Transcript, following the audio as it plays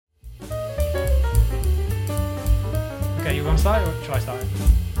Okay, you want to start or shall I start?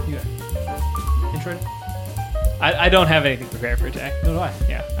 You go. Intro? I don't have anything prepared for today. No, do I?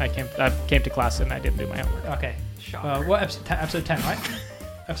 Yeah, I came to class and I didn't do my homework. Okay. Shocker. What episode 10, right?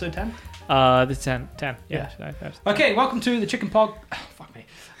 Episode 10? The 10. Yeah. Yeah. Okay, welcome to the Chicken Pod... Oh, fuck me.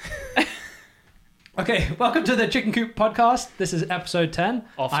 Okay, welcome to the Chicken Coop podcast. This is episode 10.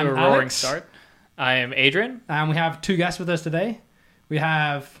 Off to I'm a roaring Alex, start. I am Adrian. And we have two guests with us today. We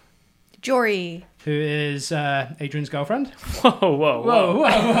have... Jory. Who is Adrian's girlfriend.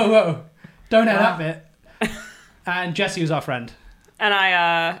 Whoa. Don't know that bit. And Jesse, who's our friend. And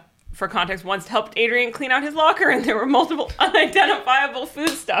I, for context, once helped Adrian clean out his locker, and there were multiple unidentifiable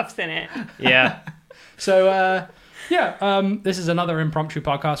foodstuffs in it. Yeah. So, this is another impromptu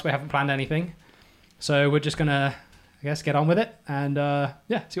podcast. We haven't planned anything. So we're just going to, I guess, get on with it and,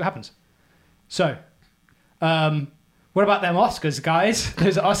 see what happens. So, what about them Oscars, guys?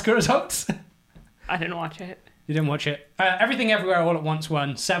 Those Oscar results? I didn't watch it. You didn't watch it. Everything Everywhere All at Once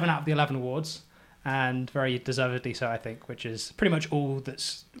won 7 out of the 11 awards. And very deservedly so, I think, which is pretty much all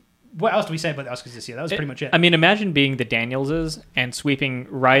that's... What else do we say about the Oscars this year? That was pretty much it. I mean, imagine being the Danielses and sweeping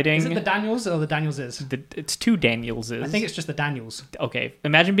writing. Is it the Daniels or the Danielses? It's two Danielses. I think it's just the Daniels. Okay,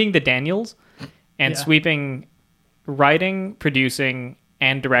 imagine being the Daniels and sweeping writing, producing,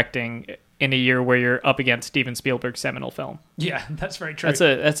 and directing in a year where you're up against Steven Spielberg's seminal film. Yeah, that's very true. That's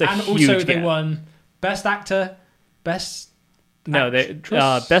a and huge also they gap. won Best Actor, Best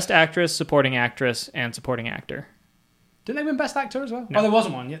Best Actress, Supporting Actress, and Supporting Actor. Didn't they win Best Actor as well? No. Oh, there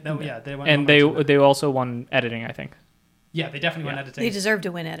wasn't one. They won. And they also won editing, I think. Yeah, they definitely won editing. They deserve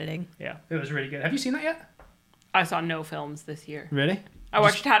to win editing. Yeah. It was really good. Have you seen that yet? I saw no films this year. Really? I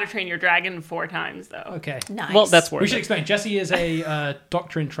watched How to Train Your Dragon 4 times, though. Okay. Nice. Well, that's worth We should it. explain. Jesse is a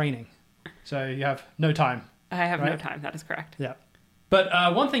doctor in training, so you have no time. I have no Right. time. That is correct. Yeah.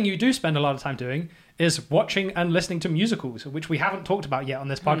 But one thing you do spend a lot of time doing is watching and listening to musicals, which we haven't talked about yet on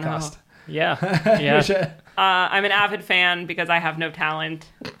this podcast. Yeah. Yeah. Which, I'm an avid fan because I have no talent.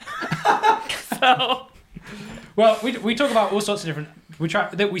 So, well, we talk about all sorts of different.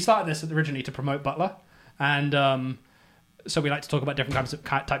 We started this originally to promote Butler, and so we like to talk about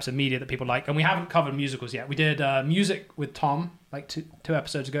different types of media that people like. And we haven't covered musicals yet. We did music with Tom like two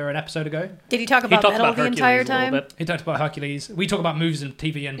episodes ago or an episode ago. Did he talk about talked metal about the Hercules entire a little time? bit. He talked about Hercules. We talk about movies and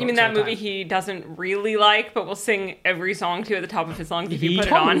TV and you mean books all that the movie time. he doesn't really like, but will sing every song to at the top of his lungs if you put it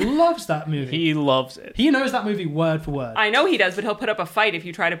Tom on? loves that movie. He loves it. He knows that movie word for word. I know he does, but he'll put up a fight if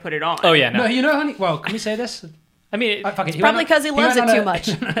you try to put it on. Oh, yeah, No, no. you know, honey. Well, can we say this? I mean, Fuck it. Probably because he loves went it on too much.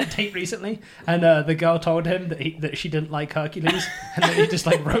 He went on a date recently, and the girl told him that she didn't like Hercules, and that he just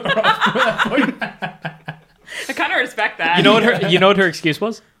like wrote her off from that point. I kind of respect that. you know what her excuse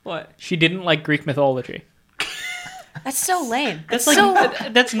was? What? She didn't like Greek mythology. That's so lame. That's That's like so...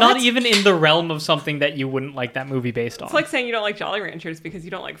 that's not even in the realm of something that you wouldn't like that movie based on. It's like saying you don't like Jolly Ranchers because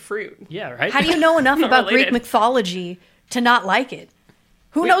you don't like fruit. yeah, right. How do you know enough Not about Greek related. mythology to not like it?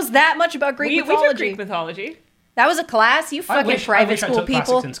 Who knows that much about Greek We mythology? took Greek mythology. That was a class? You fucking private I school took people.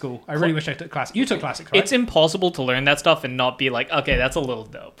 classics in school. I really wish I took classics. You took classics, right? It's impossible to learn that stuff and not be like, okay, that's a little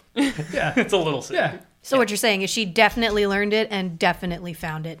dope. yeah, It's a little sick. yeah. So what you're saying is she definitely learned it and definitely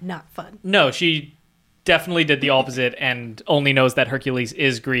found it not fun. No, she definitely did the opposite and only knows that Hercules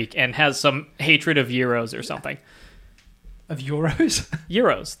is Greek and has some hatred of euros or something. Of euros.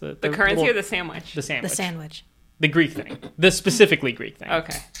 Euros, The currency or the sandwich? the sandwich, The sandwich. the Greek thing, the specifically Greek thing.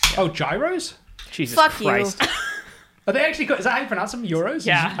 Okay. Oh, gyros. Jesus Fuck Christ! Are they actually? Is that how you pronounce them? Euros?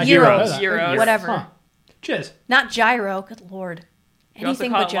 Yeah. I didn't know Euros. that. Euros. Whatever. Huh. Cheers. Not gyro. Good lord. You also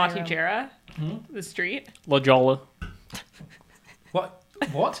Anything call but it La gyro. Tijera? The street? La Jolla. What?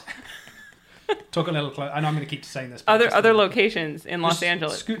 What? Talk a little close. I know I'm going to keep saying this. but just- Other locations in Los Just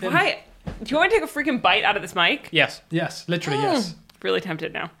Angeles. scoot in. Why? Do you want to take a freaking bite out of this mic? Yes. Yes, literally yes. Really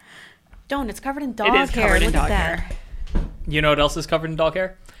tempted now. Don't. It's covered in dog It is hair. covered in Look at dog that. hair. You know what else is covered in dog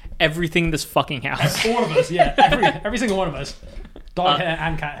hair? Everything in this fucking house. All of us, yeah. Every single one of us. Dog hair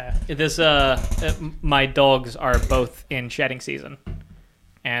and cat hair. This my dogs are both in shedding season,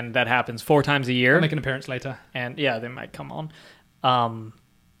 and that happens 4 times a year. I'll make an appearance later. And yeah, they might come on.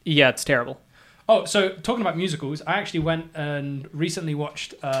 Yeah, it's terrible. Oh, so talking about musicals, I actually went and recently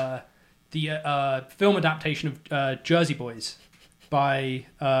watched the film adaptation of Jersey Boys by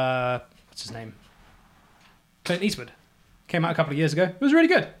what's his name? Clint Eastwood. Came out a couple of years ago. It was really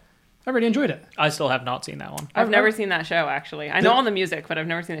good. I really enjoyed it. I still have not seen that one. I've never seen that show, actually. I know all the music, but I've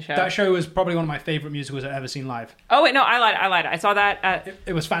never seen the show. That show was probably one of my favorite musicals I've ever seen live. Oh, wait, no, I lied. I saw that at... It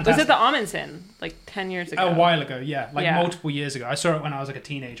was Was fantastic. it the Amundsen? Like 10 years ago. A while ago, yeah, like Yeah. multiple years ago. I saw it when I was like a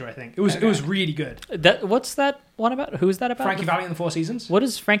teenager. I think it was really good. What's that one about? Who's that about? Frankie Valli and the Four Seasons. What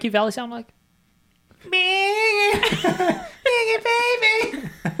does Frankie Valli sound like? baby.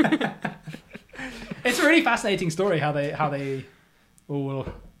 It's a really fascinating story how they all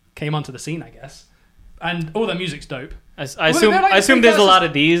came onto the scene, I guess, and all their music's dope. I assume there's a lot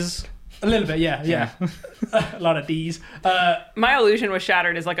of these. A little bit, yeah. A lot of D's. My illusion was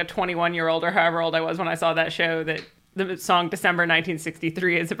shattered as like a 21-year-old or however old I was when I saw that show that the song December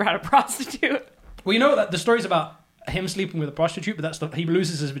 1963 is about a prostitute. Well, you know that the story's about him sleeping with a prostitute, but he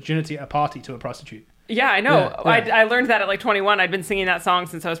loses his virginity at a party to a prostitute. Yeah, I know. Yeah. I learned that at like 21. I'd been singing that song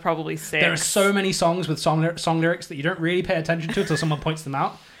since I was probably 6. There are so many songs with song lyrics that you don't really pay attention to until someone points them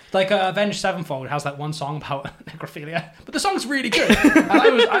out. Like Avenged Sevenfold has that one song about necrophilia, but the song's really good.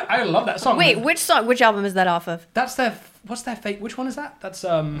 I love that song. Wait, which song? Which album is that off of? That's their. What's their fate? Which one is that? That's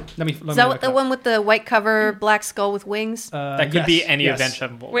Let me. Is that the one with the white cover, black skull with wings? That could be any Avenged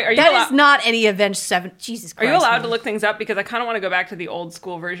Sevenfold. Wait, are you That is not any Avenged Seven. Jesus Christ! Are you allowed man. to look things up? Because I kind of want to go back to the old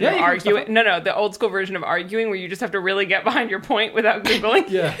school version of you can look stuff arguing. No, the old school version of arguing where you just have to really get behind your point without Googling.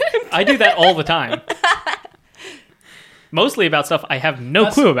 Yeah. I do that all the time. Mostly about stuff I have no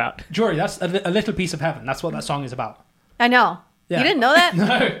clue about. Jory, that's a little piece of heaven. That's what that song is about. I know. Yeah. You didn't know that?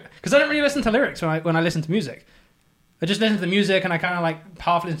 No, because I don't really listen to lyrics when I listen to music. I just listen to the music and I kind of like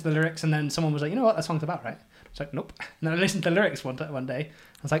half listen to the lyrics, and then someone was like, "You know what that song's about, right?" I was like, "Nope." And then I listened to the lyrics one day. I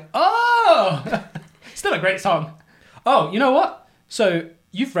was like, "Oh, still a great song." Oh, you know what? So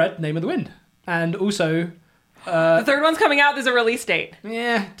you've read Name of the Wind, and also, The third one's coming out. There's a release date.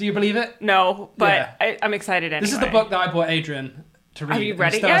 yeah, do you believe it? No, but Yeah. I'm excited anyway. This is the book that I bought Adrian to read. Have you and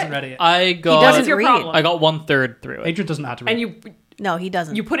read he it still yet? hasn't read it yet. I got doesn't What's your read. problem? I got 1/3 through it. Adrian doesn't know how to read. And No, he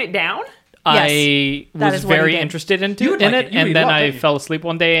doesn't. you put it down? I That was is what he very did. interested You in would it, like it. You and read then a lot, I don't you? fell asleep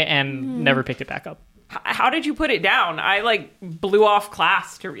one day and never picked it back up. How did you put it down? I like blew off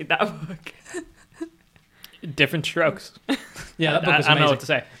class to read that book. Different strokes. Yeah, that book is I don't know amazing. what to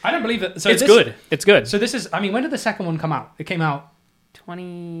say. I don't believe it. So It's good. It's good. So this is. I mean, when did the second one come out? It came out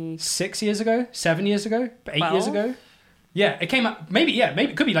 20. 6 years ago, 7 years ago, 8 years 12? ago. Yeah, it came out. Maybe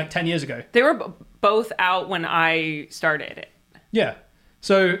it could be like 10 years ago. They were both out when I started it. Yeah.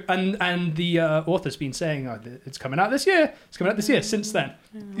 So and the author's been saying, "Oh, it's coming out this year. It's coming out this year." Since then,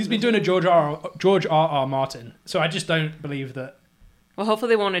 he's been doing a George R.R. Martin. So I just don't believe that Well, hopefully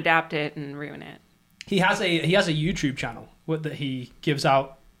they won't adapt it and ruin it. he has a YouTube channel that he gives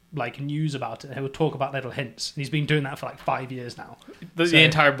out like news about it. He'll talk about little hints. And he's been doing that for like 5 years now. The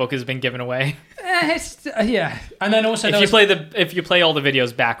entire book has been given away. Yeah, and then also If you play all the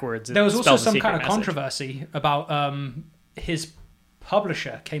videos backwards, there was it also spells a some secret kind of message. controversy about his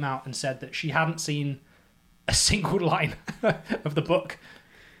publisher came out and said that she hadn't seen a single line of the book.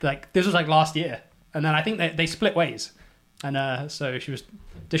 Like this was like last year, and then I think they split ways, and so she was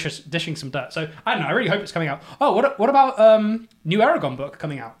dishing some dirt. So I don't know. I really hope it's coming out. Oh, what about new Aragon book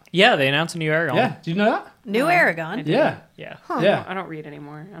coming out? Yeah, they announced a new Aragon. Yeah, did you know that? New Aragon. Yeah, Yeah. yeah. I don't read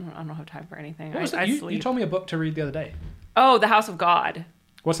anymore. I don't have time for anything. What was I that? You sleep. told me a book to read the other day. Oh, The House of God.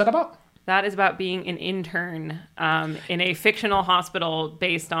 What's that about? That is about being an intern in a fictional hospital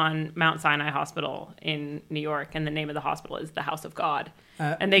based on Mount Sinai Hospital in New York, and the name of the hospital is the House of God.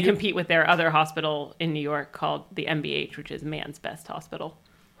 And they compete with their other hospital in New York called the MBH, which is Man's Best Hospital.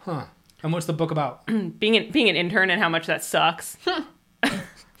 Huh. And what's the book about? Being an intern and how much that sucks.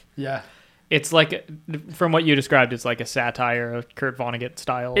 Yeah. It's like, from what you described, it's like a satire of Kurt Vonnegut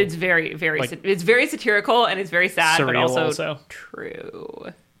style. It's very, very, Like- it's very satirical and it's very sad, but Surreal also, also. true.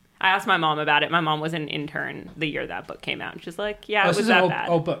 I asked my mom about it. My mom was an intern the year that book came out. She's like, "Yeah, Oh, it this was is an that old, bad."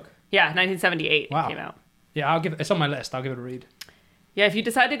 old book. Yeah, 1978 Wow. it came out. Yeah, it's on my list. I'll give it a read. Yeah, if you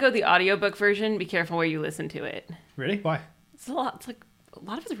decide to go the audiobook version, be careful where you listen to it. Really? Why? It's a lot. It's like a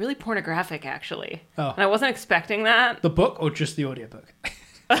lot of it's really pornographic, actually. Oh. And I wasn't expecting that. The book or just the audiobook?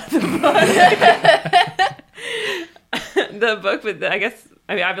 The book, but I guess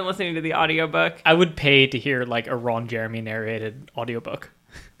I've been listening to the audiobook. I would pay to hear like a Ron Jeremy narrated audiobook.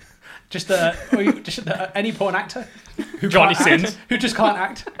 Just any porn actor who Johnny can't act, Sins. who just can't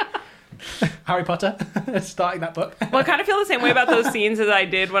act. Harry Potter starting that book. Well, I kind of feel the same way about those scenes as I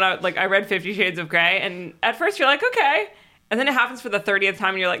did when I read 50 Shades of Grey, and at first you're like, okay, and then it happens for the 30th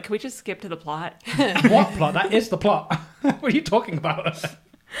time, and you're like, can we just skip to the plot? What plot? That is the plot. What are you talking about?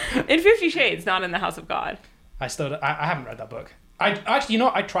 In 50 Shades, not in the House of God. I haven't read that book. I actually,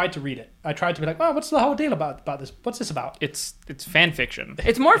 I tried to read it. I tried to be like, oh, what's the whole deal about this? What's this about? It's fan fiction.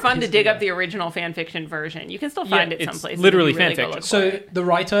 It's more fun to dig up the original fan fiction version. You can still find it it's someplace. literally if you really fan go fiction. look for So it. the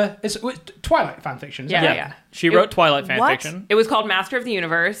writer is Twilight fan fiction. Isn't Yeah, it? yeah. She wrote Twilight fan What? fiction. It was called Master of the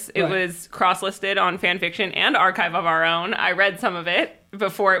Universe. It Right. was cross-listed on fanfiction and Archive of Our Own. I read some of it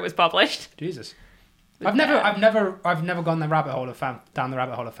before it was published. Jesus. I've never gone the rabbit hole of down the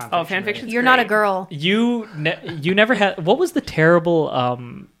rabbit hole of fan fiction. Oh, fan fiction. You're not a girl. You never had. What was the terrible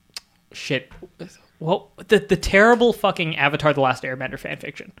shit? Well, the terrible fucking Avatar: The Last Airbender fan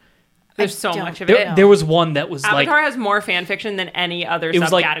fiction. There's so don't much of know. it. There was one that was Avatar has more fan fiction than any other it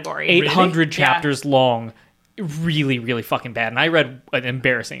was like subcategory. 800 Really? chapters long, really, really fucking bad. And I read an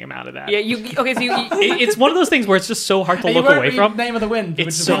embarrassing amount of that. Yeah, okay, so It's one of those things where it's just so hard to And you look won't away read from. Name of the Wind, which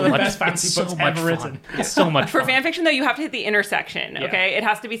It's is so one of the much, best fantasy it's so books much ever fun. written. It's so much for fun. fan fiction, though, you have to hit the intersection, Yeah. okay? It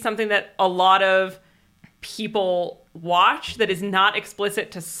has to be something that a lot of people watch that is not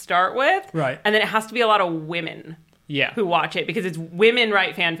explicit to start with. Right. And then it has to be a lot of women Yeah. who watch it because it's women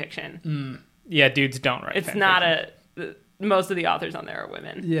write fan fiction. Yeah, dudes don't write It's fan not fiction. most of the authors on there are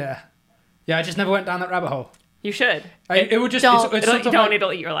women. Yeah. I just never went down that rabbit hole. You should. It would just. Don't. It's sort of like,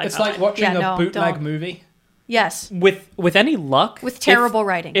 It'll eat your life It's out. like watching Yeah, a no, bootleg don't. movie. Yes. With any luck, With terrible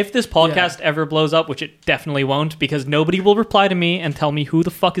writing. If this podcast ever blows up, which it definitely won't, because nobody will reply to me and tell me who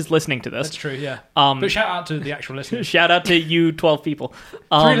the fuck is listening to this. That's true. Yeah. But shout out to the actual listeners. Shout out to you, 12 people.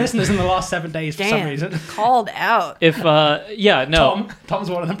 3 listeners in the last 7 days for some Damn. reason. Called out. If no, Tom's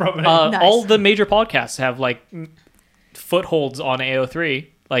one of them probably. Nice. all the major podcasts have like footholds on AO3.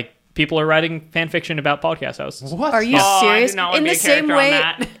 Like people are writing fan fiction about podcast hosts. What? Are you Oh, I serious? did not want In to be the a same character on way,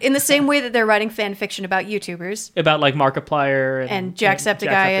 that. in the same way that they're writing fan fiction about YouTubers About like Markiplier and Jacksepticeye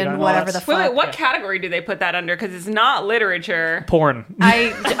and whatever the that's- fuck. Wait, what category do they put that under? Because it's not literature. porn. I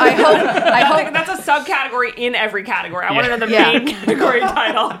hope That's a subcategory in every category. I want to know the Yeah. main category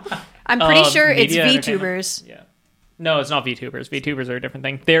title. I'm pretty sure it's media entertainment. VTubers. Yeah. No, it's not VTubers. VTubers are a different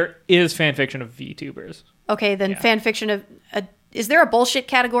thing. There is fan fiction of VTubers. Okay, then Yeah. fan fiction of is there a bullshit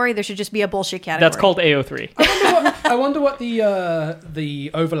category? There should just be a bullshit category. That's called AO3. I wonder what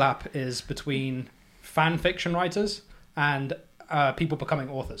the overlap is between fan fiction writers and people becoming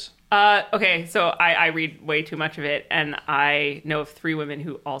authors. Okay, so I read way too much of it, and I know of 3 women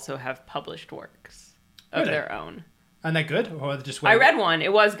who also have published works of Really? their own. And they're good, or are they just I read one.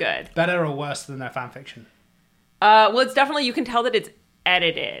 It was good. better or worse than their fan fiction? Well, it's definitely, you can tell that it's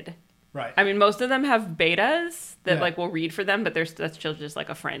edited. Right. I mean, most of them have betas that Yeah. like will read for them, but that's still just like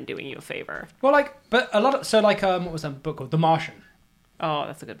a friend doing you a favor. Well, but a lot of what was that book called? The Martian. Oh,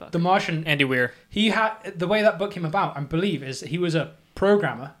 that's a good book. The Martian. Andy Weir. He had the way that book came about. I believe is he was a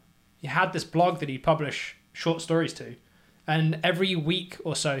programmer. He had this blog that he'd publish short stories to, and every week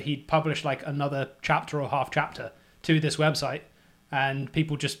or so he'd publish like another chapter or half chapter to this website, and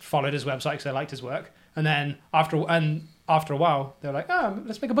people just followed his website because they liked his work. And then after a while, they were like, "Oh,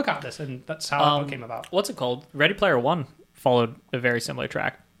 let's make a book out of this," and that's how the book came about. What's it called? Ready Player One followed a very similar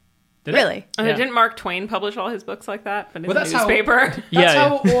track. Did it? really. And Yeah. didn't Mark Twain publish all his books like that? But in Well, the that's how- newspaper. That's Yeah,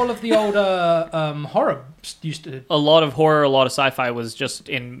 how all of the older horror used to. A lot of horror, a lot of sci-fi was just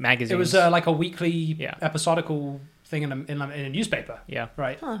in magazines. It was like a weekly Yeah. episodical thing in a newspaper. yeah.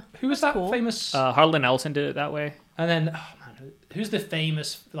 Right. Huh, Who was that cool. famous? Harlan Ellison did it that way. And then, oh man, who's the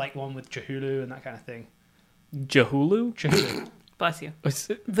famous like one with Jahulu and that kind of thing? Jahulu? Jahulu. Bless you. Was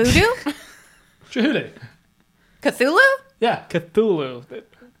it Voodoo? Jahulu. Cthulhu? Yeah. Cthulhu.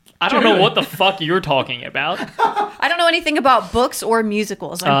 I don't know what the fuck you're talking about. I don't know anything about books or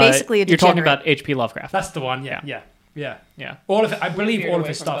musicals. I'm basically a You're degenerate. talking about H.P. Lovecraft. That's the one. Yeah. Yeah. Yeah. Yeah. All of it. I believe Veered all of away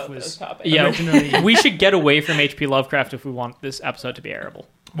his from stuff both those was topics. Yeah, originally. we should get away from H.P. Lovecraft if we want this episode to be airable.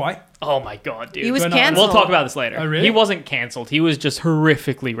 Why? Oh my god, dude. He was We're not- canceled. We'll talk about this later. Oh, really? He wasn't canceled. He was just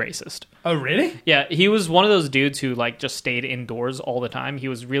horrifically racist. Oh, really? Yeah, he was one of those dudes who like just stayed indoors all the time. He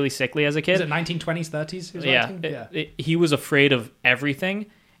was really sickly as a Is kid. it 1920s, 30s? He was Yeah, writing? he was afraid of everything,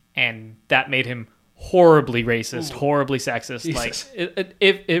 and that made him horribly racist, horribly sexist. Jesus. Like,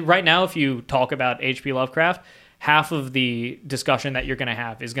 if right now, if you talk about H.P. Lovecraft, half of the discussion that you're going to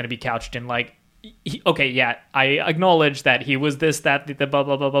have is going to be couched in like, okay, yeah, I acknowledge that he was this, that, the blah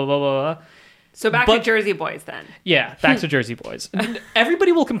blah blah blah blah blah. So back But- to Jersey Boys then. Yeah, back to Jersey Boys.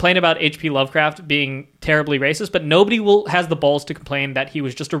 Everybody will complain about H.P. Lovecraft being terribly racist, but nobody has the balls to complain that he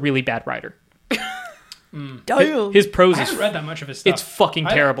was just a really bad writer. Damn. His prose I is haven't read that much of his stuff. it's fucking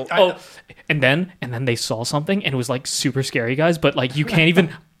I- terrible. I- And then they saw something and it was like super scary, guys, but like you can't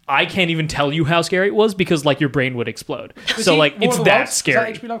even I can't even tell you how scary it was because like your brain would explode. Was So he like War it's of the that Worlds? scary. Is that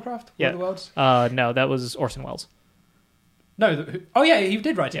H.P. Lovecraft? Yeah. War of the Worlds? No, that was Orson Welles. No. Oh, yeah, he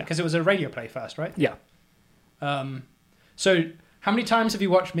did write it Yeah. because it was a radio play first, right? Yeah. So, how many times have you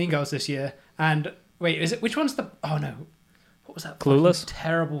watched Mean Girls this year? And wait, is it which one's the? Oh no, what was that? Clueless? fucking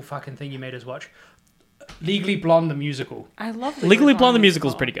terrible fucking thing you made us watch. Legally Blonde the musical. I love Legally Blonde the musical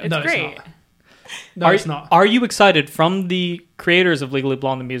is pretty good. It's No, it's great. not. No, it's not. Are you excited from the creators of Legally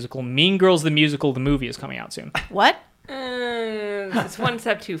Blonde the musical? Mean Girls the musical, the movie is coming out soon. What? It's one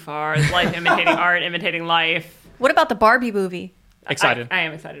step too far. It's life imitating art, imitating life. What about the Barbie movie? Excited. I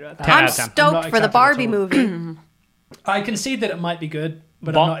am excited about that. 10 I'm out of 10. I'm stoked not for the excited at Barbie all. movie. I concede that it might be good,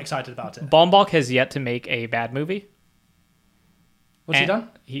 but Bon- I'm not excited about it. Baumbach has yet to make a bad movie. What's he And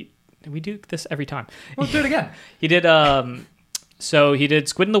done? We do this every time. We'll do it again. He did so he did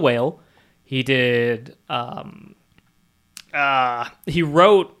Squid and the Whale. He did he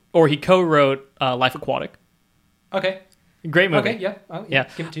wrote or he co-wrote Life Aquatic. Okay. Great movie. Okay. Yeah. Oh, Yeah.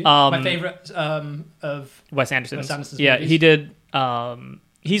 Give it to you. Um, My favorite of Wes Anderson's. Wes Anderson's yeah, movies. he did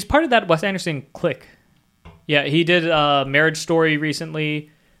he's part of that Wes Anderson clique. Yeah, he did Marriage Story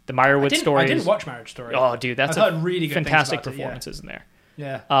recently, the Meyerowitz I stories. didn't watch Marriage Story. Oh, dude, that's I've heard really good things fantastic about it, yeah. performances in there.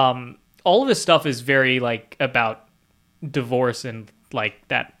 Yeah. All of his stuff is very like about divorce and like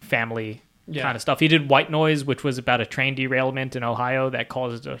that family Yeah. kind of stuff. He did White Noise, which was about a train derailment in Ohio that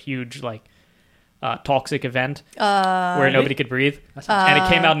caused a huge like toxic event where nobody could breathe, and it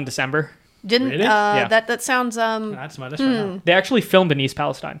came out in December. Didn't Really? Yeah. that sounds That's my list right now. They actually filmed in East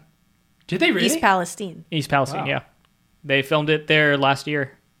Palestine. Did they really? East Palestine. East Palestine, Wow. yeah. They filmed it there last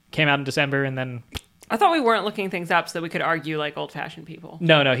year. Came out in December, and then I thought we weren't looking things up so that we could argue like old-fashioned people.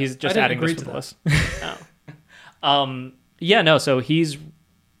 no, he's just didn't adding agree this to to the list. Oh. Yeah, no, so he's Oh,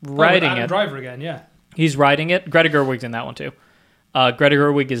 with writing Adam it. Driver again. Yeah. He's writing it. Greta Gerwig's in that one too. Greta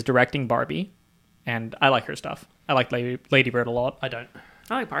Gerwig is directing Barbie, and I like her stuff. I like Lady Bird a lot. I don't.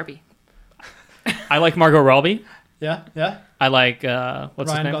 I like Barbie. I like Margot Robbie. Yeah. Yeah. I like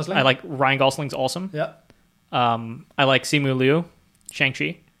what's his Ryan name? Gosling? I like Ryan Gosling's awesome. Yeah. I like Simu Liu,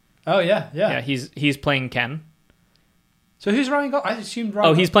 Shang-Chi. Oh yeah. Yeah. Yeah, he's playing Ken. So who's Ryan Gosling? I assumed Ryan.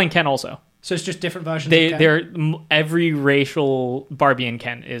 Oh, he's playing Ken also. So it's just different versions. They of Ken? they're every racial Barbie and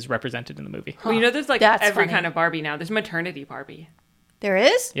Ken is represented in the movie. Well, you know, there's like That's every funny. kind of Barbie now. There's maternity Barbie. There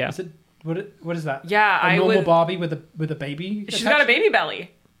is? Yeah. Is it, what is that? Yeah, a I normal would- Barbie with a baby. She's attached? got a baby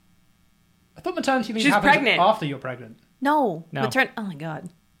belly. I thought maternity leave She's happens pregnant. after you're pregnant. No. No. Oh my god.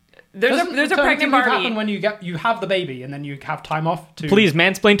 There's Doesn't a maternity pregnant leave Barbie. happen when you have the baby and then you have time off to. Please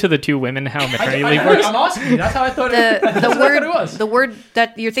mansplain to the two women how maternity leave I, works. I'm asking you. That's how I thought it. The that's what I thought it was. the word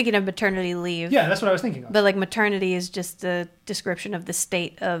that you're thinking of maternity leave. Yeah, that's what I was thinking of. But like maternity is just a description of the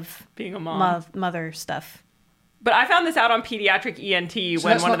state of Being a mom. mother stuff. But I found this out on pediatric ENT So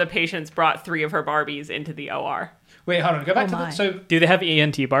when that's one of not- the patients brought 3 of her Barbies into the OR. Wait, hold on. Go back Oh to my. the so Do they have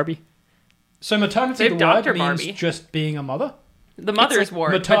ENT Barbie? maternity. They The have word Dr. means Barbie. just being a mother. The mother's like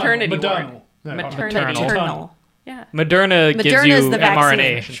ward. Maternal, Maternity maternal. ward. No, Maternity. Maternal. Yeah. Moderna gives Moderna you is the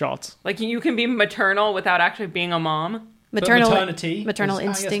mRNA vaccine. shots. Like you can be maternal without actually being a mom. Maternal maternity maternal is- I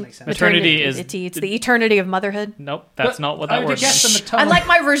guess it instinct. makes sense. Maternity is- It's the eternity of motherhood. Nope, that's But not what I that would word guess means. the maternal, I like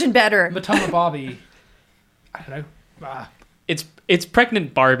my version better. maternal Barbie. I don't know. It's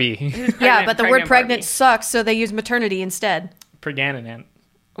pregnant Barbie. Yeah, but the word pregnant Barbie. sucks, so they use maternity instead. Pregnant.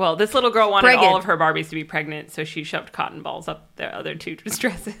 Well, this little girl wanted Pregnant. all of her Barbies to be pregnant, so she shoved cotton balls up their other 2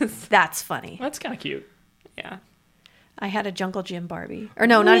 dresses. That's funny. That's kind of cute. Yeah. I had a Jungle Gym Barbie. Or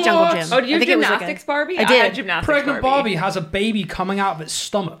no, not a Jungle What? Gym. Oh, did you I have think it was like gymnastics Barbie? I did. had gymnastics Pregnant Barbie has a baby coming out of its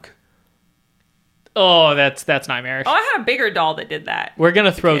stomach. Oh, that's nightmarish. Oh, I had a bigger doll that did that. We're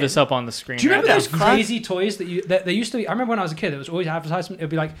gonna throw Okay. this up on the screen. Do you remember right those now. crazy toys that they used to be? I remember when I was a kid, there was always an advertisement. It would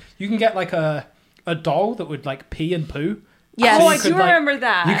be like, you can get like a doll that would like pee and poo. Yes. Oh, So I you do could, like- remember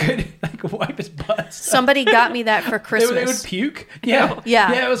that. You could like wipe its butt. Somebody got me that for It would Christmas. puke. Yeah.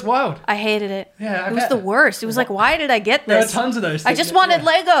 Yeah. Yeah, it was wild. I hated it. Yeah, I it was bet. the worst. It was like, why did I get There are this? tons of those I things. just wanted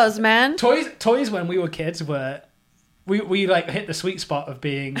Yeah. Legos, man. Toys when we were kids were we like hit the sweet spot of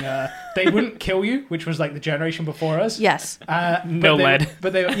being they wouldn't kill you, which was like the generation before us. Yes. No lead.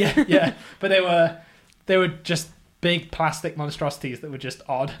 But they were but they were just big plastic monstrosities that were just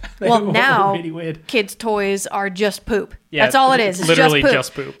odd. They Well, were now really weird. kids' toys are just poop. Yeah, That's all it is. it's It's literally just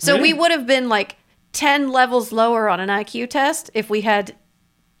just poop. poop. So we Really? would have been like 10 levels lower on an IQ test if we had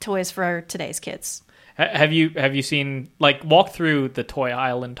toys for today's kids. Have you seen like walk through the toy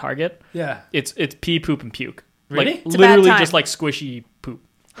aisle in Target? Yeah. It's pee, poop, and puke. Really? Like It's a bad literally time. just like squishy poop.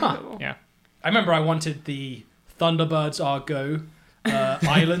 Huh. Yeah. I remember I wanted the Thunderbirds Are Go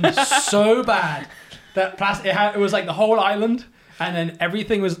island so bad. That plastic it was like the whole island, and then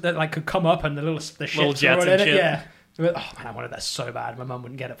everything was that like could come up and the ships Little jets were and in it. shit. Yeah. Oh man, I wanted that so bad. My mum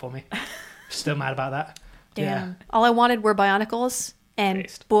wouldn't get it for me. Still mad about that. Damn. Yeah. All I wanted were Bionicles, and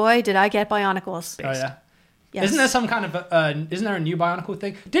Based. boy, did I get Bionicles. Oh yeah. Yes. Isn't there some kind of isn't there a new Bionicle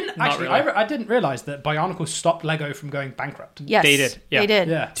thing? Didn't Not actually really. I didn't realize that Bionicle stopped Lego from going bankrupt. Yes. They did, yeah. They did.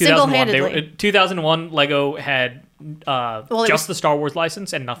 Yeah. 2001. Single-handedly. 2001 Lego had Well, just the Star Wars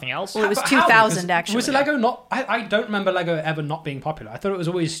license and nothing else. Well, it was But how? 2000 Because actually. Was Lego not? I don't remember Lego ever not being popular. I thought it was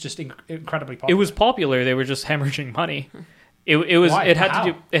always just incredibly popular. It was popular. They were just hemorrhaging money. It was. Why? It had How?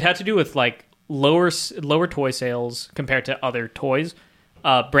 to do. It had to do with like lower toy sales compared to other toys.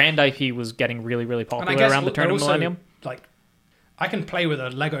 Brand IP was getting really, really And I popular guess around the turn of also, Millennium. Like, I can play with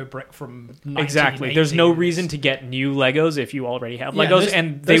a Lego brick from 1980. Exactly. There's no reason to get new Legos if you already have Yeah, Legos, those-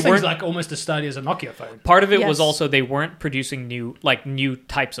 and those they things weren't. like almost as sturdy as a Nokia phone. Part of it Yes. was also they weren't producing new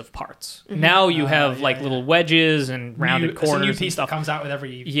types of parts. Now you have yeah, like yeah. little wedges and rounded It's a corners new and piece that stuff. comes out with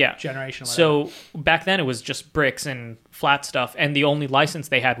every Yeah. generation. Or whatever. So back then it was just bricks and flat stuff, and the only license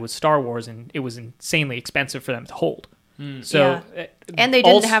they had was Star Wars, and it was insanely expensive for them to hold. So And they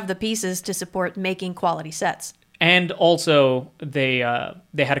didn't also- have the pieces to support making quality sets. And also, they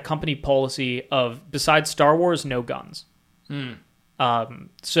had a company policy of, besides Star Wars, no guns.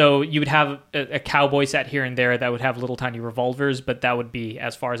 So you would have a cowboy set here and there that would have little tiny revolvers, but that would be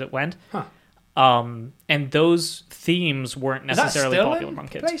as far as it went. Huh. And those themes weren't Is that necessarily still popular in among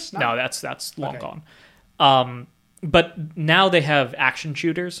kids. place? No, No? that's long Okay. gone. But now they have action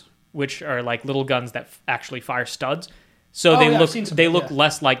shooters, which are like little guns that actually fire studs. So Oh, they yeah, I've look seen some, they look yeah.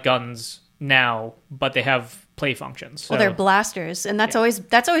 less like guns now, but they have play functions. Well, So- they're blasters, and that's always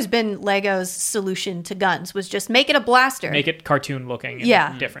been Lego's solution to guns was just make it a blaster. make it cartoon looking and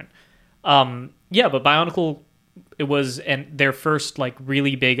Yeah. different. But Bionicle, it was their first like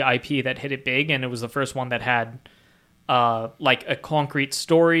really big IP that hit it big, and it was the first one that had like a concrete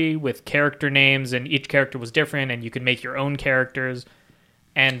story with character names, and each character was different, and you could make your own characters.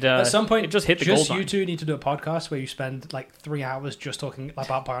 And At some point, it just hit the gold you line. two need to do a podcast where you spend like 3 hours just talking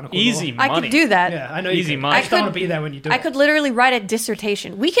about Bionicle. Easy lore. I money. could do that. Yeah, I know. Easy you could. money. I just don't I want could- to be there when you do I it. could literally write a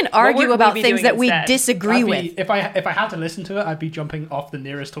dissertation. We can would argue we about be things doing that we instead? disagree I'd with. be, if I had to listen to it, I'd be jumping off the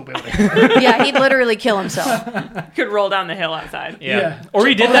nearest tall building. Yeah, he'd literally kill himself. Could roll down the hill outside. Yeah. Yeah. Or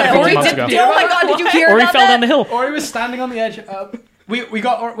he did that a Or couple he months did- ago. Oh my god, did you hear Or he about fell that? down the hill. Or he was standing on the edge. We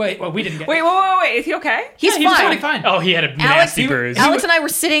got. We didn't get. Wait, wait. Is he okay? He's he was fine. totally fine. Oh, he had a nasty bruise. Alex and I were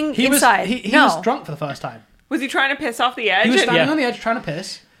sitting He inside. Was, he no. was drunk for the first time. Was he trying to piss off the edge? He was standing Yeah. on the edge trying to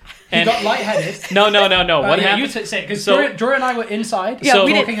piss. He And- got lightheaded. No. What You happened? say it because So- Drew and I were inside. Yeah, So-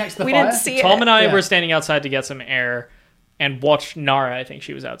 we walking didn't, next to the we fire. didn't see it. Tom and I Yeah. were standing outside to get some air and watched Nara. I think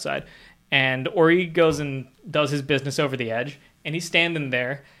she was outside. And Ori goes and does his business over the edge. And he's standing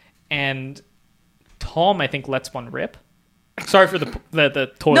there. And Tom, I think, lets one rip. Sorry for the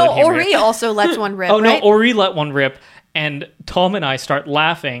toilet No, humor. Ori also lets one rip. Oh, no, right? Ori let one rip. And Tom and I start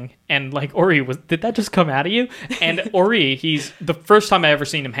laughing. And like, Ori, did that just come out of you? And Ori, he's the first time I ever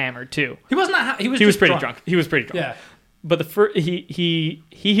seen him hammered, too. He wasn't that. He was. He was just pretty drunk. He was pretty drunk. Yeah. But he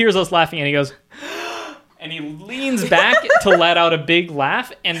hears us laughing and he goes, and he leans back to let out a big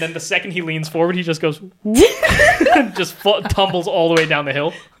laugh. And then the second he leans forward, he just goes, whoop, and just tumbles all the way down the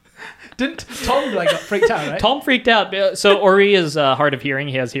hill. Didn't Tom got freaked out? Right. Tom freaked out. So Ori is hard of hearing.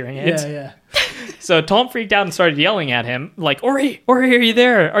 He has hearing aids. Yeah. So Tom freaked out and started yelling at him like, Ori, are you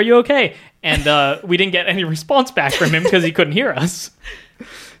there? Are you okay? And we didn't get any response back from him because he couldn't hear us.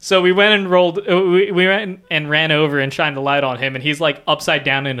 So we went and we went and ran over and shined the light on him, and he's like upside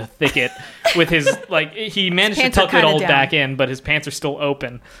down in a thicket with his he managed to pants are tuck it kinda all down. back in, but his pants are still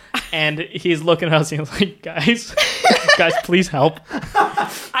open. And he's looking at us and he's like, guys, please help.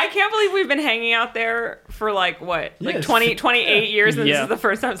 I can't believe we've been hanging out there for like what? Like Yes. 28 years, and this Yeah. is the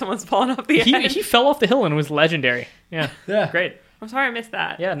first time someone's fallen off the edge. He fell off the hill and it was legendary. Yeah, Yeah. great. I'm sorry I missed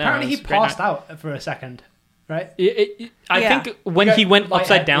that. Yeah, no. Apparently it he was a great passed night. out for a second, right? I Yeah. think when You he got went upside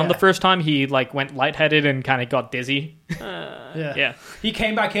lightheaded, down the yeah. first time, he like went lightheaded and kind of got dizzy. Yeah. Yeah. He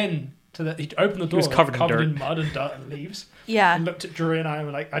came back in to he opened the door. was covered in dirt. mud and dirt and leaves. Yeah, And looked at Drew and I and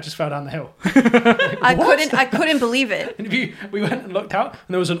were like, I just fell down the hill. I couldn't believe it. And we went and looked out, and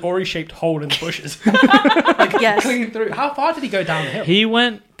there was an Ori-shaped hole in the bushes. Yes. Clean through. How far did he go down the hill? He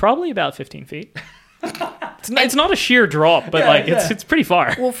went probably about 15 feet. It's not a sheer drop, but Yeah, it's pretty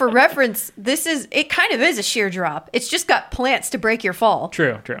far. Well, for reference, it kind of is a sheer drop. It's just got plants to break your fall.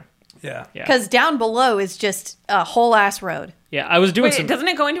 True. Yeah. Yeah. Because down below is just a whole ass road. Yeah, I was doing Wait, some. doesn't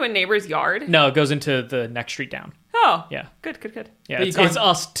it go into a neighbor's yard? No, it goes into the next street down. Oh. Yeah. Good. Yeah, But you it's can't-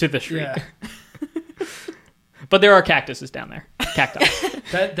 us to the street. Yeah. But there are cactuses down there. Cacti.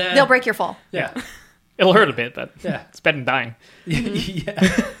 They'll break your fall. Yeah. It'll hurt a bit, but Yeah. it's better than dying.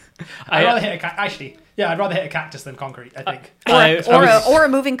 Yeah. I'd rather hit I'd rather hit a cactus than concrete, I think. Or a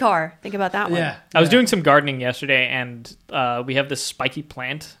moving car. Think about that one. Yeah. I was doing some gardening yesterday, and we have this spiky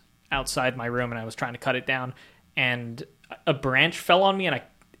plant outside my room, and I was trying to cut it down, and a branch fell on me, and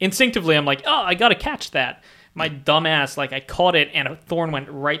instinctively I'm like, oh, I gotta catch that. My dumb ass, like, I caught it and a thorn went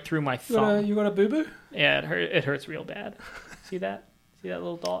right through my thumb. You got a boo-boo? Yeah, it hurts real bad. See that? See that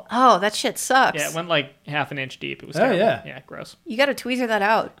little dot? Oh, that shit sucks. Yeah, it went like half an inch deep. It was Oh, terrible. yeah. Yeah, gross. You got to tweezer that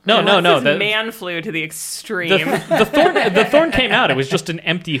out. No. The The, man flu to the extreme. the thorn came out. It was just an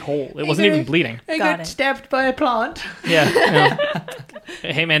empty hole. It wasn't even bleeding. I Got got it. stabbed by a plant. Yeah.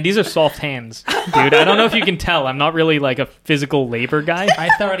 Hey, man, these are soft hands, dude. I don't know if you can tell. I'm not really like a physical labor guy. I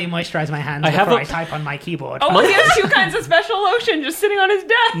thoroughly moisturize my hands I have before a- I type on my keyboard. Oh, he has 2 kinds of special lotion just sitting on his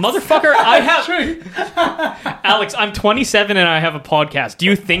desk. Motherfucker, I have... Alex, I'm 27 and I have a podcast. Do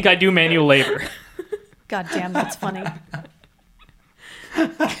you think I do manual labor? God damn, that's funny.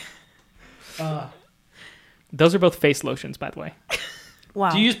 Those are both face lotions, by the way.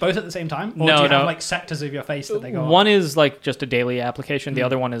 Wow. Do you use both at the same time? Or No, do you no. have like sectors of your face that they go One is like just a daily application. The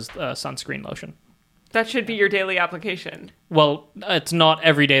other one is sunscreen lotion. That should be your daily application. Well, it's not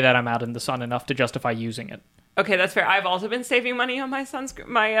every day that I'm out in the sun enough to justify using it. Okay, that's fair. I've also been saving money on my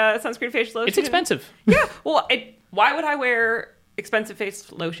sunscreen face lotion. It's expensive. Yeah. Well, why would I wear expensive face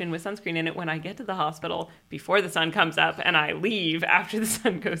lotion with sunscreen in it when I get to the hospital before the sun comes up and I leave after the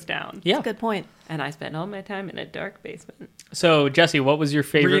sun goes down? Yeah. Good point. And I spend all my time in a dark basement. So, Jesse, what was your on?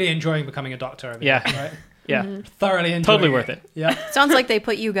 favorite? Really enjoying becoming a doctor. Over Yeah. here, right? Yeah. Thoroughly enjoying Totally worth it. Yeah. Sounds like they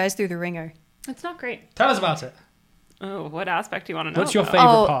put you guys through the ringer. It's not great. Tell us about it. Oh, what aspect do you want to know? What's your about?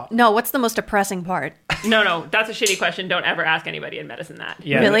 favorite Oh, part? no, what's the most depressing part? No, that's a shitty question. Don't ever ask anybody in medicine that.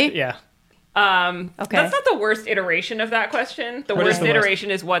 Yeah. Really? Yeah. Okay. That's not the worst iteration of that question. The What is worst the worst? iteration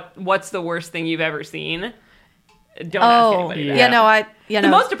is what's the worst thing you've ever seen? Don't ask Oh, anybody that. yeah, The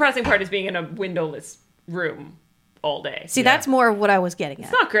no. most depressing part is being in a windowless room all day. See, that's more what I was getting It's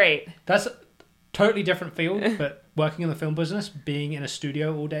at. not great. That's a totally different field, but working in the film business, being in a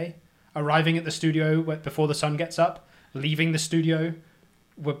studio all day, arriving at the studio before the sun gets up, leaving the studio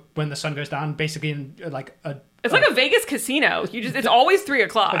when the sun goes down, basically in like a It's like a Vegas casino. It's always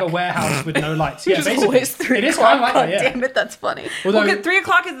 3:00. like a warehouse with no lights. Yeah, Just basically. always 3 It is o'clock. kind of like God that, yeah. damn it, that's funny. Although Well,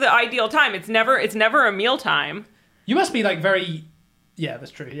 3:00 is the ideal time. It's never a meal time. you must be like very, yeah,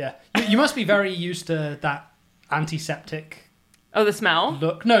 that's true. Yeah, you must be very used to that antiseptic Oh, the smell.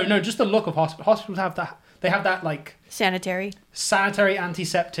 look. No, just the look of hospitals. Hospitals have that. They have that like Sanitary. sanitary,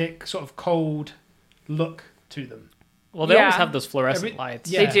 antiseptic, sort of cold look to them. Well, they always Yeah. have those fluorescent Every-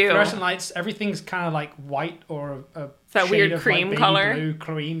 lights. Yeah, They do. Fluorescent lights. Everything's kind of like white or a that shade weird of, cream like, baby color. blue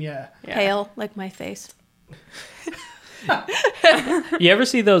cream. Yeah. Yeah. Pale, like my face. You ever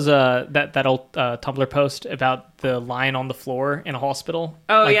see those that old Tumblr post about the line on the floor in a hospital?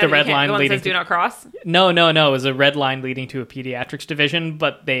 Oh, like yeah. the red line the one that leading says "Do to not cross." No, it was a red line leading to a pediatrics division,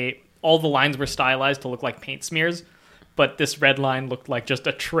 but all the lines were stylized to look like paint smears. But this red line looked like just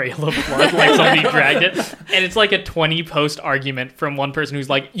a trail of blood, like somebody dragged it. And it's like a 20-post argument from one person who's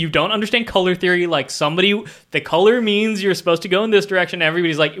like, you don't understand color theory. Like, the color means you're supposed to go in this direction.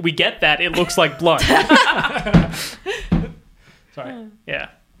 Everybody's like, we get that. It looks like blood. Sorry. Yeah.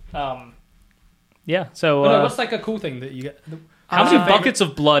 Yeah, so... But no, what's like a cool thing that you get? how what's many your favorite- buckets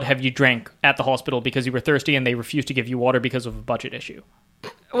of blood have you drank at the hospital because you were thirsty and they refused to give you water because of a budget issue?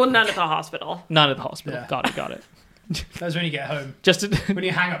 Well, none at the hospital. Not at the hospital. Yeah. Got it. That's when you get home. Just When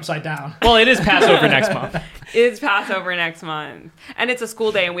you hang upside down. well, it is Passover next month. It's Passover next month, and it's a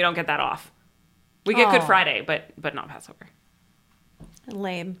school day, and we don't get that off. We get Good Aw. Friday, but not Passover.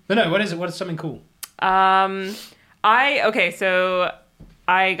 Lame. But no, what is it? What is something cool? So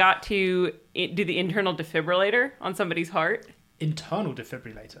I got to do the internal defibrillator on somebody's heart. Internal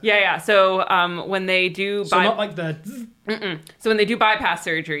defibrillator. Yeah. So when they do So not like the. when they do bypass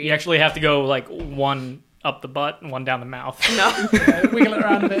surgery, You actually have to go like one up the butt and one down the mouth. no. Wiggle it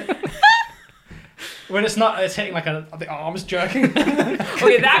around a bit. When it's not, it's hitting like the arms jerking.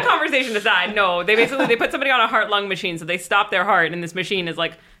 Okay, that conversation aside, no. They put somebody on a heart-lung machine, so they stop their heart, and this machine is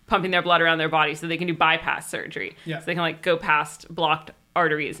like pumping their blood around their body, so they can do bypass surgery. Yeah. So they can like go past blocked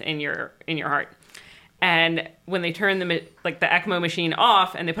arteries in your heart. And when they turn the ECMO machine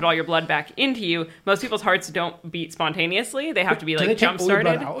off and they put all your blood back into you, most people's hearts don't beat spontaneously. They have to be Do like they take jump all your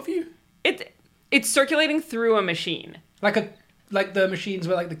blood started. out of you? It's circulating through a machine. Like the machines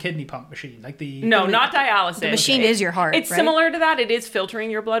were like the kidney pump machine, like the. No, not dialysis. The machine is your heart, It's right? similar to that. It is filtering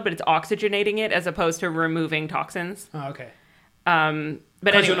your blood, but it's oxygenating it as opposed to removing toxins. Oh, okay. But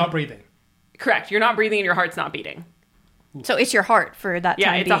Because anyway, you're not breathing. correct. You're not breathing and your heart's not beating. So it's your heart for that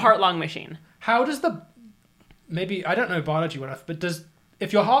Yeah, time it's being. a heart-lung machine. How does maybe I don't know biology well enough, but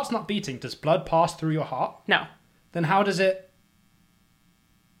if your heart's not beating, does blood pass through your heart? No. Then how does it?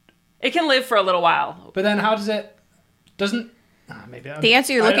 It can live for a little while. But then how does it? Doesn't maybe The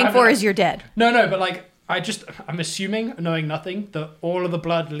answer you're looking for is you're dead. No, but like I'm assuming, knowing nothing, that all of the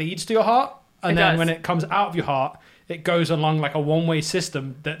blood leads to your heart. and It then does. when it comes out of your heart, it goes along like a one-way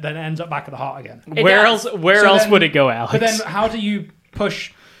system that then ends up back at the heart again. It Where does. else? Where So else then- would it go, Alex? But then, how do you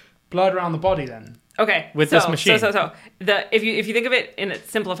push blood around the body then? Okay, With this machine. So if you think of it in a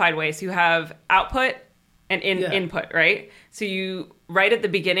simplified way, so you have output and input, right? So you right at the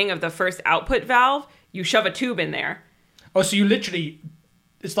beginning of the first output valve, you shove a tube in there. Oh, so you literally,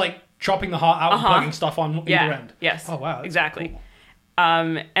 it's like chopping the heart out and plugging stuff on either end. Yes. Oh wow. that's Exactly. cool.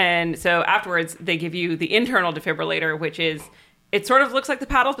 And so afterwards, they give you the internal defibrillator, which is it sort of looks like the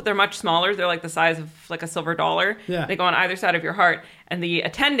paddles, but they're much smaller. They're like the size of like a silver dollar. Yeah. They go on either side of your heart. And the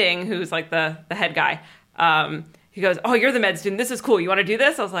attending, who's like the head guy, he goes, "Oh, you're the med student. This is cool. You want to do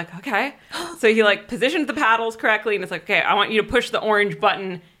this?" I was like, "Okay." So he like positioned the paddles correctly, and it's like, "Okay, I want you to push the orange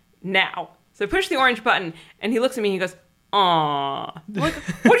button now." So I push the orange button, and he looks at me and he goes, "Aw." I'm like,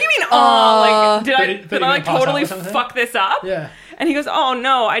 what do you mean, aw? Like, did I like pass out totally or something? fuck this up? Yeah. And he goes, "Oh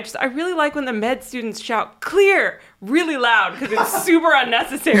no, I really like when the med students shout clear really loud because it's super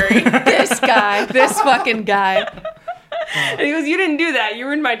unnecessary." This guy, this fucking guy. And he goes, "You didn't do that. You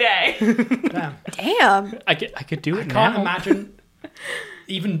ruined my day." Damn. Damn. I could do it Can't now. imagine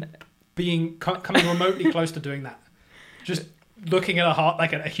even coming remotely close to doing that. Just looking at a heart,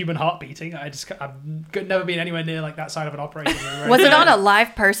 like a human heart beating. I've never been anywhere near like that side of an operation room. Was it on a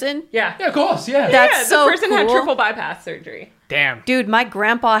live person? Yeah. Yeah, of course. Yeah. That's Yeah, so the person had cool. triple bypass surgery. Damn. Dude, my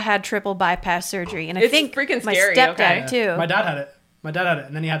grandpa had triple bypass surgery, and I It's think freaking my scary, stepdad okay? too. My dad had it.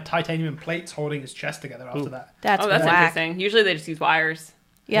 And then he had titanium plates holding his chest together after that. That's Oh, that's whack. interesting. Usually they just use wires.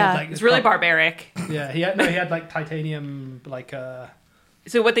 Yeah. Like, It's really barbaric. Yeah, he had like titanium like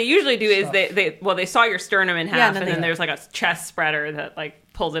So what they usually do is Stuff. they saw your sternum in half, Yeah, and and then, then they- there's like a chest spreader that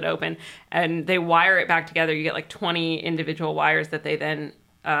like pulls it open, and they wire it back together. You get like 20 individual wires that they then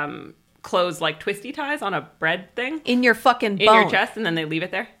close like twisty ties on a bread thing In your fucking in bone. your chest, and then they leave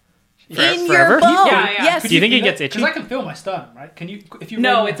it there. In Forever? your bone. Yeah, yeah. Yes. Do you think it gets itchy? Because I can feel my sternum, right? Can you? If you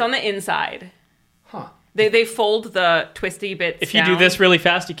No, roll- it's on the inside. Huh. They fold the twisty bits. If you do this really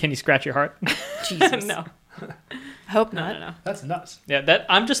fast, can you scratch your heart? Jesus. no, Hope no, not. no. That's nuts. Yeah, that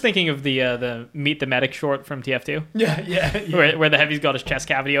I'm just thinking of the Meet the Medic short from TF2, Yeah, yeah, where the heavy's got his chest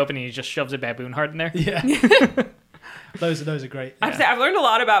cavity open and he just shoves a baboon heart in there. yeah. Those are great. I have to say, I've learned a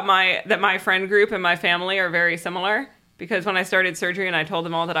lot about my friend group and my family are very similar, because when I started surgery and I told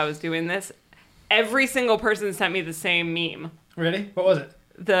them all that I was doing this, every single person sent me the same meme. Really? What was it?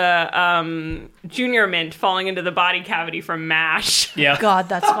 The Junior Mint falling into the body cavity from MASH. Yeah. God,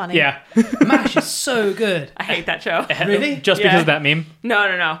 that's funny. Yeah. MASH is so good. I hate that show. Really? Just Yeah. because of that meme?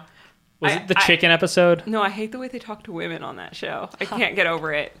 No. Was I- it the I- chicken episode? No, I hate the way they talk to women on that show. I can't get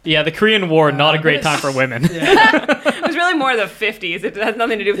over it. Yeah, the Korean War, not a great this- time for women. It was really more the 50s. It has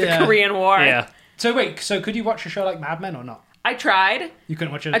nothing to do with Yeah. the Korean War. Yeah. So wait, so could you watch a show like Mad Men or not? I tried. You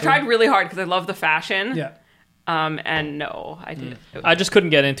couldn't watch it. I at all? tried really hard because I love the fashion. Yeah. And no, I didn't. I just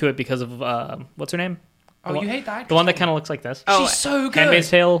couldn't get into it because of, what's her name? Oh, you hate that? The one that kind of looks like this. Oh, She's so good. Handmaid's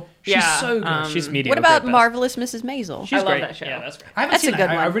Tale. She's Yeah, so good. She's mediocre. What about at best. Marvelous Mrs. Maisel? She's I love great. that show. Yeah, that's great. I haven't That's seen a good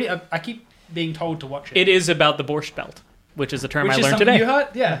that. I one. really, I keep being told to watch it. It is about the Borscht Belt, which is a term Which I is learned something today. you heard?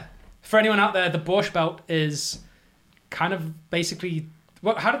 Yeah. For anyone out there, the Borscht Belt is kind of basically.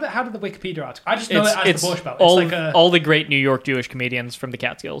 What? How did the Wikipedia article? I just know it as It's the Borscht Belt. all, It's like all the great New York Jewish comedians from the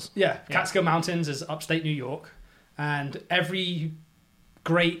Catskills. yeah, Catskill Mountains is upstate New York, and every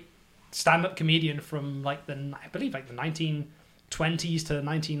great stand-up comedian from like I believe like the 1920s to the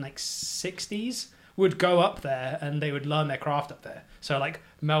 1960s would go up there and they would learn their craft up there. So like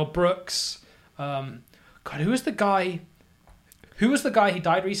Mel Brooks, God, who was the guy? Who was the guy? He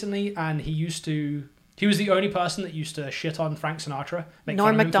died recently, and he was the only person that used to shit on Frank Sinatra. Make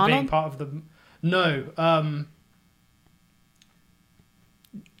Norm fun of him for being Macdonald? part of the. No,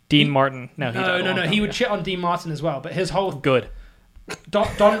 Dean Martin. No, no. He would shit on Dean Martin as well, but his whole Good. Don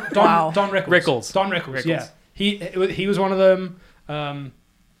Wow. Rickles. Rickles. Don Rickles. Rickles. Yeah, he was one of them.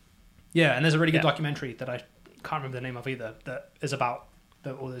 Yeah, and there's a really good Yeah. documentary that I can't remember the name of either that is about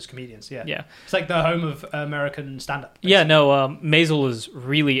all those comedians. Yeah, Yeah. it's like the home of American stand-up. Yeah, no, Maisel is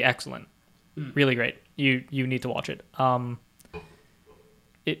really excellent. Really great. You need to watch it.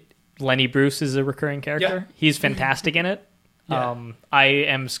 Lenny Bruce is a recurring character. Yeah. He's fantastic in it. Yeah. I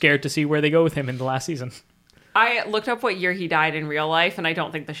am scared to see where they go with him in the last season. I looked up what year he died in real life, and I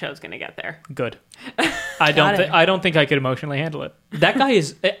don't think the show's going to get there. Good. Got it. I don't think I could emotionally handle it. That guy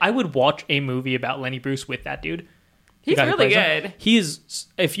is. I would watch a movie about Lenny Bruce with that dude. The He's guy who really plays him. good. He is.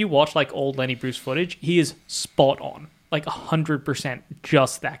 If you watch like old Lenny Bruce footage, he is spot on, like 100%.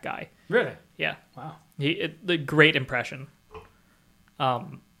 Just that guy. Really? Yeah. Wow. The great impression.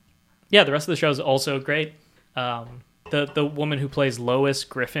 Yeah, the rest of the show is also great. The woman who plays Lois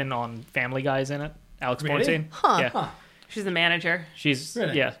Griffin on Family Guy is in it. Alex Really? Bornstein. Huh. Yeah. Huh. She's the manager. She's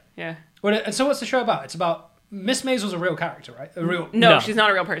Really? yeah. Yeah. And so what's the show about? It's about Miss Maisel's a real character, right? A real. No, No. she's not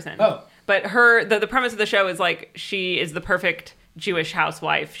a real person. Oh. But the premise of the show is like she is the perfect Jewish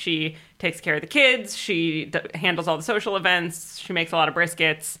housewife. She takes care of the kids. She handles all the social events. She makes a lot of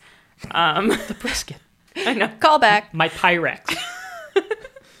briskets. The brisket. I know. Call back. My Pyrex.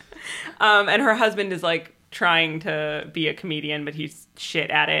 And her husband is like trying to be a comedian, but he's shit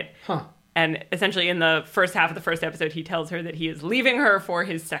at it. Huh. And essentially, in the first half of the first episode, he tells her that he is leaving her for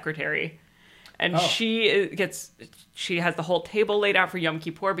his secretary. And Oh. she has the whole table laid out for Yom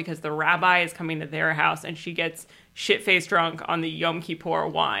Kippur because the rabbi is coming to their house, and she gets shit-faced drunk on the Yom Kippur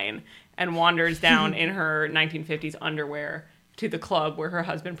wine and wanders down in her 1950s underwear to the club where her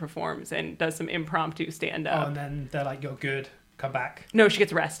husband performs and does some impromptu Oh, stand-up. and then they're like, "You're good. Come back." No, she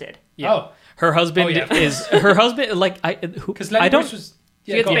gets arrested. Yeah. Oh, Her husband Oh, yeah. is her husband. Like because Lenny I don't. Bruce was.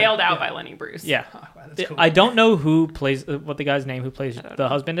 She gets go on. bailed out Yeah. by Lenny Bruce. Yeah. Oh, wow, that's cool. I don't know who plays what the guy's name who plays don't the know.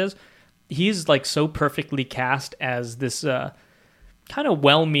 husband is. He's like so perfectly cast as this kind of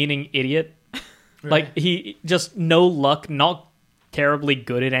well-meaning idiot. Really? Like he just no luck, not terribly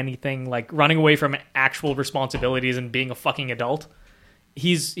good at anything, like running away from actual responsibilities and being a fucking adult.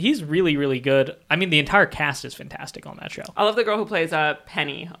 He's really really good. I mean, the entire cast is fantastic on that show. I love the girl who plays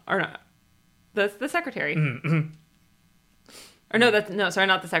Penny, or not, the secretary. Mm-hmm. Or no, sorry,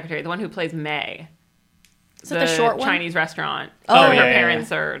 not the secretary. The one who plays May. Is that the short one? Chinese restaurant. Oh, Her yeah, yeah,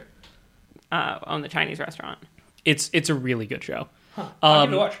 parents are own the Chinese restaurant. It's a really good show. Huh. I'll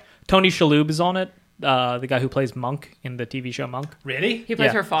give it a watch. Tony Shalhoub is on it. The guy who plays Monk in the TV show Monk. Really? He plays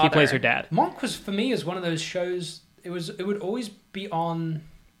Yeah, her father. He plays her dad. Monk was for me is one of those shows. It would always be on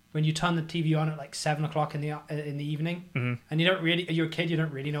when you turn the TV on at like 7:00 in the evening, and you don't really. You're a kid. You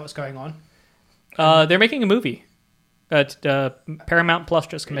don't really know what's going on. They're making a movie. Paramount Plus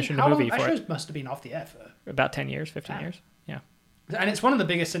just commissioned How a long? movie That for show it. must have been off the air for, About 10 years, 15 Wow. years. Yeah, and it's one of the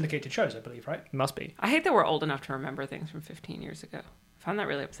biggest syndicated shows, I believe, right? it must be. I hate that we're old enough to remember things from 15 years ago. I found that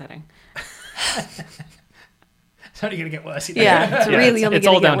really upsetting. It's only going to get worse. You know? Yeah, it's Yeah, really only it's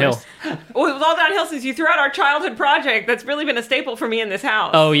gonna all get downhill. worse. Well, it was all downhill since you threw out our childhood project. That's really been a staple for me in this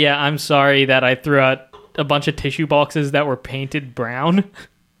house. Oh, yeah, I'm sorry that I threw out a bunch of tissue boxes that were painted brown.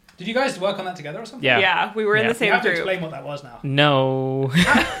 Did you guys work on that together or something? Yeah. Yeah, we were in Yeah. the You same have to group. explain what that was now. No.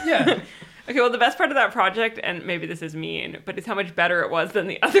 Yeah. Okay, well, the best part of that project, and maybe this is mean, but it's how much better it was than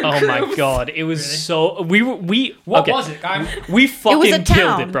the other Oh, groups. my God. It was Really? so... We What okay. was it? We fucking a killed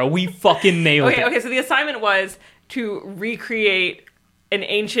town. it, bro. We fucking nailed Okay, it. okay, so the assignment was to recreate an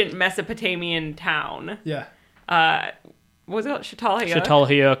ancient Mesopotamian town. Yeah. What was it called? Chatalhaya?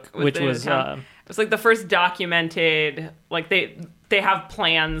 Chatalhayuk, Was which the was... town. It was like the first documented, like they have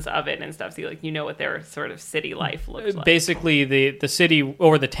plans of it and stuff, so like you know what their sort of city life looks like. Basically, the city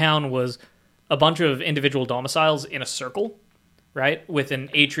or the town was a bunch of individual domiciles in a circle, right? With an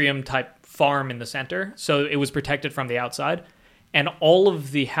atrium type farm in the center. So it was protected from the outside. And all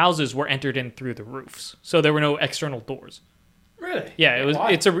of the houses were entered in through the roofs. So there were no external doors. Really? Yeah, it was.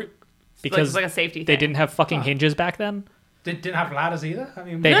 Why? It's a because it's like a safety they thing. didn't have fucking hinges back then. Didn't have ladders either. I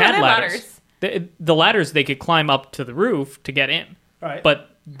mean, They No, had they had ladders. ladders. The ladders they could climb up to the roof to get in, right.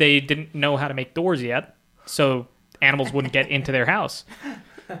 but they didn't know how to make doors yet, so animals wouldn't get into their house.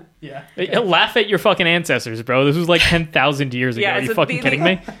 yeah. Laugh at your fucking ancestors, bro. This was like 10,000 years ago. Yeah, Are you so fucking kidding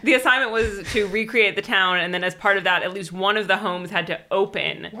me? The assignment was to recreate the town, and then as part of that, at least one of the homes had to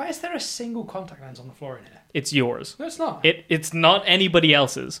open. Why is there a single contact lens on the floor in here? It's yours. No, it's not. It's not anybody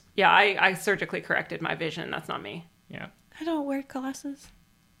else's. Yeah, I surgically corrected my vision. That's not me. Yeah. I don't wear glasses.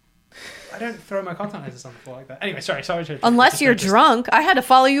 I don't throw my contact lenses on the floor like that. Anyway, sorry to... Unless just- you're just- drunk. I had to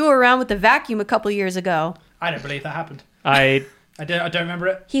follow you around with the vacuum a couple years ago. I don't believe that happened. I I don't remember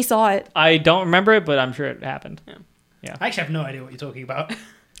it. He saw it don't remember it, but I'm sure it happened. I actually have no idea what you're talking about.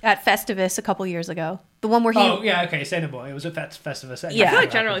 at Festivus a couple years ago. The one where he... Oh, yeah, okay, say no more. It was a Festivus. Yeah. I feel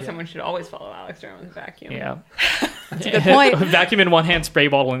like generally someone should always follow Alex around with a vacuum. Yeah. That's a good point. Vacuum in one hand, spray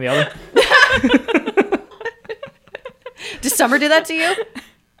bottle in the other. Did Summer do that to you?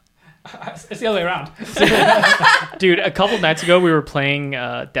 It's the other way around. Dude, a couple nights ago we were playing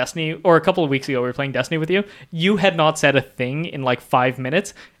Destiny, or a couple of weeks ago we were playing Destiny with you. You had not said a thing in like 5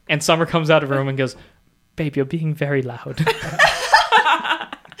 minutes, and Summer comes out of the room and goes, "Babe, you're being very loud."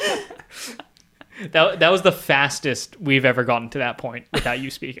 That was the fastest we've ever gotten to that point without you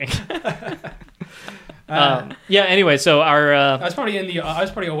speaking. Yeah. Anyway, so our I was probably I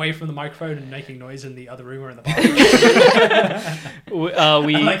was probably away from the microphone and making noise in the other room or in the bar.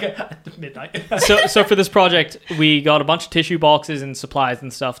 we Like at midnight. so for this project, we got a bunch of tissue boxes and supplies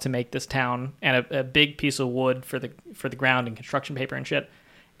and stuff to make this town, and a big piece of wood for the ground and construction paper and shit.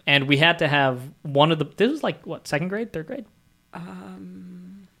 And we had to have one of the. This was like what, second grade, third grade?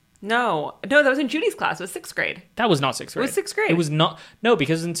 No, that was in Judy's class. It was 6th grade. That was not sixth grade. It was 6th grade. It was not. No,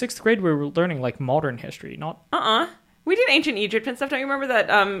 because in 6th grade we were learning like modern history, not. We did ancient Egypt and stuff. Don't you remember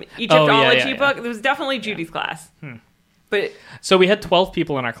that Egyptology book? It was definitely Judy's class. But So we had 12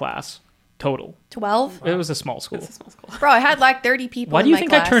 people in our class total. 12? It was a small school. it's a small school. Bro, I had like 30 people Why in do you my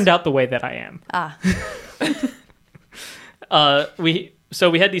think class. I turned out the way that I am? So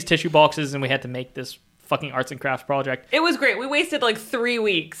we had these tissue boxes and we had to make this fucking arts and crafts project. It was great. We wasted like 3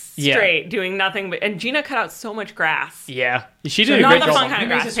 weeks straight doing nothing. And Gina cut out so much grass. Yeah, she did a Not great the job. fun kind of Who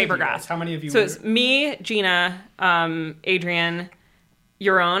made grass, this paper with you guys? grass. How many of you? So were... it's me, Gina, Adrian,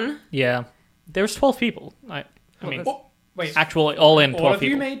 your own. Yeah, there was 12 people. I mean, Oh, wait, actually, all in 12 all of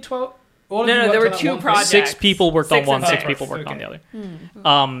people. you made 12? All of No, you no, worked there on were that 2 one thing? projects. 6 people worked on 6 one, and 6 6. people worked on the Okay.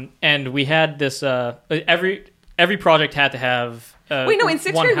 other. And we had this. Every project had to have. Wait, no, in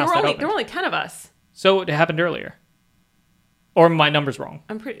 6th one grade house that there were opened. only 10 of us. So it happened earlier. Or my number's wrong.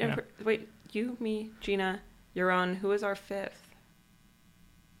 Wait, you, me, Gina, your own. Who was our 5th?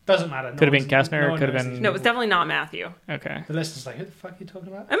 Doesn't matter. Could have been Kastner, could have knows been- these No, it was people. definitely not Matthew. Okay. The listeners like, who the fuck are you talking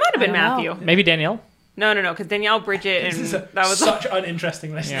about? It might have been I don't Matthew. know. Maybe Danielle? No, because Danielle, Bridget, and This is that was such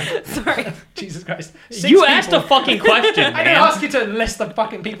uninteresting listening. Yeah. sorry. Jesus Christ. You asked a fucking question, I didn't man. ask you to list the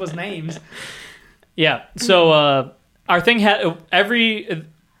fucking people's names. Yeah. So our thing had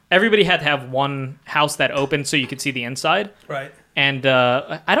everybody had to have one house that opened so you could see the inside. Right. And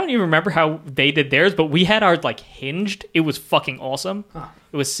I don't even remember how they did theirs, but we had ours like hinged. It was fucking awesome. Huh.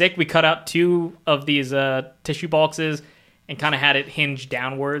 It was sick. We cut out 2 of these tissue boxes and kind of had it hinged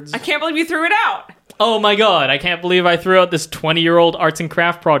downwards. I can't believe you threw it out. Oh my god, I can't believe I threw out this 20-year-old arts and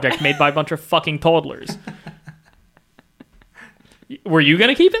craft project made by a bunch of fucking toddlers. Were you going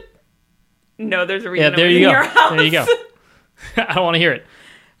to keep it? No, there's a reason Yeah, it there was you in go. your house. There you go. I don't want to hear it.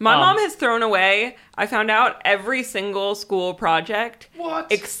 My mom has thrown away, I found out, every single school project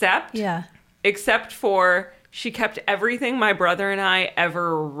What? except for she kept everything my brother and I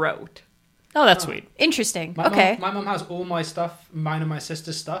ever wrote. Oh, that's sweet. Interesting. My Okay. my mom has all my stuff, mine and my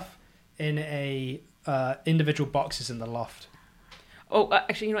sister's stuff, in a individual boxes in the loft. Oh,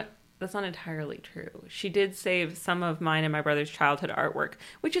 actually, you know what? That's not entirely true. She did save some of mine and my brother's childhood artwork,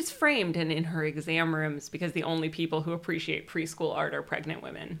 which is framed and in her exam rooms because the only people who appreciate preschool art are pregnant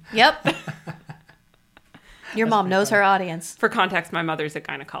women. Yep. Your mom knows her audience. For context, my mother's a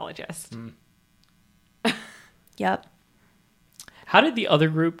gynecologist. Yep. How did the other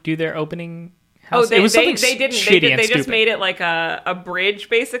group do their opening Oh, house? they It was didn't. something They shitty and just stupid. made it like a bridge,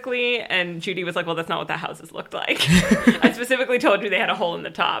 basically. And Judy was like, "Well, that's not what the houses looked like." I specifically told you they had a hole in the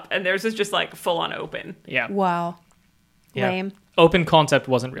top, and theirs was just like full on open. Yeah. Wow. Yeah. Lame. Open concept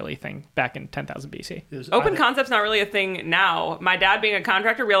wasn't really a thing back in 10,000 BC. It was Open either- concept's not really a thing now. My dad, being a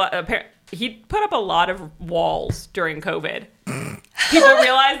contractor, he put up a lot of walls during COVID. People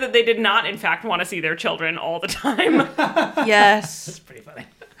realized that they did not, in fact, want to see their children all the time. Yes. That's pretty funny.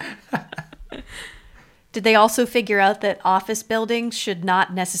 Did they also figure out that office buildings should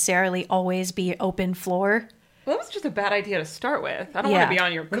not necessarily always be open floor? Well, that was just a bad idea to start with. I don't Yeah. want to be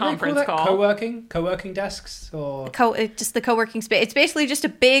on your What do they call conference that? call. Co-working desks or Just the co-working space. It's basically just a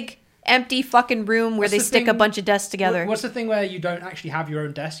big empty fucking room where What's they the stick a thing- bunch of desks together. What's the thing where you don't actually have your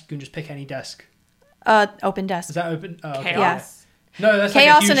own desk? You can just pick any desk. Open desk. Is that open? Oh, okay. Chaos. No, that's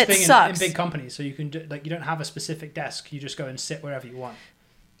Chaos like a and huge it thing in sucks. big companies. So you can you don't have a specific desk. You just go and sit wherever you want.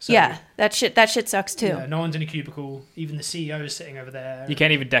 So, Yeah, that shit sucks too. Yeah, no one's in a cubicle. Even the CEO is sitting over there. You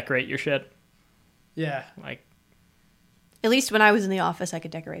can't even decorate your shit. Yeah. Like, At least when I was in the office, I could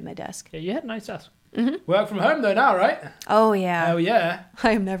decorate my desk. yeah, you had a nice desk. Work from home though now, right? Oh yeah, Oh yeah.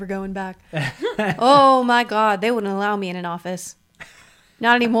 I am never going back. Oh my god, they wouldn't allow me in an office.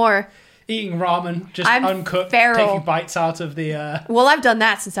 Not anymore. Eating ramen, just I'm uncooked, feral. taking bites out of the. Well, I've done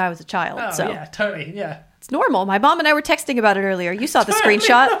that since I was a child, Oh so yeah, totally. Yeah. it's normal. My mom and I were texting about it earlier. You saw the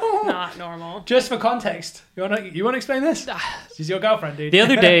screenshot. Not normal. Just for context, you wanna explain this? She's your girlfriend, dude. The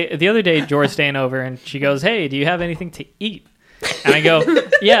other day, Jor's staying over, and she goes, "Hey, do you have anything to eat?" And I go,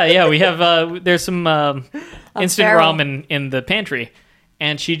 "Yeah, we have. There's some instant feral. ramen in the pantry."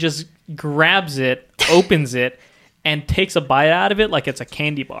 And she just grabs it, opens it, and takes a bite out of it like it's a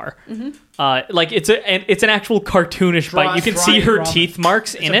candy bar. Like it's an actual cartoonish bite. You can see her ramen. teeth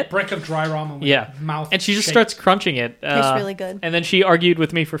marks It's in a it. brick of dry ramen with Yeah, mouth. and she just shape. starts crunching it. Tastes really good. And then she argued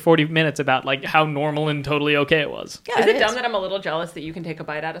with me for 40 minutes about like how normal and totally okay it was. Yeah, Is it dumb that I'm a little jealous that you can take a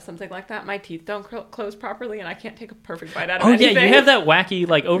bite out of something like that? My teeth don't close properly, and I can't take a perfect bite out of Oh anything. yeah, you have that wacky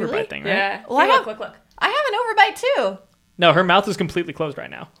like overbite Really? thing, right? Yeah. Well, I See, have- look. I have an overbite too. No, her mouth is completely closed right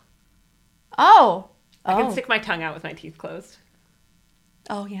now. Oh. I can Oh. stick my tongue out with my teeth closed.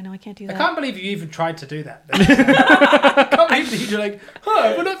 Oh, yeah, no, I can't do I that. can't believe you even tried to do that. I can't believe that you're like,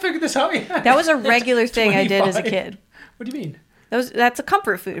 oh, we're not figuring this out yet. That was a regular thing I did as a 25. kid. What do you mean? That's a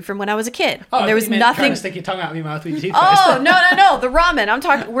comfort food from when I was a kid. Oh, And there was you meant trying nothing. to stick your tongue out of your mouth with your teeth. Oh, no. The ramen. I'm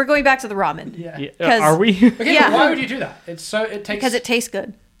talking. We're going back to the ramen. Yeah. Yeah, 'Cause- are we? Okay, Yeah. but why would you do that? It takes Because it tastes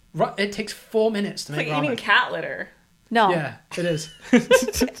good. it takes 4 minutes to It's make like eating ramen. cat litter. No. Yeah, it is.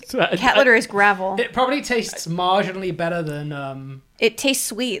 Cat litter is gravel. It probably tastes marginally better than It tastes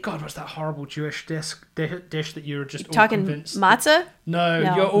sweet. God, what's that horrible Jewish dish that you're just all Talking convinced? matzah? No,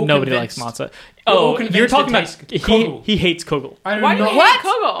 No. you're all Nobody convinced. likes matzah. You're all Oh, convinced you're it talking about tastes kugel. he hates kugel. I do Why do you not. hate What?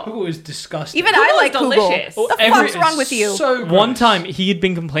 kugel? Kugel is disgusting. Even Kugel I is like kugel. delicious. What the Every- fuck's wrong with you? So One gross. time he had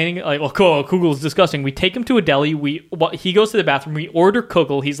been complaining like, "Well, kugel is disgusting." We take him to a deli. He goes to the bathroom. We order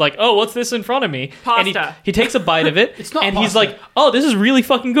kugel. He's like, "Oh, what's this in front of me?" And Pasta. he takes a bite of it. It's not And he's pasta. like, "Oh, this is really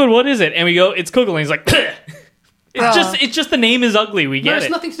fucking good. What is it?" And we go, "It's kugel." And he's like, "Bleh." It's just the name is ugly. We No, get it's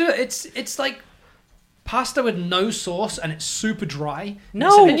it. nothing to do with it. It's like pasta with no sauce and it's super dry. No.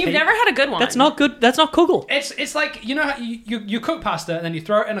 It's in a And you've cake. never had a good one. That's not good. That's not kugel. It's like you know how you cook pasta and then you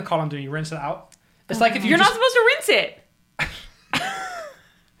throw it in a colander and you rinse it out. It's like if you You're just, not supposed to rinse it.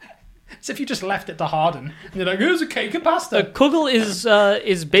 it's if you just left it to harden and you're like, here's a cake of pasta. Kugel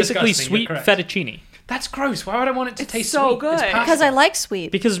is basically Disgusting, sweet you're correct. fettuccine That's gross. Why would I want it to taste so sweet? good. It's pasta. Because I like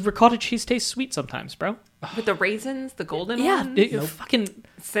sweet. because ricotta cheese tastes sweet sometimes, bro. With the raisins, the golden Yeah. ones, Fucking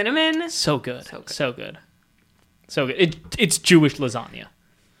cinnamon. so good. So good. So good. So good. It's Jewish lasagna.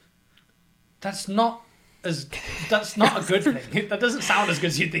 That's not a good thing. That doesn't sound as good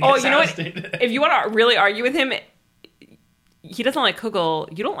as you think Oh, it you know sounds. what? Dude. If you want to really argue with him, he doesn't like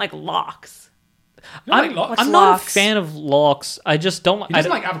kugel. You don't like lox. You don't like lox? I'm not a lox? fan of lox. I just don't. He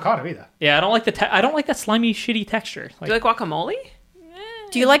doesn't like avocado either. Yeah, I don't like the. I don't like that slimy, shitty texture. Do you like guacamole?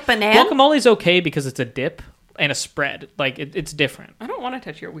 Do you like banana? Guacamole's okay because it's a dip and a spread. Like it's different. I don't want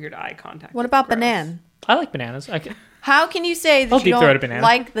to touch your weird eye contact. What It's about gross. banana? I like bananas. How can you say that I'll you deep throat a don't banana.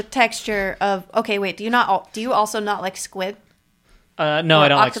 like the texture of? Okay, wait. Do you also not like squid? No, Or I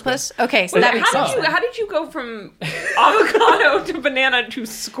don't octopus. Okay, so Wait, that makes how sense. did you go from avocado to banana to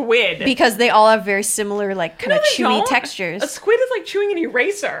squid? Because they all have very similar, like kind No, of they chewy don't. textures. A squid is like chewing an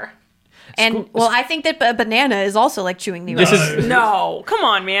eraser. And well, I think that a banana is also like chewing the This eraser. is No, come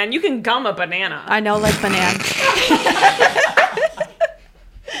on, man. You can gum a banana. I know, like banana.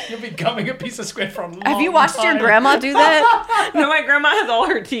 You'll be gumming a piece of squid for a long Have you watched your time. grandma do that? No, my grandma has all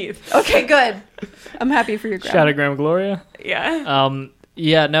her teeth. Okay, good. I'm happy for your grandma. shout out Grandma Gloria. Yeah.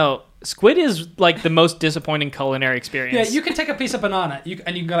 Yeah, no. Squid is like the most disappointing culinary Yeah, experience. you can take a piece of banana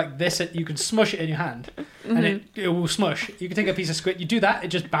and you can go like this. You can smush it in your hand, and it will smush. You can take a piece of squid. You do that, it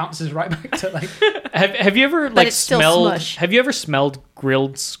just bounces right back to like. Have you ever like it's still smelled? smush. Have you ever smelled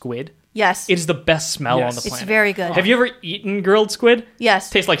grilled squid? Yes, It is the best smell Yes. on the it's planet. very good. Have you ever eaten grilled squid? Yes.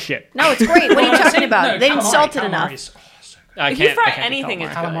 Tastes like shit. No, it's great. What are you talking about? No, They didn't calamari- salt it enough. calamari's- oh, so I If can't. you fry I can't do anything,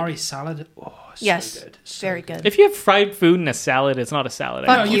 it's calamari. Calamari salad. Oh, so Yes, good. So very good. If you have fried food in a salad, it's not a salad.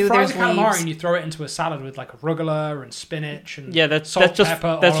 Fuck No, anymore. you you, fry there's the calamari leaves. and you throw it into a salad with like arugula and spinach and Yeah, that's salt, just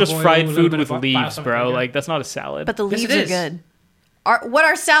pepper, that's just olive oil, fried a little food bit with of leaves, balsamic bro. vinegar. Like that's not a salad. But the Yes, leaves it are is. good. What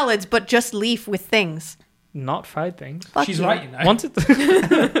are salads but just leaf with things? not fried things. Fuck She's you. right, you know. Once it,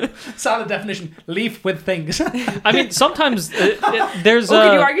 Salad definition: leaf with things. I mean, sometimes there's Well,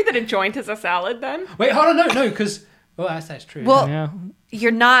 could you argue that a joint is a salad then? Wait, hold on, no, because that's true. Well, yeah.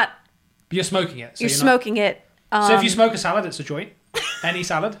 you're not. But you're smoking it. So You're not- smoking it. So if you smoke a salad, it's a joint. Any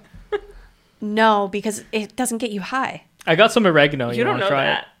salad. No, because it doesn't get you high. I got some oregano. You You don't want know to try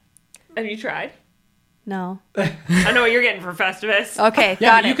that. Have you tried? No. I know what you're getting for Festivus. Okay, Yeah,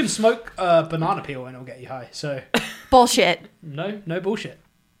 got but you it. can smoke banana peel and it'll get you high. So Bullshit. no bullshit.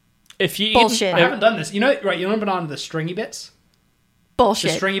 If you Bullshit. I haven't done this. You know, right? You know banana, the stringy bits, the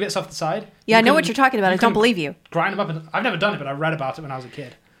Bullshit. stringy bits off the side. Yeah, I know can- what you're talking about. you I don't can believe you. Grind them up. And, I've never done it, but I read about it when I was a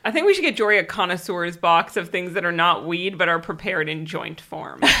kid. I think we should get Jory a connoisseur's box of things that are not weed but are prepared in joint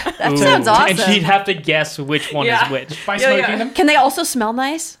form. That Ooh. sounds awesome. And she'd have to guess which one Yeah. is which. By Yeah, smoking yeah. them. Can they also smell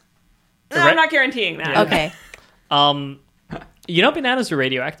nice? I'm not guaranteeing that. Okay. You know, bananas are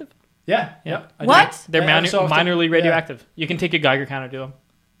radioactive. Yeah. Yep. I do. What? They're Yeah, so often- minorly radioactive. You can take a Geiger counter to them.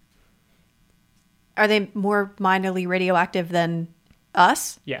 Yeah. What? Yeah, What? so are they more minorly radioactive than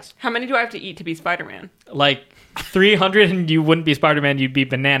us? Yes. How many do I have to eat to be Spider-Man? Like 300 and you wouldn't be Spider-Man, you'd be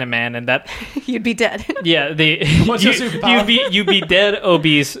Banana Man, and that You'd be dead. yeah, What's your superpower? you'd be dead,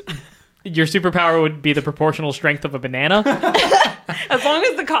 obese. Your superpower would be the proportional strength of a banana. As long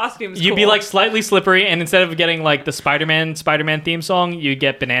as the costume's You'd be cool. like slightly slippery, and instead of getting like the Spider-Man theme song, you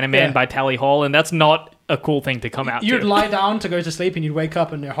get Banana Man Yeah. by Tally Hall, and that's not a cool thing to come out You'd to. lie down to go to sleep and you'd wake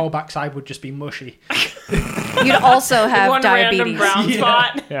up and your whole backside would just be mushy. You'd also have one random diabetes. brown Yeah.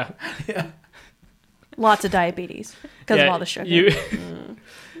 spot. Yeah. Lots of diabetes because of all the sugar.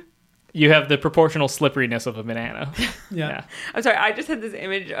 You have the proportional slipperiness of a banana. Yeah. I'm sorry, I just had this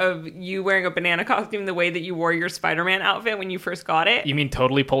image of you wearing a banana costume the way that you wore your Spider-Man outfit when you first got it. You mean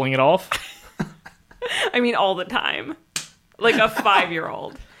totally pulling it off? I mean, all the time. Like a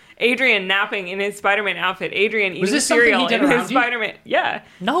 5-year-old. Adrian napping in his Spider-Man outfit. Adrian eating this something cereal he did in his around you? Spider-Man. Yeah.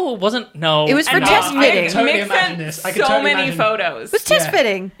 No, it wasn't. No. It was for And test I fitting. totally Mick imagine sent this. I could so totally many imagine. photos. It was test Yeah.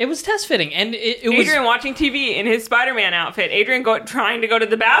 fitting. It was test fitting, and it was. Adrian watching TV in his Spider-Man outfit. Adrian trying to go to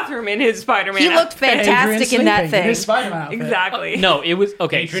the bathroom in his Spider-Man He looked outfit. fantastic Adrian in that sleeping in thing. his Spider-Man outfit. Exactly. No, it was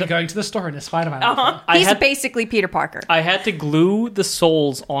okay. Adrian So going to the store in his Spider-Man outfit. I He's had basically Peter Parker. I had to glue the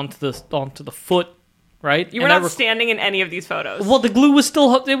soles onto the foot, right? You were And I not standing in any of these photos. Well, the glue was still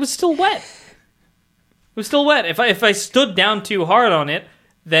wet. It was still wet. If I stood down too hard on it,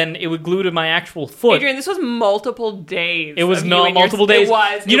 then it would glue to my actual foot. Adrian, this was multiple days. It was of you not and your- multiple days. It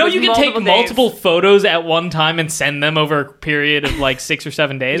was. You know, you can take days. multiple photos at one time and send them over a period of like 6 or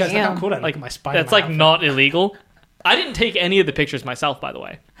 7 days. You guys, look how Damn. cool I look Like in my Spider-Man that's like outfit. not illegal. I didn't take any of the pictures myself, by the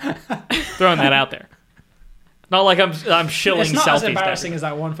way. Throwing that out there. Not like I'm shilling It's not selfies. as to embarrassing as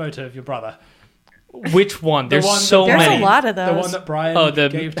that one photo of your brother. everyone. Which one? There's one so that- There's many. a lot of The those. one that Brian Oh, the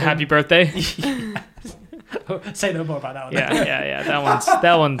gave to happy him. birthday. Say no more about that one. yeah.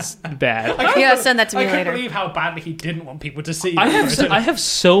 That one's bad. Yeah, send that to I me can't later. believe how badly he didn't want people to see. I that have photo. I have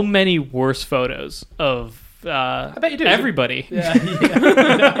so many worse photos of bet you do. everybody. Yeah,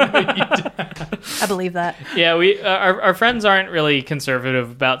 I believe that. Yeah, we our friends aren't really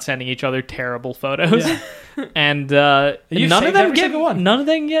conservative about sending each other terrible photos, Yeah. and You've none of saved them every get single one. none of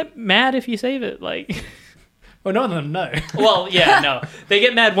them get mad if you save it. Like, Well, none of them know. well, yeah, no, they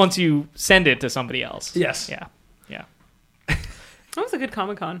get mad once you send it to somebody else. Yes. Yeah. That was a good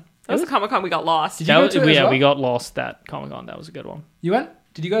Comic-Con. That was a Comic-Con we got lost. Did you go to it as yeah, well? we got lost that Comic-Con. That was a good one. You went?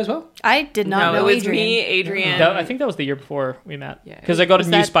 Did you go as well? I did not No, know it was Adrian. me, Adrian. I think that was the year before we met. Yeah. Because I got a Was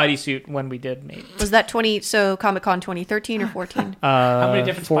new that- Spidey suit when we did meet. Was that Comic Con 2013 or 14? How many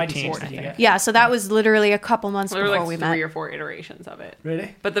different Spidey 14, suits I did you think. get? Yeah, so that was literally a couple months There were before like we 3 met. or 4 iterations of it.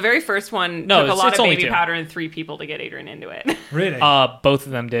 Really? But the very first one No, took a it's- lot it's of only baby 2. powder and 3 people to get Adrian into it. Really? Both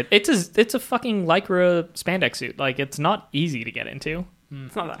of them did. It's a fucking lycra spandex suit. Like, it's not easy to get into.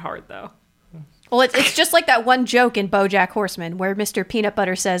 It's not that hard though. Well, it's just like that one joke in BoJack Horseman where Mr. Peanut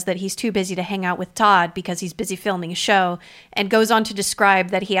Butter says that he's too busy to hang out with Todd because he's busy filming a show, and goes on to describe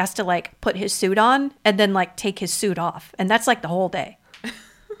that he has to like put his suit on and then like take his suit off, and that's like the whole day.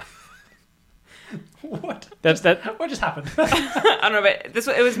 What? That's that. What just happened? I don't know,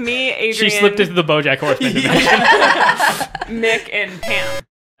 but it was me, Adrian, She slipped into the BoJack Horseman dimension. Mick, and Pam.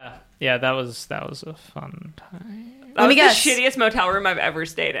 Yeah, that was a fun time. That Let was me guess. the shittiest motel room I've ever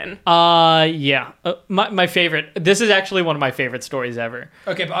stayed in. Yeah. My favorite. This is actually one of my favorite stories ever.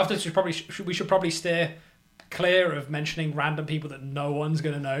 Okay, but after this, we should probably steer clear of mentioning random people that no one's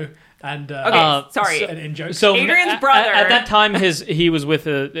going to know. And Okay, sorry. and in jokes. So Adrian's at- brother- at that time, he was with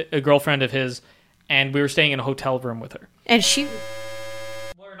a girlfriend of his, and we were staying in a hotel room with her. And she,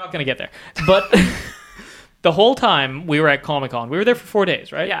 We're not gonna get there, but the whole time we were at Comic-Con, we were there for 4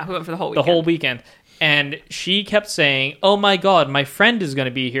 days, right? Yeah, who went for the whole The weekend. whole weekend. And she kept saying, "Oh my God, my friend is going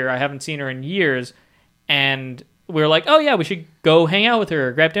to be here. I haven't seen her in years." And we were like, "Oh yeah, we should go hang out with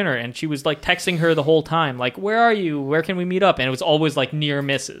her, grab dinner." And she was like texting her the whole time, like, "Where are you? Where can we meet up?" And it was always like near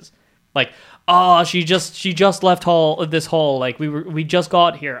misses, like, "Oh, she just left this hall. Like we just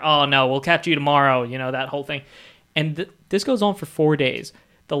got here. Oh no, we'll catch you tomorrow." You know, that whole thing. And this goes on for 4 days.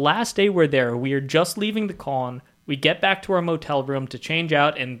 The last day we're there, we are just leaving the con. We get back to our motel room to change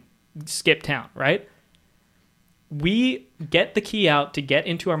out and skip town, right? We get the key out to get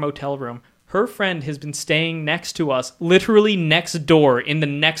into our motel room. Her friend has been staying next to us, literally next door in the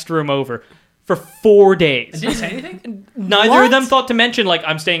next room over, for 4 days. Did you say anything? Neither What? of them thought to mention like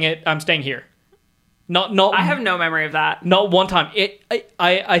I'm staying here. Not I have no memory of that. not one time.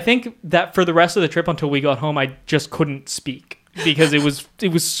 I think that for the rest of the trip until we got home, I just couldn't speak because it was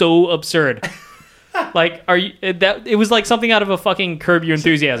so absurd. Like, are you? It was like something out of a fucking Curb Your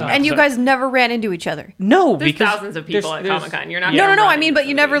Enthusiasm. And you episode. guys never ran into each other. no, There's because thousands of people at there's- Comic-Con. You're not No, gonna no, no. run I mean, into but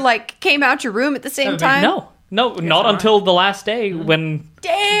you never somebody. like came out your room at the same but time. No, not not. until the last day when.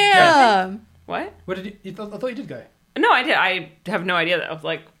 Damn. What? What did I thought you did go. No, I did. I have no idea though.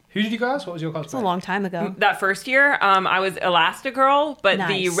 Like Who did you go as? What was your cosplay? It's a long time ago. that first year, I was Elastigirl, but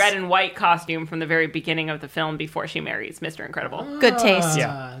the Nice. red and white costume from the very beginning of the film before she marries Mr. Incredible. Good taste.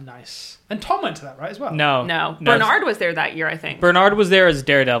 Yeah. Nice. And Tom went to that, right, as well? No, Bernard was there that year, I think. Bernard was there as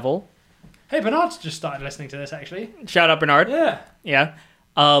Daredevil. Hey, Bernard's just started listening to this, actually. Shout out Bernard. Yeah. Yeah.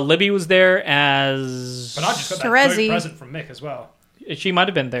 Libby was there as. Bernard just got that Strezzy. dope present from Mick as well. She might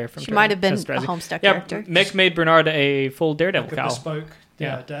have been there from. She might have been as a Strezzy. Homestuck Yeah, character. Mick made Bernard a full Daredevil Like a cowl. bespoke,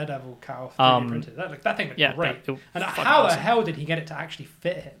 Yeah. Daredevil cowl 3D Um, printed. That thing looked yeah, great. that- And fucking how the awesome. hell did he get it to actually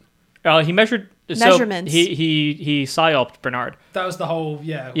fit him? He measured Measurements. So he psyoped Bernard. That was the whole,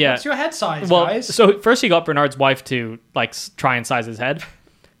 Yeah. What's your head size, Well, guys? so first he got Bernard's wife to like try and size his head,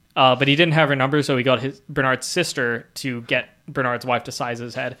 but he didn't have her number, so he got Bernard's sister to get Bernard's wife to size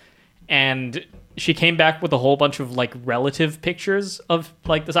his head, and she came back with a whole bunch of like relative pictures of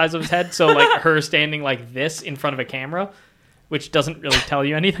like the size of his head. So like her standing like this in front of a camera, which doesn't really tell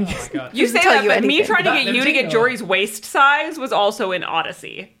you anything. Oh my god. You Doesn't say tell that, you but me anything. trying to That get you to limiting get or- Jory's waist size was also in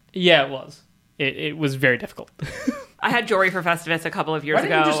Odyssey. Yeah, it was. It was very difficult. I had Jory for Festivus a couple of years Why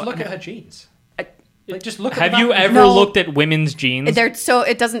didn't ago. you just look at her jeans? Like, just look at Have the you back of ever the- No. looked at women's jeans? They're so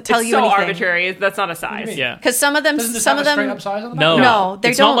it doesn't tell It's you so anything. arbitrary. That's not a size. mean? Yeah. Because some of them, Doesn't this some have of a straight them, up size on the back? No, No, they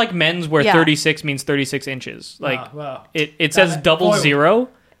it's don't- not like men's where Yeah. 36 means 36 inches. Like well. it says That- double foiled. zero,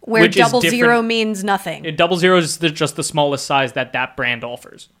 where which is double different. zero means nothing. Double zero is just the smallest size that brand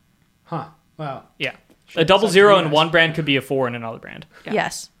offers. Huh. Wow. Yeah, Sure, a double it's zero actually in nice. one brand could be a 4 in another brand. Yeah.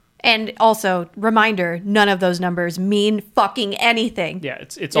 Yes. And also, reminder, none of those numbers mean fucking anything. Yeah,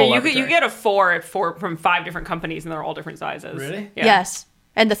 it's Yeah, all you arbitrary. get a four from 5 different companies, and they're all different sizes. Really? Yeah. Yes.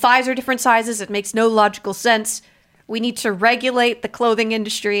 And the thighs are different sizes. It makes no logical sense. We need to regulate the clothing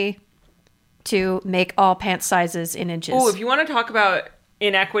industry to make all pant sizes in inches. Oh, if you want to talk about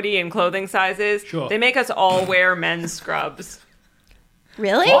inequity in clothing sizes, Sure. they make us all wear men's scrubs.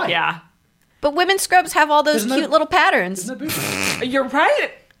 Really? Why? Yeah. But women's scrubs have all those Isn't cute that- little patterns. Isn't that booty? You're right.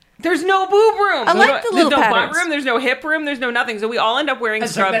 There's no boob room. I like There's the little There's no butt patterns. room. There's no hip room. There's no nothing. So we all end up wearing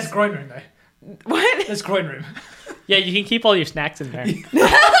That's scrubs. groin room, though. What? That's groin room. Yeah, you can keep all your snacks in there. You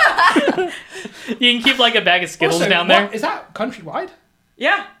can keep like a bag of Skittles Also, down what- there. Is that countrywide?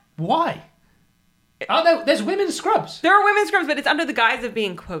 Yeah. Why? Oh, no, there's women's scrubs. There are women's scrubs, but it's under the guise of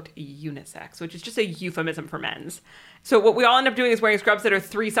being, quote, unisex, which is just a euphemism for men's. So what we all end up doing is wearing scrubs that are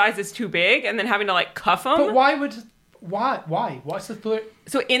 3 sizes too big and then having to, like, cuff them. But why would... Why? What's the thought?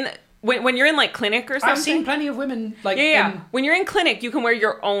 So when you're in, like, clinic or something... I've seen plenty of women, like... Yeah. in- When you're in clinic, you can wear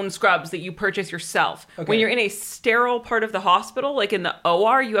your own scrubs that you purchase yourself. Okay. When you're in a sterile part of the hospital, like in the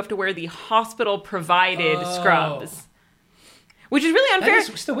OR, you have to wear the hospital-provided Oh. scrubs. Which is really That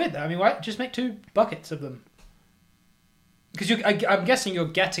unfair. is still weird, though. I mean, why just make 2 buckets of them? Because I'm guessing you're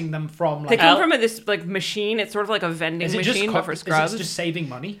getting them from, They like... come from this, like, machine. It's sort of like a vending Is it just machine, but for scrubs. Is it just saving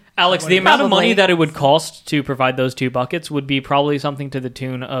money? Alex, What the it is? amount of Probably. money that it would cost to provide those 2 buckets would be probably something to the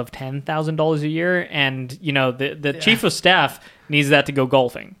tune of $10,000 a year, and you know the chief of staff needs that to go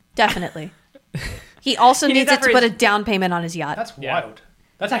golfing. Definitely. He also He needs needs it that to for put a his- down payment on his yacht. That's Yeah. wild.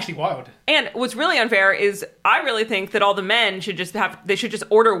 That's actually wild. And what's really unfair is I really think that all the men should just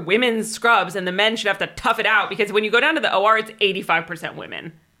order women's scrubs and the men should have to tough it out because when you go down to the OR, it's 85%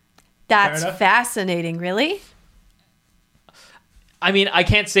 women. That's Fair enough. fascinating, really? I mean, I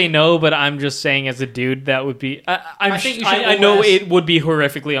can't say no, but I'm just saying as a dude, that would be... I think you should I know always- it would be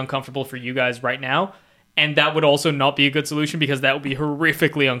horrifically uncomfortable for you guys right now, and that would also not be a good solution because that would be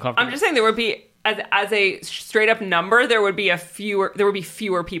horrifically uncomfortable. I'm just saying there would be as a straight up number, there would be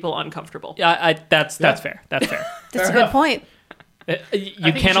fewer people uncomfortable. Yeah, that's fair. That's fair. That's a Fair good enough. point. You I think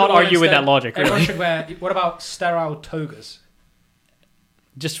you cannot should all argue with that instead- logic, Everyone really. should wear... What about sterile togas?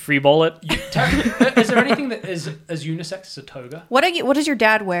 Just freeball it. Is there anything that is as unisex as a toga? What does your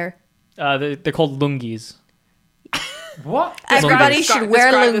dad wear? They're called lungis. What? Everybody Describe- should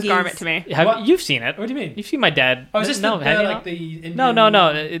wear describe this lungis. garment to me. What? You've seen it. What do you mean? You've seen my dad. Oh, is this no, the, have you like not? the Indian...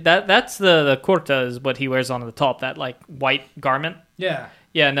 No. That's the kurta is what he wears on the top. That like white garment. Yeah.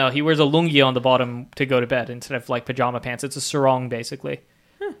 Yeah, no, he wears a lungi on the bottom to go to bed instead of like pajama pants. It's a sarong basically.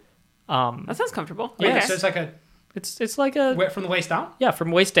 That sounds comfortable. Yeah, Okay. Okay. So it's like a It's like a wet from the waist down. yeah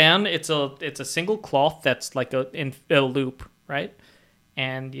from waist down. It's a single cloth that's like in a loop, right?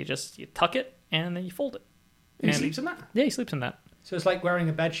 And you tuck it and then you fold it. He And- sleeps in that. Yeah, he sleeps in that. So it's like wearing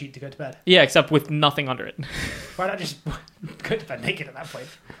a bed sheet to go to bed. Yeah, except with nothing under it. Why not just go to bed naked at that point?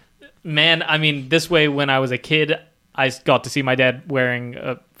 Man, I mean, this way when I was a kid, I got to see my dad wearing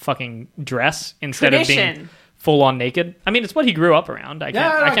a fucking dress instead of being Tradition. full on naked. I mean, it's what he grew up around. I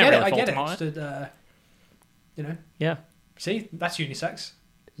can't get really it. I fault get him on it. it. Just, you know, Yeah. see, that's unisex.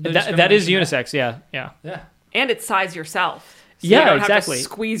 No That is discrimination unisex, yeah. there. Yeah. And it's size yourself. So Yeah, you don't exactly. Have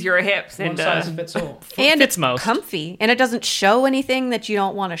to squeeze your hips One into. size fits all. And fits it's most. comfy, and it doesn't show anything that you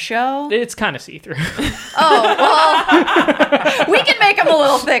don't want to show. It's kind of see-through. Oh, well, we can make them a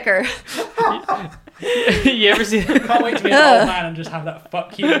little thicker. You ever see Can't wait to be an old man and just have that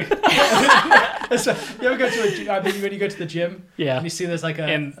fuck you. So, you ever go to a gym? I mean, when you go to the gym, Yeah. and you see there's like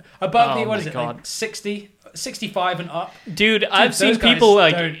And- above oh the, what my is it, God. like 60, 65 and up. Dude, I've seen those guys people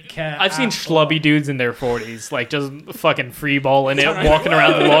like don't care I've seen at schlubby all. dudes in their 40s like just fucking free balling it, Sorry. walking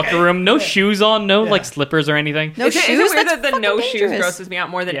around the locker room, no shoes on, no Yeah. like slippers or anything. No Is it shoes. weird That's that the fucking no shoes dangerous. grosses me out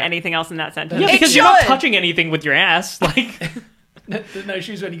more than Yeah. anything else in that sentence? Yeah, It because you're not should. touching anything with your ass. Like, No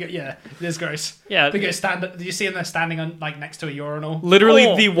shoes when you go. Yeah, it is gross. yeah, They go stand. Do you see them there standing on like next to a urinal? literally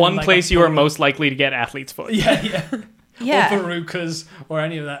Oh, the one like a place you are pool. most likely to get athlete's foot. Yeah, yeah. Yeah. Or verrucas or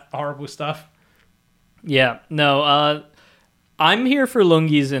any of that horrible stuff. Yeah, no, I'm here for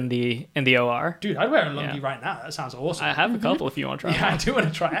lungis in the OR. Dude, I'd wear a lungi Yeah. right now. That sounds awesome. I have a couple if you want to try. Yeah, I do want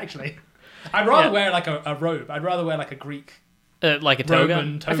to try actually. I'd rather Yeah. wear like a robe. I'd rather wear like a Greek Like a toga.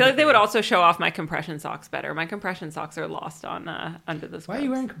 Roman toga. I feel like they would thing. also show off my compression socks better. My compression socks are lost on under the. Why are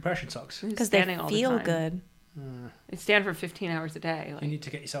you wearing compression socks? Because they feel good. I stand for 15 hours a day. You Like, need to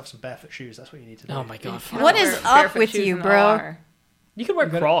get yourself some barefoot shoes. That's what you need to do. Oh my god. What is up barefoot with shoes you, in the bro? OR. You could wear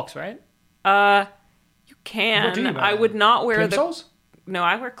You gotta- Crocs, right? You can. What do you wear I then? would not wear the. Plimsolls? No,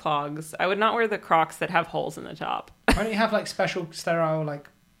 I wear clogs. I would not wear the Crocs that have holes in the top. Why don't you have like special sterile like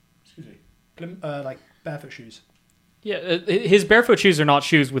barefoot shoes? Yeah, his barefoot shoes are not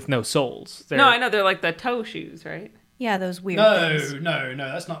shoes with no soles. They're, No, I know they're like the toe shoes, right? Yeah, those weird No, things. no,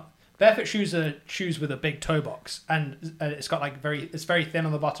 that's not. Barefoot shoes are shoes with a big toe box, and it's got like it's very thin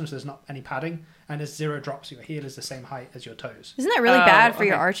on the bottom, so there's not any padding, and there's 0 drops. Your heel is the same height as your toes. Isn't that really Oh, bad for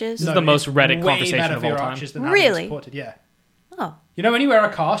your okay. arches? This is the most it's Reddit way conversation better of for your all time. arches than having them Really? supported, yeah. Oh, You know when you wear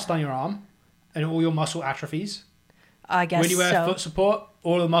a cast on your arm, and all your muscle atrophies. I guess When you wear so. foot support,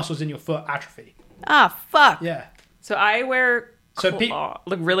 all the muscles in your foot atrophy. Ah, fuck. Yeah. So I wear So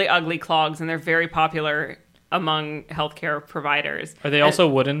like really ugly clogs, and they're very popular among healthcare providers. Are they also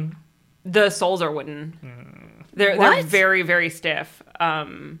wooden? The soles are wooden. They're What? very very stiff.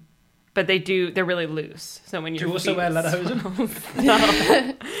 But they're really loose. So when Do your you also feet wear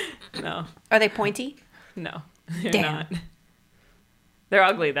lederhosen? no, Are they pointy? no, they're Damn. not. They're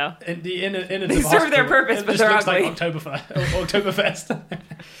ugly though. In the inner They of serve their hospital, purpose, it but just they're looks ugly. like Oktoberfest.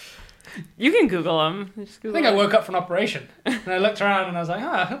 You can Google them. Just I Google think I them. woke up from operation and I looked around and I was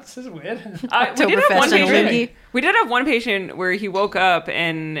like, this is weird. We did have one Oktoberfest and a patient. loogie. We did have one patient where he woke up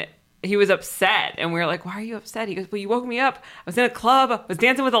and he was upset, and we were like, "Why are you upset?" He goes, "Well, you woke me up. I was in a club. I was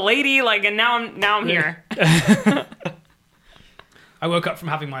dancing with a lady, like, and now I'm here." I woke up from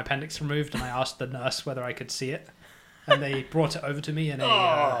having my appendix removed and I asked the nurse whether I could see it, and they brought it over to me in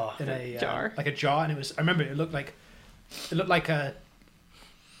a jar. like a jar, and it was. I remember it looked like a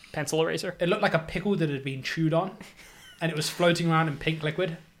Pencil eraser? it looked like a pickle that had been chewed on, and it was floating around in pink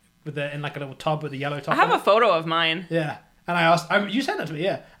liquid in like a little tub with a yellow top. I have on a photo of mine. it. Yeah, and I asked. You sent that to me,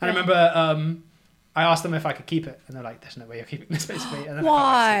 yeah. And I remember I asked them if I could keep it, and they're like, "There's no way you're keeping this, basically." And then I felt like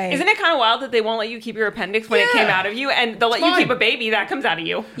Why? Isn't it kind of wild that they won't let you keep your appendix when it Yeah. came out of you, and they'll let It's you keep fine. a baby that comes out of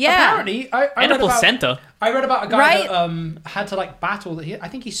you? Yeah. Apparently, I And a read about- placenta. I read about a guy Right. that had to like battle that. I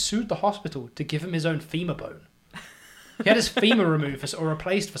think he sued the hospital to give him his own femur bone. He had his femur removed or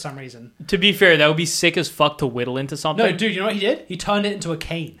replaced for some reason. To be fair, that would be sick as fuck to whittle into something. No, dude, you know what he did? He turned it into a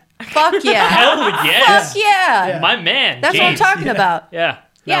cane. Fuck yeah. Hell yes. Fuck yeah. Yeah. My man. That's what I'm James. talking about. Yeah.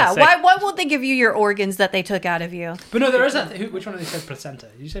 No, Yeah, sick. why won't they give you your organs that they took out of you? But no, there is that. Which one of they said placenta?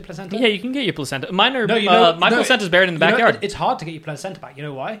 Did you say placenta? Yeah, you can get your placenta. Mine are. No, you know, my no, placenta's buried in the you know, backyard. it's hard to get your placenta back. You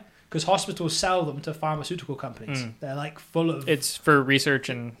know why? Because hospitals sell them to pharmaceutical companies. They're like full of. It's for research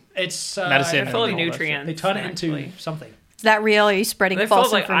and It's medicine. They're full of and all that nutrients. They turn it into actually. something. Is that real? Are you spreading They're full false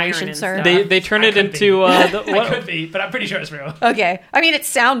of, like, iron information, and sir? stuff. They turn I it could into It what? could be, but I'm pretty sure it's real. Okay. I mean, it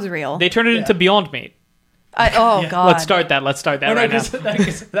sounds real. They turn it into Beyond Meat. Oh, Yeah. God. Let's start that Oh, right now. 'cause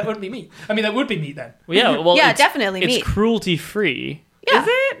that wouldn't be meat. I mean, that would be meat then. Well, yeah, well, Yeah, it's, definitely It's meat. cruelty free. Yeah. Is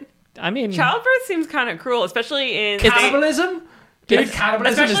it? I mean, Childbirth seems kind of cruel, especially in Cannibalism? Dude,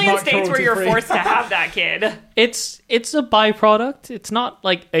 cannibalism especially is in not states where you're cruelty-free. forced to have that kid. it's a byproduct. It's not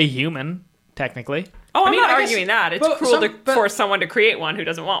like a human, technically. Oh, I'm mean, not I guess- arguing that. It's but cruel to but- force someone to create one who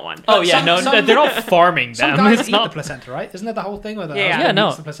doesn't want one. Oh yeah, some- they're not farming Some them. guys It's eat not. the placenta, right? Isn't that the whole thing? Where the Yeah. husband Yeah, no.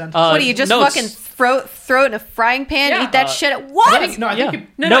 eats the placenta? Uh, What do you just no, fucking it's- throw it in a frying pan? Yeah. Eat that shit? What? I think, no, I think Yeah. you,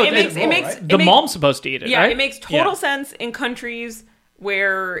 No, it No, makes raw, it makes right? The it makes- mom's supposed to eat it, Yeah, right? it makes total Yeah. sense in countries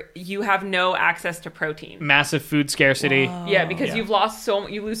where you have no access to protein. Massive food scarcity. Yeah, because Yeah.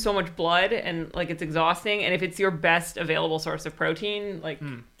 you lose so much blood and like it's exhausting. And if it's your best available source of protein, like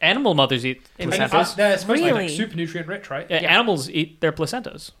Animal mothers eat It makes placentas. They're supposed to be Really? like super nutrient rich, right? Yeah, Animals eat their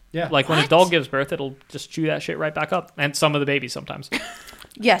placentas. Yeah. Like when a What? dog gives birth, it'll just chew that shit right back up, and some of the babies sometimes.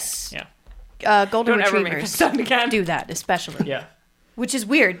 Yes. Yeah, Golden don't ever make retrievers this sound again. do that, especially. yeah, Which is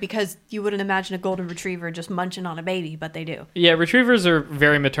weird because you wouldn't imagine a golden retriever just munching on a baby, but they do. yeah. Retrievers are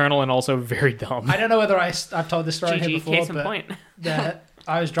very maternal and also very dumb. I don't know whether I've told this story here GG, before, case in but point.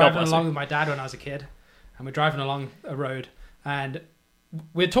 I was driving bless along her. with my dad when I was a kid, and we're driving along a road, and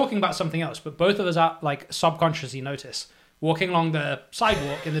we're talking about something else, but both of us are like subconsciously notice walking along the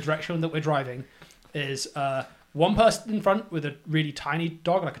sidewalk in the direction that we're driving is one person in front with a really tiny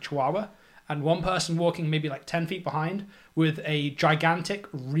dog, like a chihuahua, and one person walking maybe like 10 feet behind with a gigantic,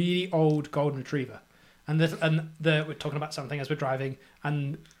 really old golden retriever. And we're talking about something as we're driving,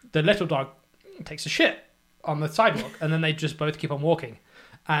 and the little dog takes a shit on the sidewalk, and then they just both keep on walking.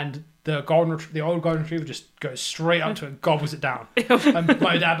 And the old golden retriever just goes straight up to it and gobbles it down. And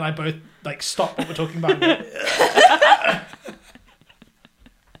my dad and I both like stop what we're talking about. And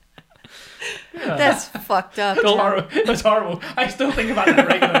That's fucked up. it's horrible. It's horrible. I still think about that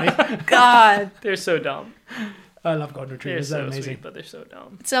regularly. God. They're so dumb. I love golden They're retrievers. They're so amazing. sweet, but they're so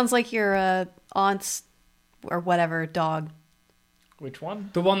dumb. It sounds like your aunt's or whatever dog. Which one?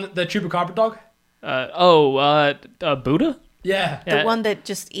 The one, the chupacabra dog. Buddha. Yeah. The one that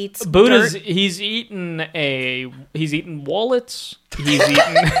just eats Buddha's dirt. he's eaten wallets. He's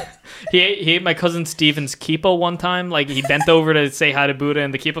eaten he ate my cousin Steven's kippa one time. Like he bent over to say hi to Buddha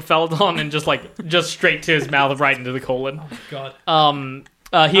and the kippa fell down and just straight to his mouth right into the colon. Oh my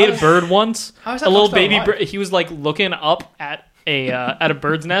god. He ate a bird once. how is A that little dog still baby alive? bird. He was like looking up at a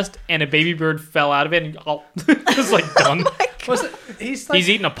bird's nest and a baby bird fell out of it and just like done. What's it? He's like, He's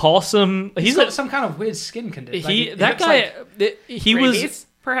eating a possum. he's got some kind of weird skin condition. Like, it looks like- He was Rabies,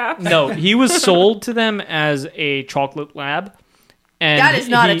 perhaps. no, he was sold to them as a chocolate lab. And That is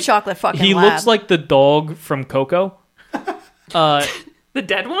not a chocolate fucking He lab. looks like the dog from Coco. The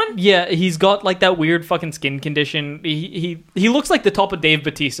dead one? Yeah, he's got like that weird fucking skin condition. He looks like the top of Dave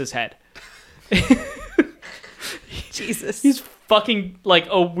Bautista's head. Jesus. He's fucking like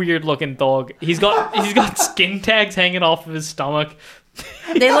a weird looking dog. He's got skin tags hanging off of his stomach.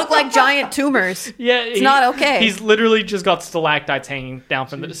 They look like giant tumors. Yeah, It's not okay. He's literally just got stalactites hanging down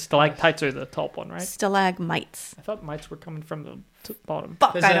from the stalactites are the top one, right? Stalagmites. I thought mites were coming from the bottom.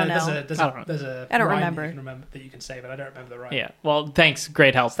 Fuck, There's I a- don't there's know. a- there's I a- don't know. There's a I don't rhyme remember. that you can say, but I don't remember the rhyme. Yeah. Well, thanks.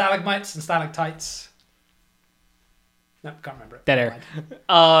 Great help. Stalagmites and stalactites. No, can't remember it. Dead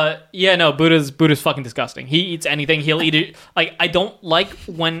air. Yeah, no, Buddha's fucking disgusting. He eats anything. He'll eat it. Like, I don't like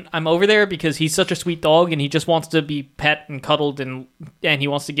when I'm over there because he's such a sweet dog and he just wants to be pet and cuddled and he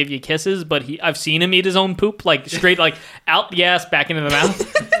wants to give you kisses, but I've seen him eat his own poop, like straight like out the ass, back into the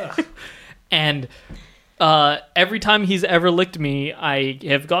mouth. And every time he's ever licked me, I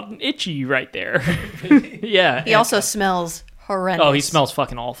have gotten itchy right there. Yeah. He also smells horrendous. Oh, he smells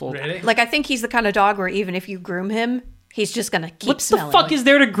fucking awful. Really? Like, I think he's the kind of dog where even if you groom him, he's just gonna keep What the smelling. fuck is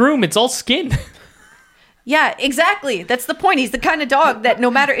there to groom? It's all skin. Yeah, exactly. That's the point. He's the kind of dog that no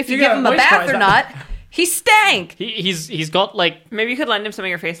matter if you You give gotta him a bath moisturize or that. not, he stank. He's got like Maybe you could lend him some of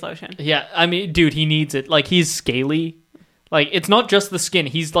your face lotion. yeah. I mean, dude, he needs it. Like he's scaly. Like it's not just the skin.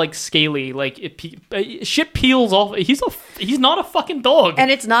 He's like scaly. Like shit peels off. He's not a fucking dog. And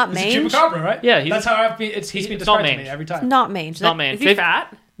it's not It's a mange. chupacabra, right? Yeah, that's how I've been. He's been it's not described to me mange. every time. Not mange. It's not man. Is he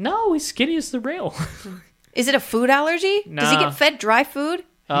fat? No, he's skinny as the rail. Is it a food allergy? Does he Nah. get fed dry food?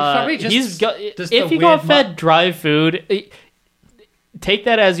 probably just he's got. does the If he got weird fed dry food, take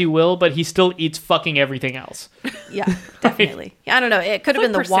that as you will. But he still eats fucking everything else. Yeah, definitely. I don't know. It could have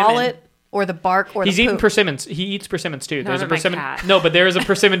It's been like the persimmon. wallet or the bark or He's the eating poop. persimmons. He eats persimmons too. There's a Not my persimmon. cat. No, but there is a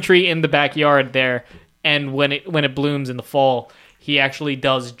persimmon tree in the backyard there, and when it blooms in the fall, he actually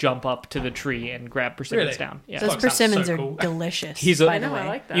does jump up to the tree and grab persimmons Really? down. Yeah. Those Fuck, sounds persimmons so are cool. delicious. He's a- by I the know, way. I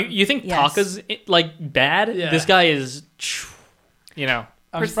like that. You think Yes. Taka's like bad? Yeah. This guy is, you know,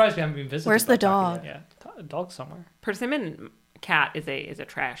 I'm surprised we haven't been visited. Where's by the Taka dog? yet. yeah, a dog somewhere. Persimmon cat is a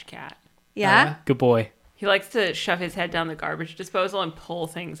trash cat. Yeah? Good boy. He likes to shove his head down the garbage disposal and pull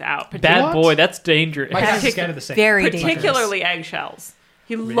things out. Bad What? boy. That's dangerous. My cat's Partic- scared of the same. Very dangerous. Particularly eggshells.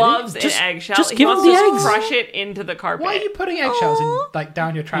 He loves Just- an eggshell. just He give him wants the to eggs. crush it into the carpet. Why are you putting eggshells in like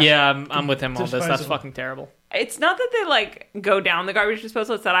down your trash? Yeah, I'm with him on this. That's Disposal. fucking terrible. It's not that they like go down the garbage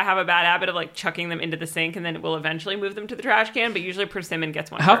disposal. It's that I have a bad habit of like chucking them into the sink and then it will eventually move them to the trash can. But usually Persimmon gets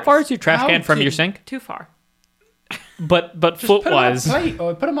one. How first. far is your trash How can from your did- sink? Too far? But Just foot put them on a wise, plate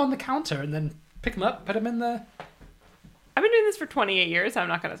or put them on the counter and then pick them up, put them in the. I've been doing this for 28 years. I'm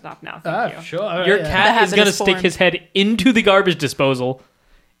not going to stop now. Thank you. Sure. All your right, yeah. The cat is habit gonna is stick formed. his head into the garbage disposal,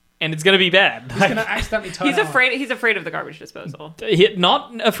 and it's gonna be bad. He's gonna accidentally turn. He's it on. afraid. He's afraid of the garbage disposal.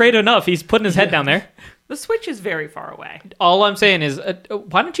 Not afraid enough. He's putting his head down there. The switch is very far away. All I'm saying is,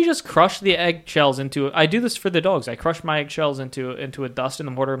 why don't you just crush the eggshells into? I do this for the dogs. I crush my eggshells into a dust in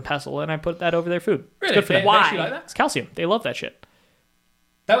a mortar and pestle, and I put that over their food. It's Really? good for They them. Why? actually like that? It's calcium. They love that shit.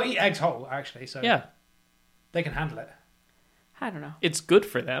 They'll eat eggs whole, actually. So Yeah, they can handle it. I don't know. it's good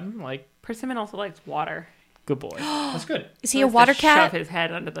for them. Like, Persimmon also likes water. good boy. That's good. Is he a Likes to water Shove cat? his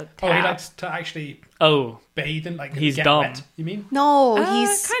head under the tap. Oh, he likes to actually Oh, bathe and like He's get dumb. wet. You mean? No, Uh,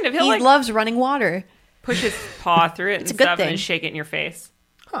 he's kind of. He'll, He like- loves running water. Push his paw through it It's and a good stuff, and thing. then shake it in your face.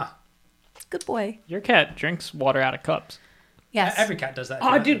 Huh? Good boy. your cat drinks water out of cups. Yes. Every cat does that.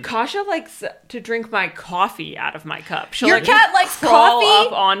 Oh, dude, Kasha likes to drink my coffee out of my cup. She'll Your like, cat likes crawl coffee?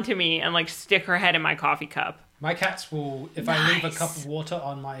 up onto me and like stick her head in my coffee cup. My cats will, if I leave a Nice. cup of water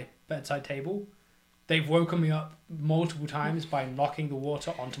on my bedside table, they've woken me up multiple times by knocking the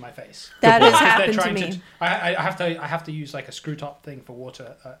water onto my face. That has Because they're happened to trying me. I have to use like a screw top thing for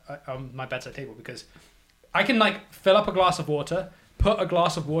water on my bedside table because I can like fill up a glass of water, put a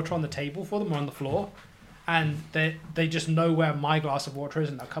glass of water on the table for them or on the floor, and they just know where my glass of water is,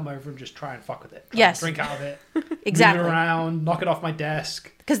 and they'll come over and just try and fuck with it. Try and Yes. drink out of it, move it Exactly. around, knock it off my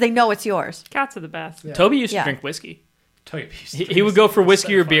desk. Because they know it's yours. Cats are the best. Yeah. Toby used Yeah. to drink whiskey. Toby used to He drink would go for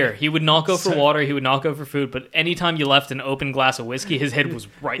whiskey so or funny. beer. He would not go for So- water. He would not go for food. But anytime you left an open glass of whiskey, his head was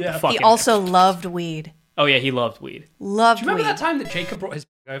right Yeah. the fuck He in also loved weed. Oh yeah, he loved weed. Loved Do you remember weed. that time that Jacob brought his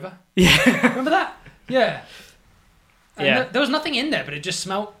over? Yeah, Remember that? Yeah. And Yeah. there was nothing in there, but it just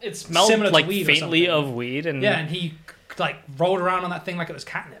smelled. it smelled similar to like weed or faintly something. of weed, and Yeah, and he like rolled around on that thing like it was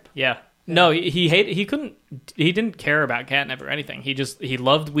catnip. yeah. No, he couldn't. He didn't care about catnip or anything. He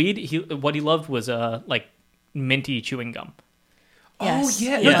loved weed. What he loved was like minty chewing gum. Yes. Oh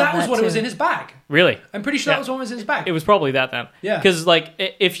yeah, He no, loved that was that what was too. in his bag. Really, I'm pretty sure Yeah. that was what was in his bag. it was probably that then. Yeah. Because like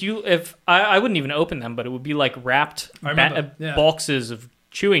if I wouldn't even open them, but it would be like wrapped I remember, yeah. boxes of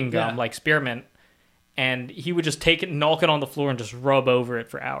chewing gum, Yeah. like spearmint, and he would just take it, knock it on the floor, and just rub over it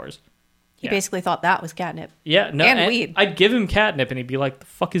for hours. He Yeah. basically thought that was catnip. Yeah, no, And weed. I'd give him catnip, and he'd be like, "The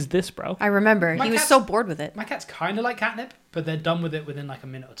fuck is this, bro?" I remember. My He was cat's- so bored with it. My cats kind of like catnip, but they're done with it within like a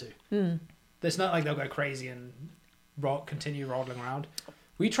minute or two. It's not like they'll go crazy and continue rolling around.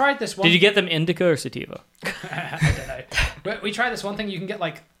 We tried this one. Did you get them indica or sativa? I don't know. But we tried this one thing. You can get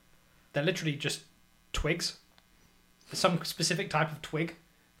like, they're literally just twigs, some specific type of twig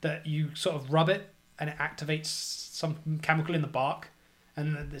that you sort of rub it and it activates some chemical in the bark,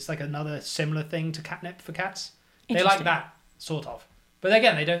 and it's like another similar thing to catnip for cats. They like Interesting. that sort of, but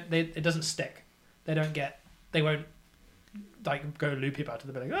again, it doesn't stick. They won't like go loopy about it.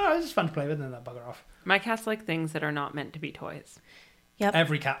 They'll be like, oh, this is fun to play with, and then they'll bugger off. My cats like things that are not meant to be toys. Yep.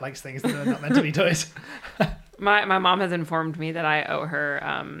 Every cat likes things that are not meant to be toys. My mom has informed me that I owe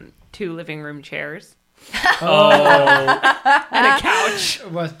her 2 living room chairs Oh, and a couch.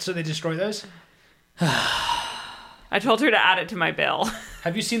 Well, so they destroy those. I told her to add it to my bill.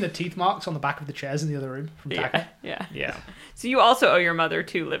 Have you seen the teeth marks on the back of the chairs in the other room from Taka? Yeah. yeah. So you also owe your mother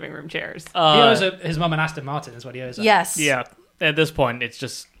 2 living room chairs. He owes his mum an Aston Martin is what he owes her. Yes. Yeah. At this point, it's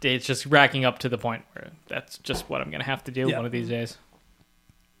just racking up to the point where that's just what I'm gonna have to do Yeah. one of these days.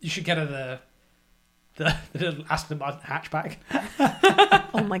 You should get her the little Aston Martin hatchback.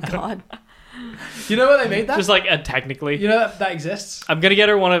 Oh my god. You know where they made that? Just like technically, You know that exists? I'm gonna get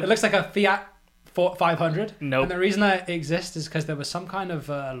her one It of. looks like a Fiat 500. Nope. And the reason that it exists is because there was some kind of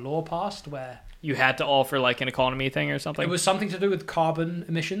law passed where You had to offer like an economy thing or something. it was something to do with carbon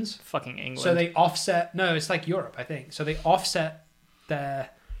emissions. fucking England. So they offset... No, it's like Europe, I think. So they offset their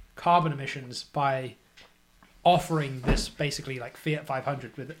carbon emissions by offering this basically like Fiat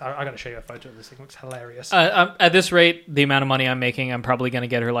 500 with... I got to show you a photo of this thing. It looks hilarious. At this rate, the amount of money I'm making, I'm probably gonna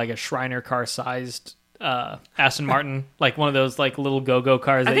get her like a Shriner car sized Aston Martin, like one of those like little go-go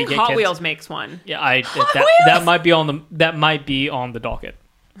cars I that think you get Hot kids. Wheels makes one. Yeah, that might be on the docket.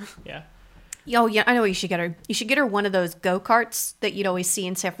 Yeah. Oh yeah, I know what you should get her. You should get her one of those go-karts that you'd always see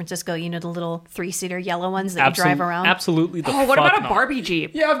in San Francisco. You know, the little 3-seater yellow ones that you drive around. Absolutely. Oh, what about a not. Barbie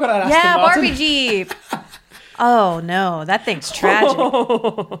Jeep? yeah, I've got an Aston Yeah, Martin. Barbie Jeep. Oh no, that thing's tragic.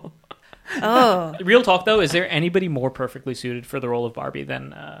 Oh, Real talk though, is there anybody more perfectly suited for the role of Barbie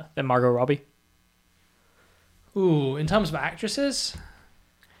than Margot Robbie? Ooh, in terms of actresses,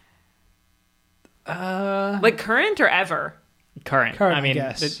 Like current or ever? Current. Current, I I mean,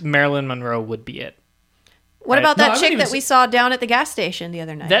 guess. Marilyn Monroe would be it. what Right. about No, I that wouldn't chick even that we saw down at the gas station the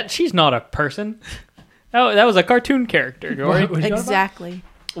other night? That she's not a person. That was a cartoon character, Jory. What you on about? Exactly.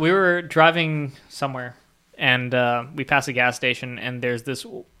 We were driving somewhere, and we passed a gas station, and there's this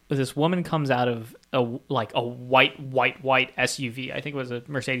woman comes out of a white SUV. I think it was a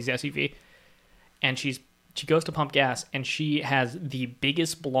Mercedes SUV, and she goes to pump gas, and she has the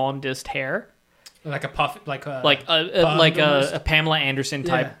biggest blondest hair, like a puff, like a a Pamela Anderson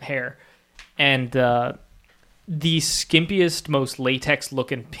type hair, and the skimpiest, most latex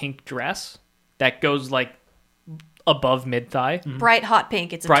looking pink dress that goes like above mid thigh. Bright hot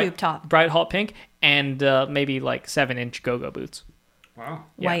pink. It's a tube top. Bright hot pink, and maybe like 7-inch go-go boots. Wow.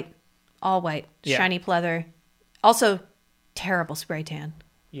 Yeah. White. All white. Yeah. Shiny pleather. Also, terrible spray tan.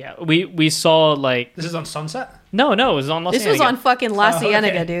 Yeah, we saw like This is on Sunset. no, it was on La This was on fucking La Oh, okay.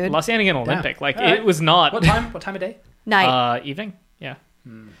 Cienega, dude. La Cienega Olympic. Like All right. it was not What time? What time of day? Night. evening. Yeah,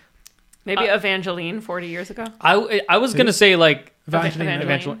 Maybe Evangeline 40 years ago. I was gonna say like Evangeline. Evangeline.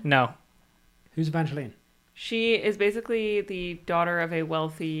 eventually no. Who's Evangeline? She is basically the daughter of a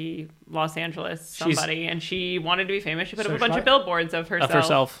wealthy Los Angeles She's- somebody, and she wanted to be famous. She put up a Socialite? bunch of billboards of Of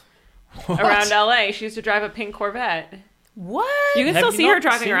herself. around LA. She used to drive a pink Corvette. what? You can Have still you see her not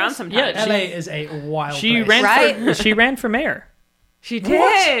driving seen around this? sometimes. Yeah, LA is a wild She place. Right? she ran for mayor. She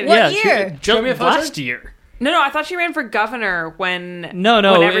did. What yeah, year? Show me a photo. last year. No, I thought she ran for governor when No, when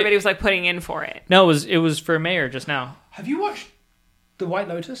it- everybody was like putting in for it. No, it was for mayor just now. Have you watched The White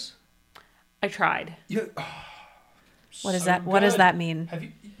Lotus? I tried. What is So that? What does good. that mean? Have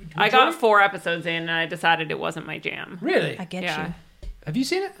you? I got 4 episodes in, and I decided it wasn't my jam. Really? I get Yeah. you. Have you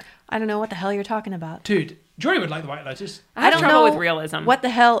seen it, I don't know what the hell you're talking about. dude? Jory would like The White Lotus. I have don't trouble know with realism. what the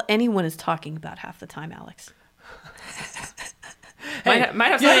hell anyone is talking about half the time, Alex. Might have Yeah,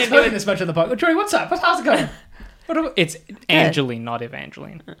 something it's to do spoken with this much of the podcast. Jory, what's up? How's it going? It's Angeline, not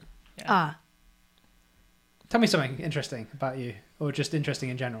Evangeline. Ah, Tell me something interesting about you, or just interesting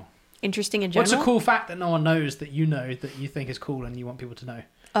in general. interesting in general. What's a cool fact that no one knows that you know that you think is cool and you want people to know?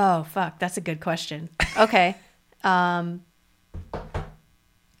 Oh, fuck. That's a good question. Okay.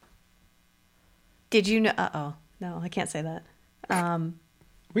 Did you know? Uh-oh. No, I can't say that.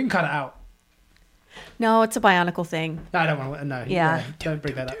 We can cut it out. No, it's a Bionicle thing. No, I don't want to. No. Yeah. Don't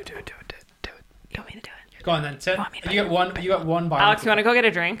bring that up. You want me to do it? Go on then. So, want me to you got one. You got one. Alex, you want to go get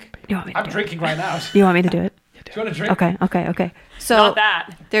a drink? You want me to I'm do it? drinking right now. Do You want me to do it? you want to drink? Okay. So Not that.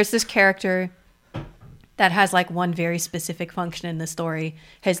 there's this character that has like one very specific function in the story.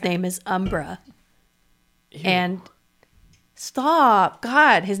 His name is Umbra. And stop.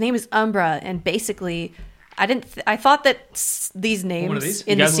 God, his name is Umbra. And basically, I thought that these names these?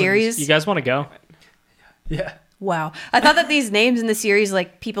 in You the guys- series. You guys want to go? Yeah. Wow. I thought that these names in the series,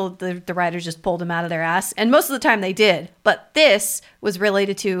 like people, the writers just pulled them out of their ass. And most of the time they did. But this was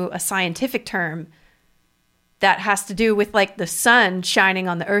related to a scientific term that has to do with like the sun shining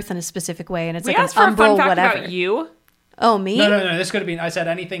on the earth in a specific way. And it's We like asked an for a fun umbral fact whatever. about you. Oh, me? No. This could have been. I said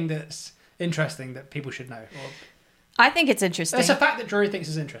anything that's interesting that people should know. Or, I think it's interesting. it's a fact that Jory thinks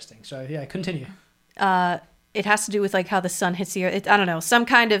is interesting. So yeah, continue. It has to do with like how the sun hits the earth. I don't know, some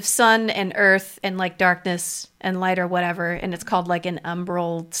kind of sun and earth and like darkness and light or whatever. And it's called like an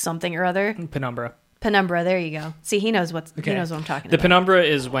umbral something or other. Penumbra. Penumbra. There you go. See, he knows what Okay. I'm talking The about. penumbra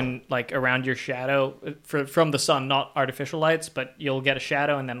is when like around your shadow from the sun, not artificial lights, but you'll get a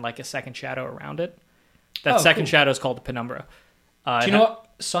shadow and then like a second shadow around it. That Oh, second cool. shadow is called the penumbra. Do you know what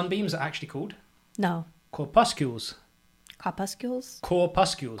sunbeams are actually called? No. Corpuscles. Corpuscles?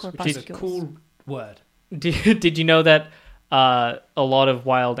 Corpuscles, which is a Corpuscles. cool word. Did you know that a lot of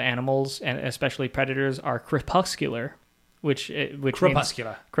wild animals and especially predators are crepuscular, which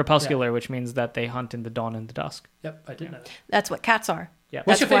Crepuscular. means crepuscular, which means that they hunt in the dawn and the dusk. Yep, I did know that. That's what cats are. Yeah.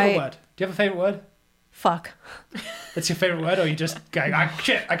 What's your That's favorite why- word? Do you have a favorite word? Fuck. That's your favorite word, or you just go,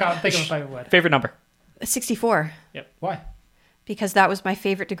 shit, I can't think of a favorite word. Favorite number? 64. Why? Because that was my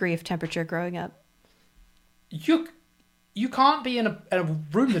favorite degree of temperature growing up. You can't be in a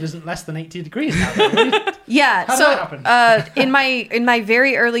room that isn't less than 80 degrees now. though. Yeah. How did so that happen? in my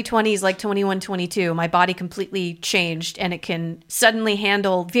very early 20s, like 21, 22, my body completely changed and it can suddenly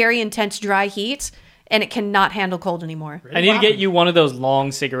handle very intense dry heat and it cannot handle cold anymore. Really? I need to What get happened? you one of those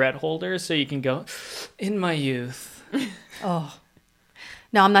long cigarette holders so you can go, in my youth. Oh.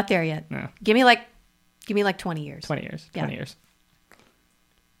 No, I'm not there yet. No. Give me like 20 years. 20 years. Yeah. 20 years.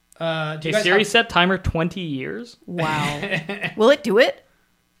 Do you Okay, guys Siri have- set timer 20 years. Wow. Will it do it?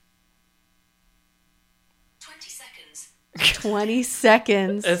 20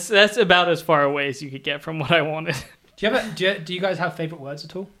 seconds. That's about as far away as you could get from what I wanted. Do you guys have favorite words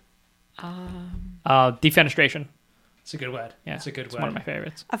at all? Defenestration. It's a good word. Yeah, it's a good it's word. one of my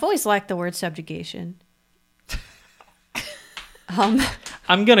favorites. I've always liked the word subjugation.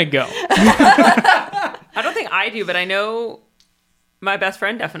 I'm gonna go. I don't think I do, but I know my best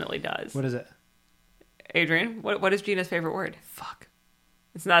friend definitely does. What is it? Adrian, what is Gina's favorite word? Fuck.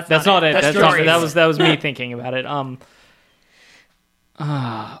 That's not it. That's That's yours. not, that was me thinking about it.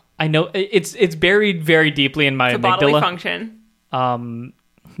 I know it's buried very deeply in my It's a bodily amygdala. function.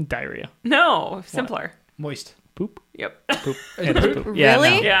 Diarrhea. No, simpler. Moist. Poop. Yep. Poop. It is poop. Yeah, Really?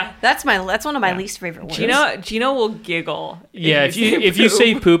 no. Yeah. That's one of my least favorite words. Gina will giggle. Yeah, if you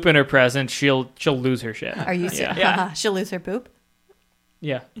say poop in her presence, she'll lose her shit. Are you serious? Yeah. She'll lose her poop.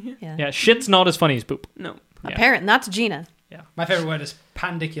 Yeah. Yeah. Yeah. Shit's not as funny as poop. No. Yeah. Apparently, that's Gina. My favorite word is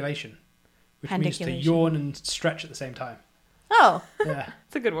pandiculation, which means to Pandiculation. yawn and stretch at the same time. Oh, Yeah.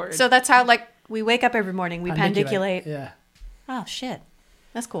 It's a good word. so that's how we wake up every morning. We pandiculate. Yeah. Oh shit,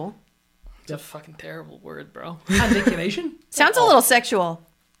 that's cool. It's a fucking terrible word, bro. Pandiculation? Sounds a little sexual.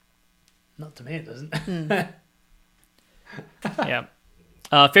 Not to me, it doesn't.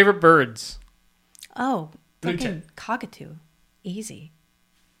 Yeah. Favorite birds. Oh, Blue fucking cockatoo, easy.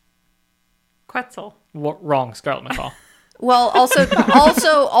 Quetzal. Wrong. Scarlet macaw. Well, also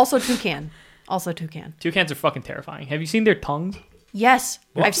toucan. Also toucan. Toucans are fucking terrifying. Have you seen their tongues? Yes,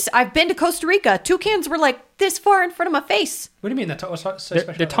 I've been to Costa Rica. Toucans were like this far in front of my face. What do you mean? What's so Their, special?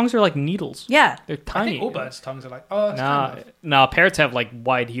 their about tongues are like needles. Yeah. They're that? I tiny. think all birds' tongues are like, oh, that's Nah, kind of. nah. Parrots have like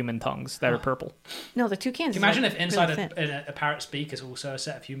wide human tongues that are purple. No, the toucans. Can you imagine is, if like, inside really thin. a parrot's beak is also a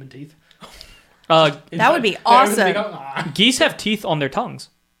set of human teeth? That would be They awesome. go, "Ah." Geese have teeth on their tongues.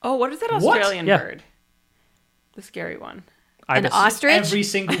 Oh, what is that What? Australian Yeah. bird? The scary one. An Ibis. ostrich. Every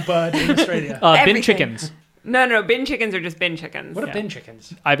single bird in Australia. Bin Everything. chickens. No. Bin chickens are just bin chickens. What are yeah. bin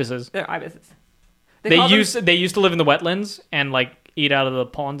chickens? Ibises. They're ibises. They call them- used to live in the wetlands and like eat out of the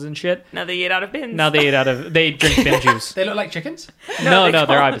ponds and shit. Now they eat out of bins. Now they drink bin juice. They look like chickens? No, they they're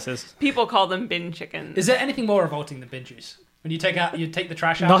call- ibises. People call them bin chickens. Is there anything more revolting than bin juice? When you take the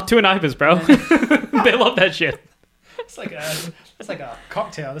trash out? Not to an ibis, bro. They love that shit. It's like a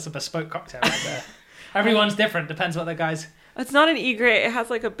cocktail. That's a bespoke cocktail right there. Everyone's different. Depends what the guys. It's not an egret. It has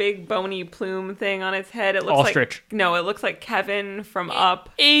like a big bony plume thing on its head. It looks Ostrich. like it looks like Kevin from Up.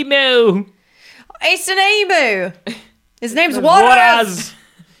 Emu. It's an emu. His name's Juarez.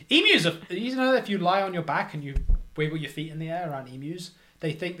 Emus are. You know, if you lie on your back and you wiggle your feet in the air around emus,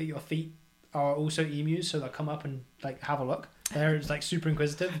 they think that your feet are also emus, so they'll come up and like have a look. They're just like super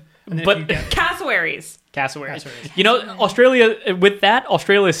inquisitive. And then But- if you get Cassowaries. Cassowaries. Cassowaries. You know,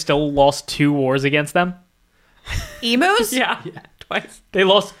 Australia still lost 2 wars against them. Emus? Yeah. Twice. They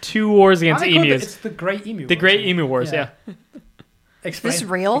lost 2 wars against Aren't they called emus. it's the Great Emu. The Wars, Great isn't it? Emu Wars, yeah. Explain. This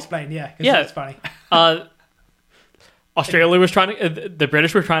real? Explain, yeah. 'Cause Yeah. it's funny. Australia was trying to. The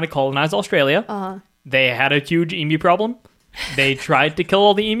British were trying to colonize Australia. Uh-huh. They had a huge emu problem. They tried to kill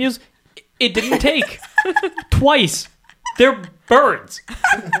all the emus. It didn't take. Twice. They're birds.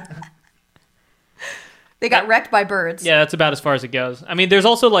 They got wrecked by birds. Yeah, that's about as far as it goes. I mean, there's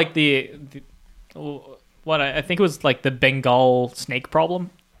also like what I think it was like the Bengal snake problem,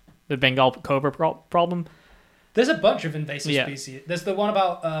 the Bengal cobra problem. There's a bunch of invasive Yeah. species. There's the one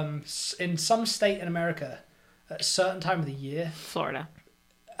about in some state in America, at a certain time of the year, Florida.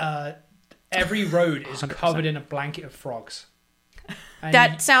 every road is 100%. covered in a blanket of frogs. And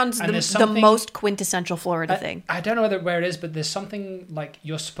That sounds and the there's something- most quintessential Florida thing. I don't know where it is, but there's something like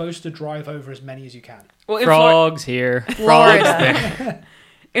you're supposed to drive over as many as you can. Well, in Frogs here. Frogs Florida. there.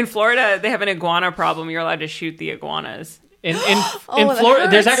 In Florida, they have an iguana problem. You're allowed to shoot the iguanas. In that Florida,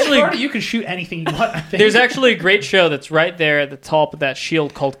 there's hurts. In actually Florida, you can shoot anything you want. I think. There's actually a great show that's right there at the top of that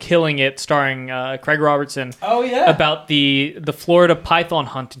shield called Killing It, starring Craig Robertson, oh yeah, about the Florida python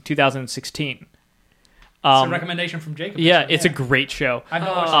hunt in 2016. it's a recommendation from Jacob. Yeah, actually, it's a great show. I've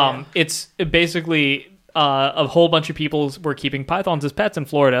not watched it yet. It's basically a whole bunch of people were keeping pythons as pets in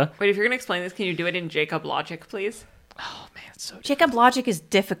Florida. Wait, if you're going to explain this, can you do it in Jacob logic, please? Oh man, it's so. Jacob logic is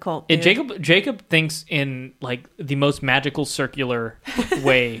difficult. Dude. Jacob thinks in like the most magical circular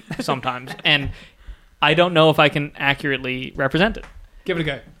way sometimes, and I don't know if I can accurately represent it. Give it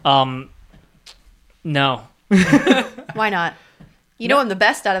a go. No. Why not? You know I'm the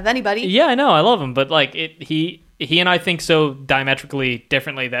best out of anybody. Yeah, I know. I love him, but like he and I think so diametrically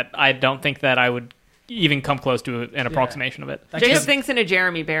differently that I don't think that I would even come close to an approximation of it. That Jacob kid- thinks in a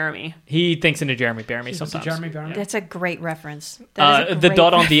Jeremy Bearimy. He thinks into Jeremy Bearimy He's just a sometimes. Jeremy Barron. That's a great reference. That is a The great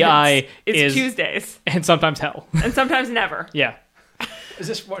dot on the reference. I It's is Tuesdays, and sometimes hell. and sometimes never. Yeah, Is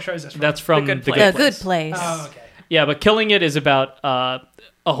this what show is this from? that's from The Good the Place. The good place. Oh, okay. Yeah, but Killing It is about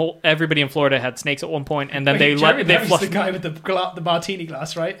everybody in Florida had snakes at one point, and then Jeremy they Barry's flushed the guy with the martini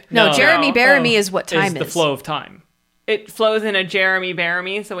glass, right? No, Jeremy No. Bearimy is what time is the flow of time. It flows in a Jeremy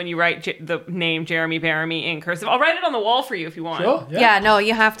Bearimy, so when you write the name Jeremy Bearimy in cursive, I'll write it on the wall for you if you want. Sure. Yeah, no,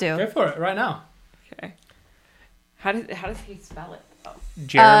 you have Go to. for it right now. Okay. How does he spell it? Oh.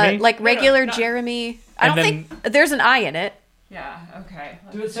 Jeremy, Like regular no. Jeremy. I And don't then- think there's an I in it. Yeah. Okay.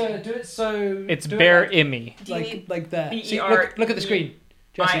 Do it so. it's do it Bear-imy. like there. See, B-E-R- look at the screen.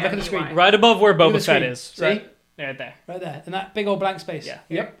 Jesse, look at the screen. I-M-E-Y. Right above where Look at Boba the Fett screen. is. See? Right there. Right there, in that big old blank space. Yeah.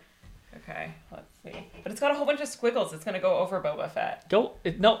 Yep. Okay. Let's see. But it's got a whole bunch of squiggles. It's gonna go over Boba Fett. Go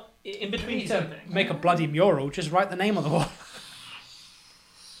no in We between need to something. make a bloody mural. Just write the name on the wall.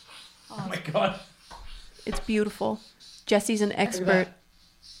 Oh my god. It's beautiful. Jesse's an that. expert.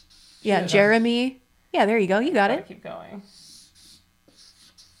 Yeah, Yeah. Jeremy. Yeah, there you go. You got Gotta it. keep going.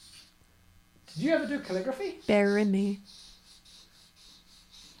 Did you ever do calligraphy? Bearimy.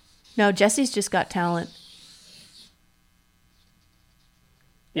 No, Jesse's just got talent.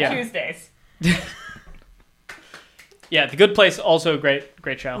 Yeah, Tuesdays. yeah. The Good Place, also a great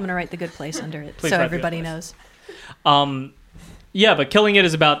I'm show. gonna write The Good Place under it Please so write The everybody Good knows. Yeah, but Killing It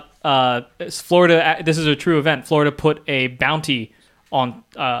is about it's Florida. This is a true event. Florida put a bounty on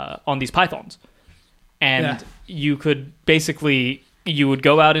these pythons, and Yeah. you could basically you would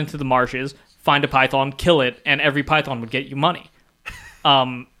go out into the marshes, find a python, kill it, and every python would get you money.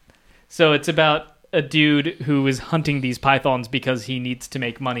 So it's about a dude who is hunting these pythons because he needs to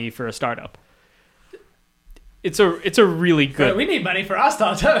make money for a startup. It's a really good We need money for our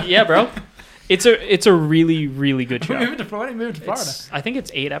startup. yeah, bro. It's a really really good show. We're moving to Florida. Moving to Florida. I think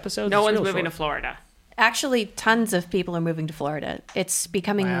it's 8 episodes. No It's one's real moving short. to Florida. Actually, tons of people are moving to Florida. It's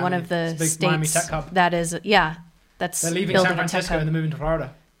becoming Miami. one of the It's a big Miami states tech hub. that is, that's They're leaving building San a tech Francisco hub. and they're moving to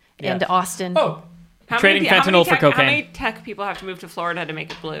Florida. Yeah. And Austin. Oh, Trading how fentanyl for How cocaine. many tech people have to move to Florida to make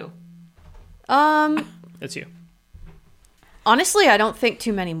it blue? That's you. Honestly, I don't think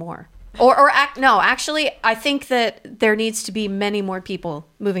too many more. Actually, I think that there needs to be many more people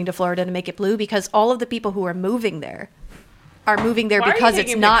moving to Florida to make it blue because all of the people who are moving there are moving there Why are you because it's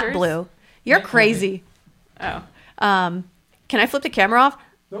taking not pictures? blue. You're Yeah, crazy. Oh. Can I flip the camera off?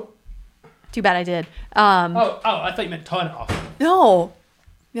 nope. Too bad I did. Oh, I thought you meant turn it off. No.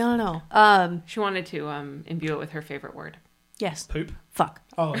 She wanted to imbue it with her favorite word. Yes. Poop. Fuck.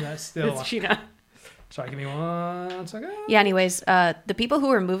 Oh, that's still. It's Sheena. Sorry, give me 1 second. Yeah, anyways, the people who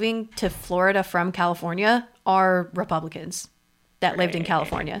are moving to Florida from California are Republicans that lived in Right.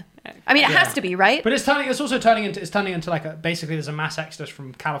 California. I mean, it has to be, right? But it's also turning into like basically there's a mass exodus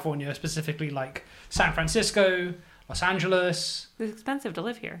from California, specifically like San Francisco, Los Angeles. It's expensive to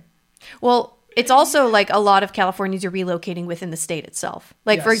live here. Well, it's also like a lot of Californians are relocating within the state itself.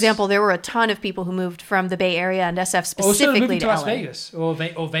 Like, for Yes. example, there were a ton of people who moved from the Bay Area and SF Also specifically moving to to Las LA. Vegas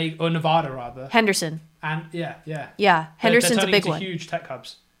or Nevada rather. Henderson. And yeah. Yeah, Henderson's they're a big turning one. into huge tech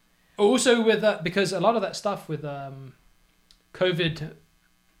hubs. Also with because a lot of that stuff with COVID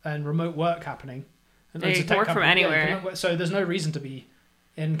and remote work happening. And Yeah, it's you a can tech work hub, from yeah, you anywhere. can work- so there's no reason to be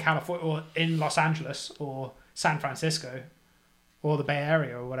in California or in Los Angeles or San Francisco or the Bay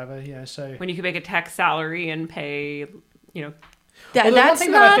Area or whatever. Yeah, so. When you could make a tech salary and pay, Although one That's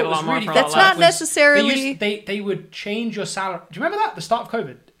thing that I not. thought was A lot more really for a That's lot not was necessarily. they would change your salary. Do you remember that at the start of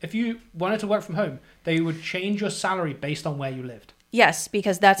COVID? If you wanted to work from home, they would change your salary based on where you lived. Yes,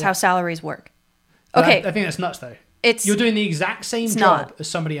 because that's Yeah. how salaries work. But Okay, I think that's nuts though. it's You're doing the exact same it's job not. as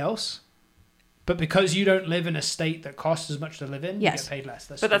somebody else, but because you don't live in a state that costs as much to live in, Yes. you get paid less.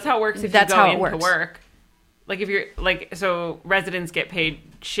 but that's how it works if That's you go how it into works. work. Like if you're so residents get paid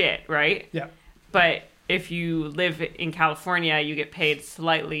shit, right? Yeah. But if you live in California, you get paid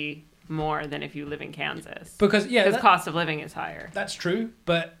slightly more than if you live in Kansas. Because Because cost of living is higher. that's true.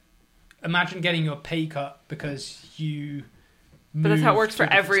 But imagine getting your pay cut because you. But that's how it works for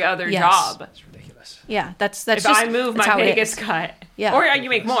every other Yes. job. That's ridiculous. yeah. That's If just I move, that's my how pay it gets is. cut. Yeah. Or you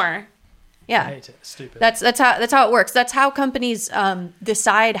make more. Yeah. I hate it. It's stupid. That's how it works. That's how companies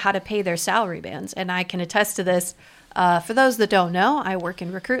decide how to pay their salary bands, and I can attest to this. For those that don't know, I work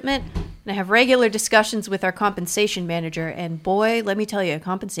in recruitment, and I have regular discussions with our compensation manager. And boy, let me tell you,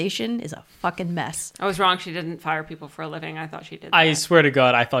 compensation is a fucking mess. I was wrong. She didn't fire people for a living. I thought she did. I that. swear to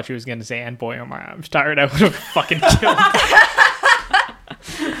God, I thought she was going to say, and boy, oh my, I'm tired. I would have fucking killed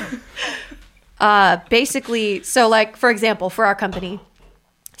Basically, so like for example, for our company,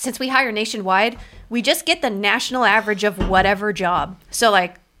 since we hire nationwide, we just get the national average of whatever job. So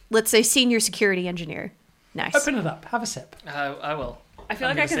like, let's say senior security engineer. Nice. Open it up. Have a sip. I will. I feel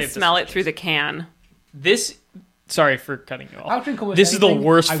I'm like I gonna can save this smell for it through the can. This Sorry for cutting you I'll off. drink almost This is the anything.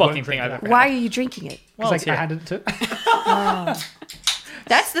 worst I won't fucking drink thing I've that. ever Why are you drinking it? Well, Because it's I here. handed it to.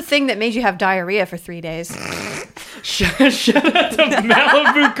 That's the thing that made you have diarrhea for 3 days. Shout out to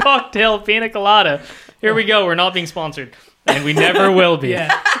Malibu Cocktail Pina Colada. Here we go. We're not being sponsored. And we never will be.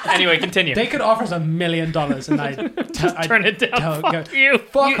 Yeah. Anyway, continue. They could offer us $1 million and I'd Turn it down. Fuck you.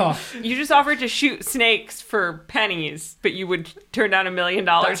 Fuck off. You just offered to shoot snakes for pennies, but you would turn down $1 million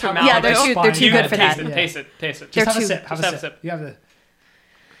That's from how- Malibu. Yeah, that's they're fine. too You good gotta for taste that. it. Taste it. Taste it. Just have a too- sip. Have just a sip. You have the.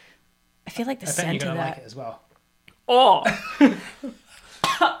 I feel like the I bet scent you're of gonna like that. it as well. Oh,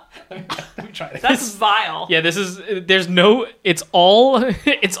 Let me try this. that's vile. Yeah, this is. There's no. It's all.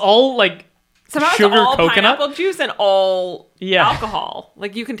 It's all like. Somehow Sugar it's all coconut? pineapple juice and all Yeah. alcohol.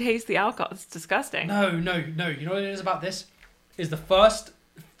 Like you can taste the alcohol. It's disgusting. No. You know what it is about this? Is the first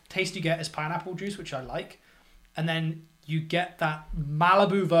taste you get is pineapple juice, which I like, and then you get that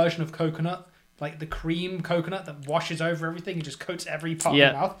Malibu version of coconut, like the cream coconut that washes over everything and just coats every part Yeah.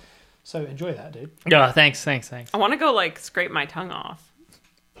 of your mouth. So enjoy that, dude. Yeah. Thanks. I want to go like scrape my tongue off.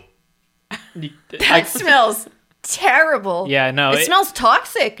 That smells terrible. Yeah. No. It smells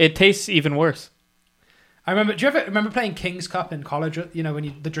toxic. It tastes even worse. I remember. Do you ever remember playing King's Cup in college? You know,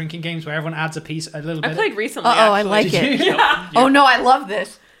 when the drinking games where everyone adds a little bit. I played recently. Uh-oh, I actually. like Did it. you? Oh no, I love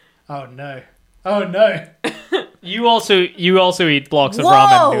this. Oh no! Oh no! You also eat blocks of Whoa!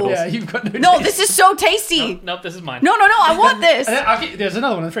 ramen noodles. Yeah, you've got no. No, taste. this is so tasty. Nope. This is mine. No, I want this. And then there's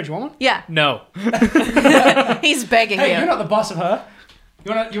another one in the fridge. You want one? Yeah, No. he's begging Hey, you. you're not the boss of her.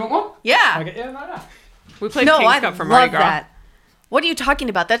 You want one? Yeah. Okay, yeah, no. We played No, King's I Cup for Mardi love Gras. that. What are you talking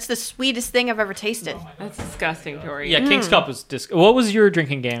about? That's the sweetest thing I've ever tasted. That's disgusting, Tori. Yeah. King's Cup was What was your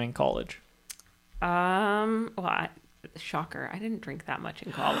drinking game in college? Shocker. I didn't drink that much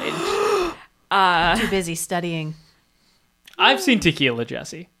in college. Too busy studying. I've seen Tequila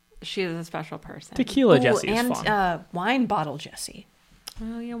Jesse. She is a special person. Tequila Ooh, Jesse is and fun. wine bottle Jesse.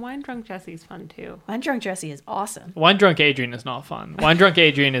 Oh yeah, wine drunk Jesse's fun too. Wine drunk Jesse is awesome. Wine drunk Adrian is not fun. Wine drunk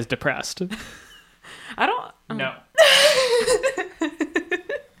Adrian is depressed. I don't. No.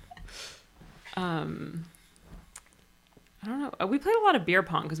 I don't know. We played a lot of beer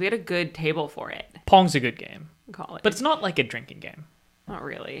pong because we had a good table for it Pong's a good game, in college. but it's not like a drinking game. not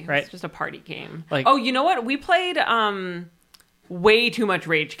really. Right. It's just a party game. Like- oh, you know what? We played way too much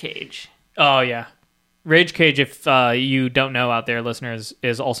Rage Cage. Oh yeah, Rage Cage. If you don't know out there, listeners,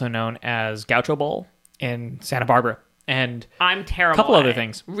 is also known as Gaucho Bowl in Santa Barbara, and I'm terrible. Couple at other it.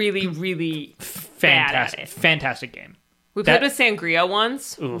 things. Really, really fantastic, bad at it. fantastic game. We played That- with Sangria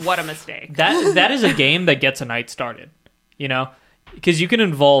once. Oof. What a mistake. That is a game that gets a night started. You know, because you can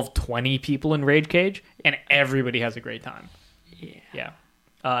involve 20 people in Rage Cage, and everybody has a great time. Yeah. Yeah.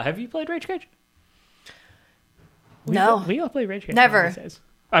 Have you played Rage Cage? No. We all play Rage Cage. Never. these days.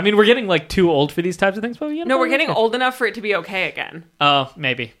 I mean, we're getting like too old for these types of things, but No, we're getting old enough for it to be okay again. Oh,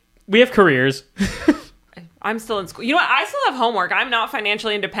 maybe. We have careers. I'm still in school. You know what? I still have homework. I'm not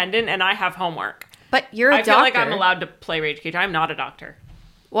financially independent, and I have homework. But you're a I doctor. feel like I'm allowed to play Rage Cage. I'm not a doctor.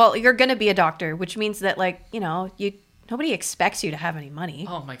 Well, you're going to be a doctor, which means that, like, you know, nobody expects you to have any money.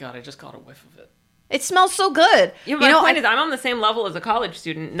 Oh my god, I just got a whiff of it. It smells so good. Yeah, you my know, point is, I'm on the same level as a college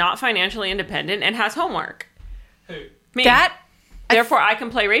student, not financially independent, and has homework. Who? Me. that Therefore, I can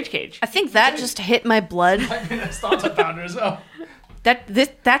play Rage Cage. I think that just hit my blood. I've been a startup founder as well.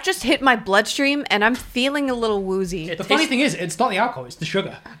 That just hit my bloodstream, and I'm feeling a little woozy. The funny thing is, it's not the alcohol; it's the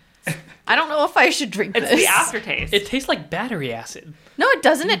sugar. I don't know if I should drink It's this. the aftertaste. It tastes like battery acid. No, it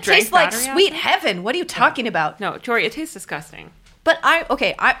doesn't. It drank tastes like battery sweet heaven. What are you talking about? No, Tori, it tastes disgusting. But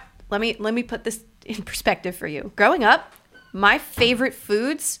let me put this in perspective for you. Growing up, my favorite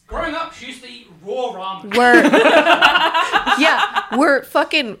foods Growing up, she used to eat raw ramen. were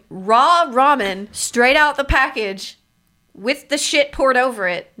fucking raw ramen straight out the package with the shit poured over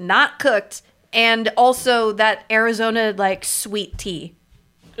it, not cooked, and also that Arizona like sweet tea.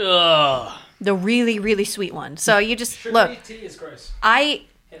 Ugh. The really, really sweet one. So you just Sugary look, tea is gross. I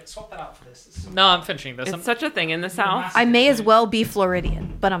Swap that out for this. No, I'm finishing this. It's such a thing in the South. I may as well be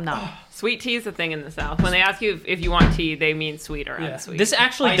Floridian, but I'm not. Sweet tea is a thing in the South. When they ask you if you want tea, they mean sweet or Yeah. unsweet. This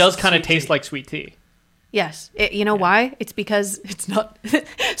actually Iced does kind of sweet taste tea. like sweet tea. Yes. You know why? It's because it's not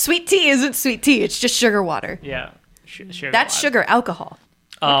sweet tea isn't sweet tea. It's just sugar water. Yeah. Sugar That's water. sugar alcohol.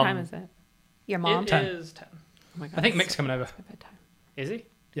 what time is it? Your mom. It 10. is 10. Oh my God, I think it's Mick's coming over. bedtime. Is he?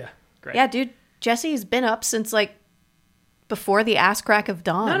 Yeah. Great. Yeah, dude. Jesse's been up since like before the ass crack of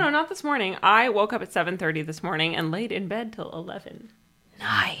dawn. No, not this morning. I woke up at 7:30 this morning and laid in bed till 11.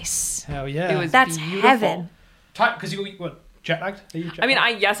 Nice. Hell yeah. It was That's beautiful. heaven. Because you what? jet lagged? Are you jet I mean,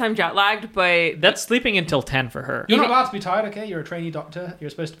 lagged? I'm jet lagged, but That's sleeping until 10 for her. You're not allowed to be tired, okay? You're a trainee doctor. You're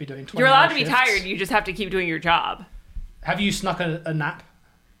supposed to be doing 20 you're allowed to be shifts. tired. You just have to keep doing your job. Have you snuck a nap?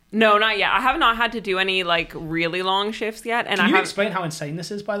 No, not yet. I have not had to do any like really long shifts yet, and Can I you have. explain how insane this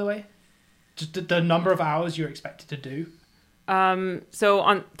is, by the way? Just the number of hours you're expected to do.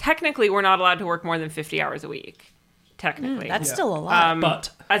 So technically, we're not allowed to work more than 50 hours a week. Technically, That's Yeah. still a lot. But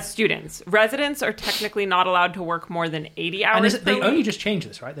as students, residents are technically not allowed to work more than 80 hours. and per they week. only just changed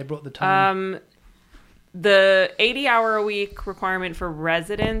this, right? They brought the time. The 80-hour-a-week requirement for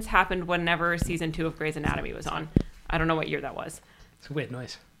residents happened whenever season 2 of Grey's Anatomy was on. I don't know what year that was. It's a weird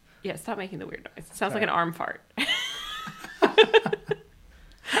noise. Yeah, stop making the weird noise. It sounds like Sorry. an arm fart. I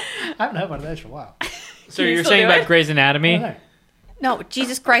haven't heard one of those for a while. So Can you you're still saying do about it? Grey's Anatomy? No. No,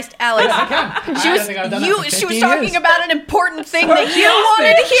 Jesus Christ, Alex. I can. She I was don't think I've done that for she was 15 talking years. about an important thing that She you asked wanted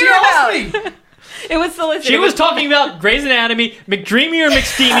me. to hear She about. asked me. It was solicited. She It was talking about Grey's Anatomy, McDreamy or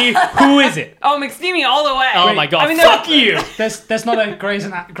McSteamy. Who is it? Oh, McSteamy all the way. Oh my god, I mean, fuck you! There's not a Grey's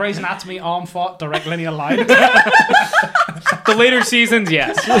Anatomy arm fart direct linear line. The later seasons,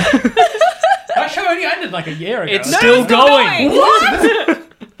 yes. That show only ended like a year ago. It's still going. What?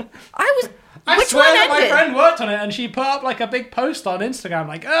 I Which swear one that my ended? friend worked on it and she put up like a big post on Instagram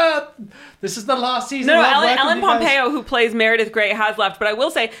like, this is the last season. No, Love working Ellen with you guys." Pompeo, who plays Meredith Grey, has left. But I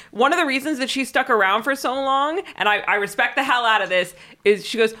will say, one of the reasons that she stuck around for so long, and I respect the hell out of this, is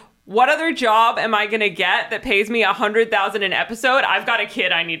she goes, what other job am I going to get that pays me $100,000 an episode? I've got a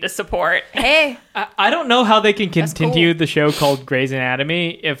kid I need to support. Hey, I don't know how they can That's continue cool. the show called Grey's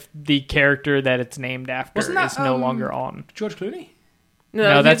Anatomy if the character that it's named after Wasn't that, is no longer on. George Clooney?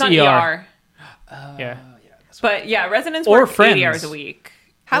 No, he's that's on ER. Yeah. But yeah, residents Or work 80 Friends. hours a week.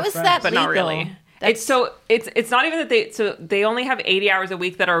 how is that But legal? not really. That's It's not even that they only have 80 hours a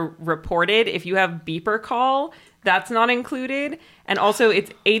week that are reported. If you have beeper call, that's not included. And also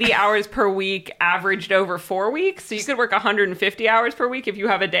it's 80 hours per week averaged over 4 weeks. So you could work 150 hours per week if you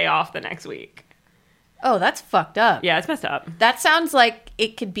have a day off the next week. Oh, that's fucked up. Yeah, it's messed up. That sounds like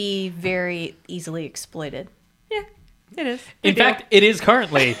it could be very easily exploited. Yeah, it is. In fact, it is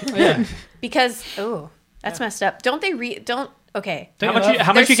currently. Yeah. Because that's messed up. Don't they okay. How much you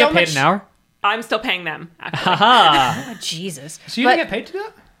There's so get paid much- an hour? I'm still paying them, actually. Haha. Oh, Jesus. So you But don't get paid to do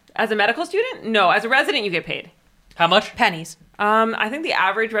that? As a medical student? No, as a resident you get paid. How much? pennies. I think the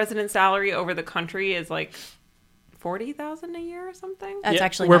average resident salary over the country is like $40,000 a year or something. That's Yeah,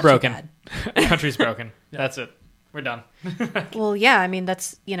 actually we're not too broken. bad. The country's broken. That's it. We're done. Well, yeah, I mean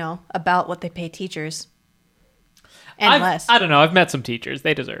that's about what they pay teachers, and less. I don't know. I've met some teachers.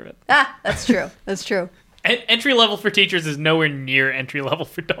 They deserve it. That's true. That's true. Entry level for teachers is nowhere near entry level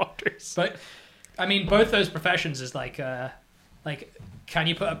for doctors. But I mean, both those professions is like, can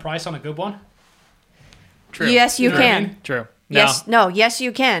you put a price on a good one? True. Yes, you know what I can. mean? True. No. Yes, no, yes,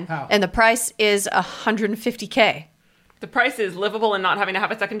 you can. How? And the price is $150K. The price is livable and not having to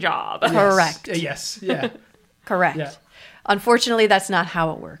have a second job. Correct. Yes. Yeah. Correct. Yeah. Unfortunately, that's not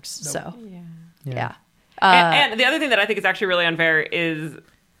how it works. So, yeah. And the other thing that I think is actually really unfair is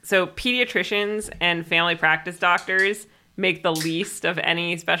so pediatricians and family practice doctors make the least of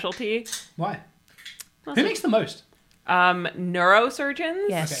any specialty. Why? Who makes the most? Neurosurgeons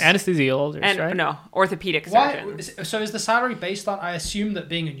Yes. Okay. Anesthesiologists, and right? no, orthopedic Why? surgeons. So is the salary based on? I assume that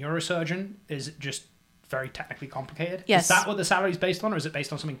being a neurosurgeon is just very technically complicated. Yes. Is that what the salary is based on, or is it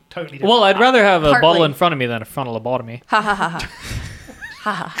based on something totally different? Well, I'd rather have a Partly. bottle in front of me than a frontal lobotomy. Ha ha ha ha.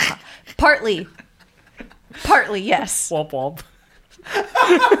 Ha ha ha. Partly, yes. Womp womp.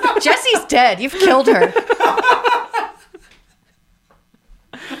 Jesse's dead. You've killed her.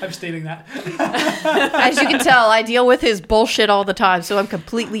 I'm stealing that. As you can tell, I deal with his bullshit all the time, so I'm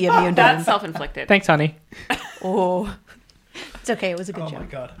completely immune to That's him. self-inflicted. Thanks, honey. Oh, it's okay. It was a good Oh joke. my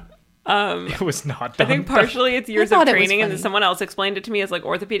god. It was not I done. think partially it's years of thought it was training, and then funny. someone else explained it to me as like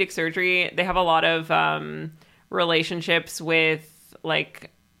orthopedic surgery. They have a lot of relationships with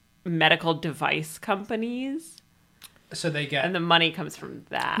like medical device companies, So they get. and the money comes from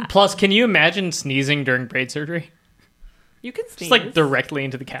that. Plus, can you imagine sneezing during braid surgery? You can sneeze. Just like directly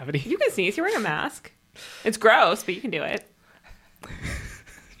into the cavity. You can sneeze. You're wearing a mask. It's gross, but you can do it.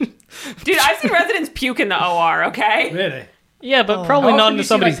 Dude, I've seen residents puke in the OR. Okay. Really? Yeah, but How probably often not do into you see,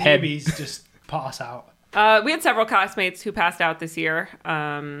 somebody's like, head. newbies just pass out. We had several classmates who passed out this year.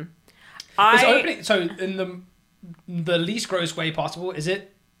 Is I opening, so in the least gross way possible, is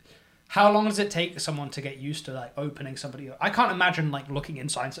it? How long does it take someone to get used to like opening somebody? I can't imagine like looking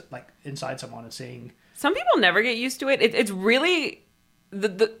inside someone and seeing. some people never get used to it. It's really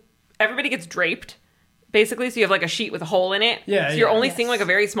the everybody gets draped basically. So you have like a sheet with a hole in it. Yeah, So you're yeah. only Yes. seeing like a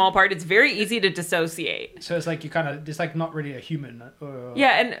very small part. It's very easy to dissociate. So it's like it's like not really a human.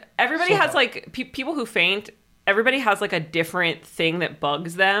 Yeah, and everybody Sort has of. like people who faint. Everybody has like a different thing that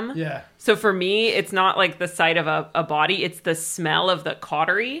bugs them. Yeah. So for me, it's not like the sight of a body; it's the smell of the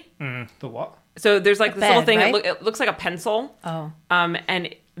cautery. The what? So there's like this little bed, thing. right? It looks like a pencil. Oh.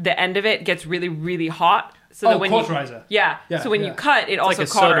 And the end of it gets really, really hot. So that when cauterizer. yeah. Yeah, So when you yeah. cut, it also like a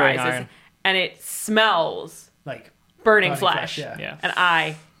soldering cauterizes, iron. and it smells Like burning flesh. Yeah. Yeah. And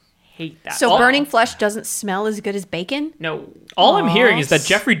I hate that. So Oh, burning flesh doesn't smell as good as bacon? No. All I'm hearing Aw. is that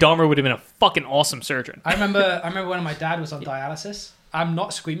Jeffrey Dahmer would have been a fucking awesome surgeon. I remember when my dad was on dialysis. I'm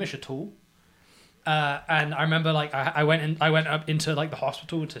not squeamish at all. And I remember like I went up into like the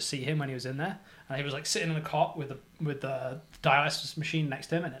hospital to see him when he was in there, and he was like sitting in a cot with the dialysis machine next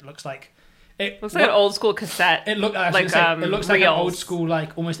to him, and it looks like Looks like an old school cassette. It look I was like, gonna say, it looks like an reels. old school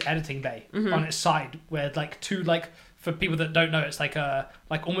like almost editing bay on its side, where like two like for people that don't know, it's like a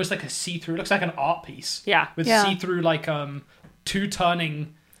like almost like a see through. It looks like an art piece. Yeah. With Yeah. see through like two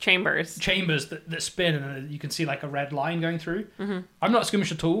turning Chambers. chambers that spin, and then you can see like a red line going through. I'm not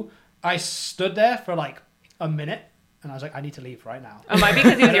squeamish at all. I stood there for like a minute, and I was like, I need to leave right now. It might be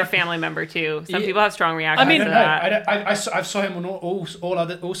because he was your family member too. Some Yeah. people have strong reactions mean, to I that. don't know. I saw him on all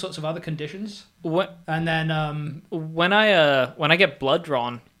sorts of other conditions, What and then when I get blood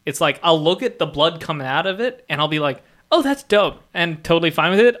drawn, it's like I'll look at the blood coming out of it and I'll be like, "Oh, that's dope," and totally fine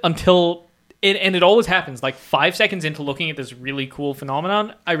with it until it always happens. Like 5 seconds into looking at this really cool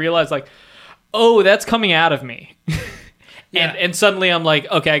phenomenon, I realize like, "Oh, that's coming out of me." Yeah. And suddenly I'm like,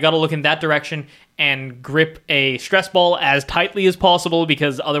 okay, I got to look in that direction and grip a stress ball as tightly as possible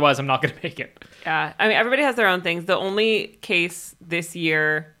because otherwise I'm not going to make it. Yeah, I mean, everybody has their own things. The only case this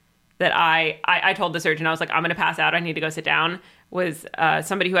year that I told the surgeon, I was like, I'm going to pass out. I need to go sit down, was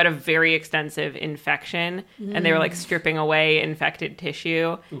somebody who had a very extensive infection, and they were like stripping away infected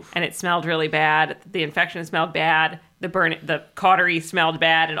tissue, and it smelled really bad. The infection smelled bad. The cautery smelled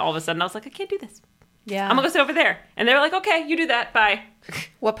bad, and all of a sudden I was like, I can't do this. Yeah. I'm going to go sit over there. And they were like, okay, you do that. Bye.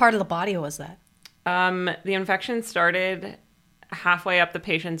 What part of the body was that? The infection started halfway up the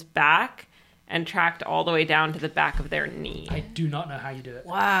patient's back and tracked all the way down to the back of their knee. I do not know how you do it.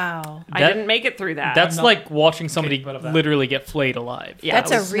 Wow. I That- didn't make it through that. That's not like watching somebody capable of that. literally get flayed alive. yeah, That's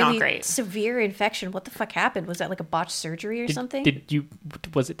it a was not really great. severe infection. What the fuck happened? Was that like a botched surgery or something?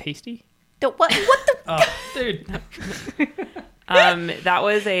 Was it tasty? What the? Oh, dude. That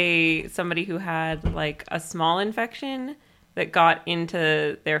was somebody who had like a small infection that got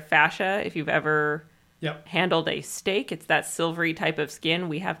into their fascia. If you've ever Yep. handled a steak, it's that silvery type of skin.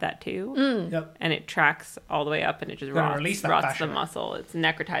 We have that too. Yep. And it tracks all the way up and it just gotta release that rots fascia. the muscle. It's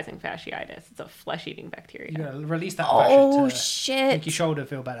necrotizing fasciitis. It's a flesh-eating bacteria. You gotta release that Oh fascia to shit! make your shoulder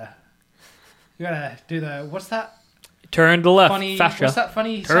feel better. You gotta do the what's that Turn to the left, funny? fascia. What's that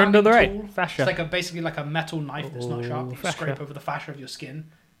funny? Turn to the sounding right, tool? fascia. It's like basically like a metal knife that's not sharp. You fascia. scrape over the fascia of your skin,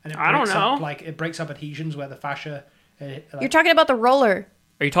 and it I don't breaks know. up like it breaks up adhesions where the fascia. Like, You're talking about the roller,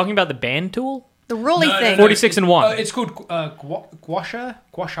 Are you talking about the band tool? the rolly No, no, thing. no. 46 and 1. It's called gua sha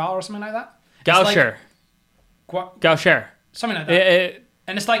or something like that. It's Gaucher. like Gaucher. something like that. Uh,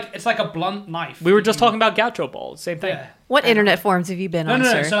 And it's like a blunt knife. we were just talking about gaucho balls. Same thing. Yeah. What internet forums have you been No, on, no,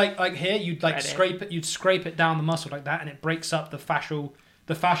 no. sir? So like here, you'd like Reddit. you'd scrape it down the muscle like that, and it breaks up the fascial.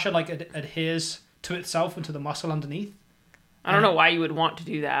 The fascia like adheres to itself and to the muscle underneath I don't know why you would want to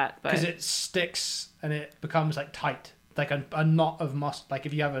do that, because but it sticks and it becomes like tight, like a knot of muscle. Like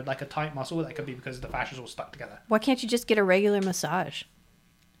if you have a tight muscle, that could be because the fascia's all stuck together. Why can't you just get a regular massage?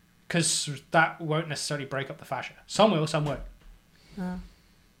 Because that won't necessarily break up the fascia. Some will, some won't.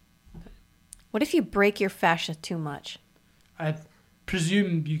 What if you break your fascia too much? I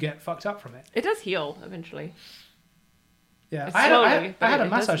presume you get fucked up from it. it does heal eventually. Yeah, It's I slowly, had a but it does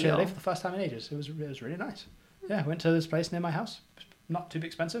massage the other day heal. for the first time in ages. It was really nice. Yeah, I went to this place near my house. Not too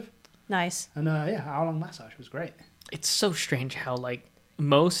expensive, Nice. and yeah, hour-long massage was great. It's so strange how like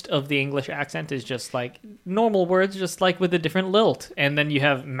most of the English accent is just like normal words, just like with a different lilt, and then you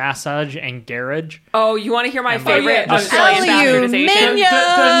have massage and garage. Oh, you want to hear my And favorite yeah, Australian Aluminium. bastardization?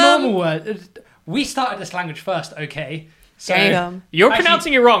 The normal word. We started this language first, okay? So Damn. You're Actually-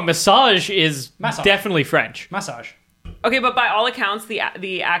 pronouncing it wrong. Massage is Massage. definitely French. massage. Okay, but by all accounts, the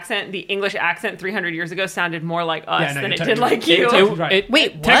accent, the English accent 300 years ago sounded more like us Yeah, no, than you're it did totally like right. you. Totally right.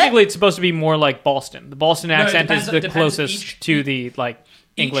 Wait, what? Technically, it's supposed to be more like Boston. The Boston it accent depends- is it the depends closest each- to the like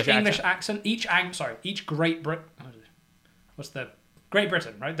English accent. Each Great Britain. What's the Great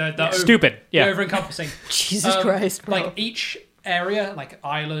Britain, right? Stupid. The Yeah. over-encompassing. Jesus Christ, bro. Like each area, like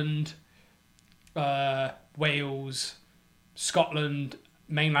Ireland, Wales, Scotland,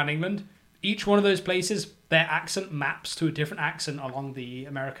 mainland England, each one of those places, their accent maps to a different accent along the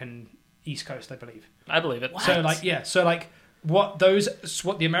American East Coast, I believe. I believe it. So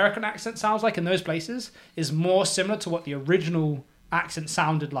what the American accent sounds like in those places is more similar to what the original accent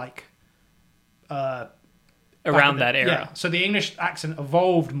sounded like Around that era. Yeah. So the English accent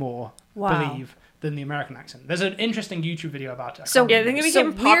evolved more, Wow. believe, than the American accent. There's an interesting YouTube video about it. So, Yeah, I think it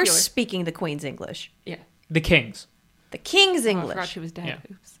became so we're popular. speaking the Queen's English. Yeah. The Kings. The King's Oh, I English. forgot she was dead. Yeah.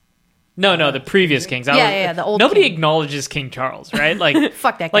 Oops. No, the previous kings. The old Nobody king. acknowledges King Charles, right? Like,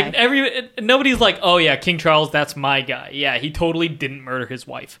 Fuck that guy. like nobody's like, oh yeah, King Charles, that's my guy. Yeah, he totally didn't murder his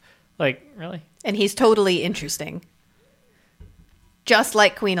wife. Like, really? And he's totally interesting. Just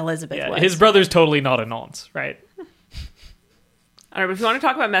like Queen Elizabeth Yeah, was. his brother's totally not a nonce, right? All right, but if you want to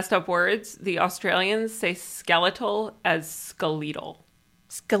talk about messed up words, the Australians say skeletal as skeletal.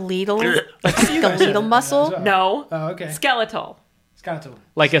 Skeletal? Like skeletal muscle? No. Oh, okay. Skeletal. Skeletal.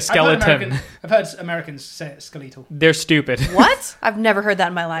 Like a skeleton. I've heard Americans say it skeletal. They're stupid. What? I've never heard that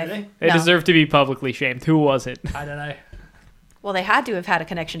in my life. Really? They No. deserve to be publicly shamed. Who was it? I don't know. Well, they had to have had a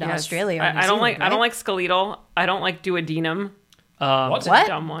connection to Yes. Australia. or I New don't Zealand, like. I right? don't like skeletal. I don't like duodenum. What's What?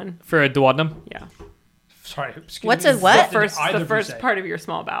 Dumb one. For a duodenum? Yeah. Sorry. Excuse What's me. a what? Did either The of you first say? part of your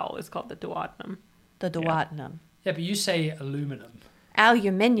small bowel is called the duodenum. The duodenum. Yeah, but you say aluminum.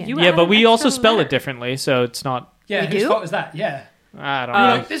 Aluminium. You- Yeah, add but an we extra also spell letter. it differently, so it's not. Yeah, We whose do? fault was that? Yeah. I don't You're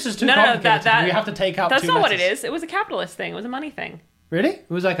know. like, this is too No, complicated. that we have to take out That's two not what it letters. is. It was a capitalist thing. It was a money thing. Really? It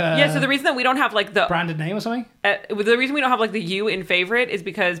was like a Yeah. So the reason that we don't have like the branded name or something? the reason we don't have like the U in favorite is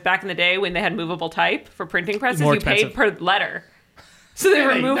because back in the day when they had movable type for printing presses, More you paid expensive. per letter. So they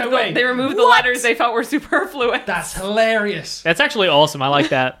Really? removed No way. they removed the What? letters they felt were superfluous. That's hilarious. That's actually awesome. I like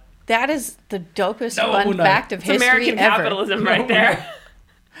that. That is the dopest No one will fun know. fact of It's history American ever. capitalism No right one there.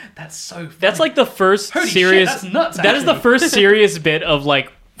 That's so funny. That's like the first Holy shit, serious. that's nuts, That is the actually. first serious bit of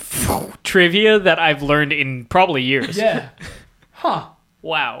like trivia that I've learned in probably years. Yeah. Huh.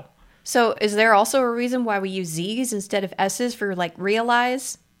 Wow. So, is there also a reason why we use Z's instead of S's for like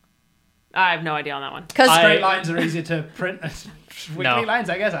realize? I have no idea on that one. Because Straight lines are easier to print. Wiggly No. lines,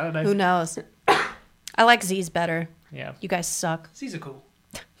 I guess. I don't know. who knows? I like Z's better. Yeah. You guys suck. These are cool.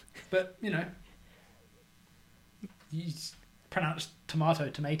 But, you know. You pronounce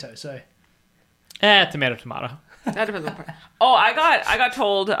tomato, so. Tomato. That depends on the part. Oh, I got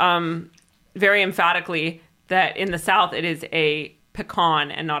told very emphatically that in the South it is a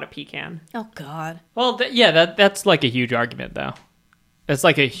pecan and not a pecan. Oh God. Well, that's like a huge argument, though. That's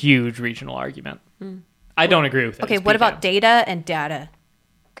like a huge regional argument. I don't agree with it. Okay, It's what pecan. about data and data?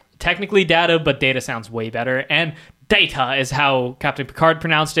 Technically data, but data sounds way better. And data is how Captain Picard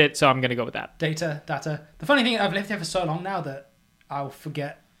pronounced it, so I'm going to go with that. Data. The funny thing, I've lived here for so long now that I'll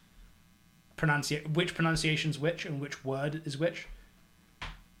forget which pronunciation's which and which word is which.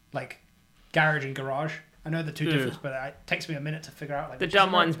 Like garage and garage. I know the two Ugh. difference, but it takes me a minute to figure out. Like The which is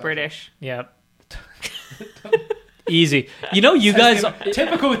dumb the one's right British. Yep. Easy. You know, you guys.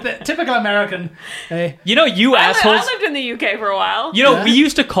 typical American. Hey, You know, you I assholes. lived in the UK for a while. You know, Yeah. we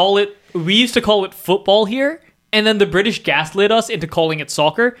used to call it football here, and then the British gaslit us into calling it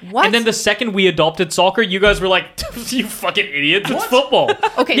soccer. What? And then the second we adopted soccer, you guys were like, "You fucking idiots! It's What? football."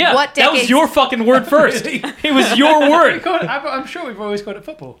 Okay, Yeah, what that was decades- your fucking word first. It was your we word. call it, I'm sure we've always called it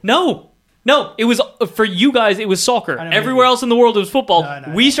football. No, it was for you guys. It was soccer. I know, Everywhere maybe. else in the world, it was football.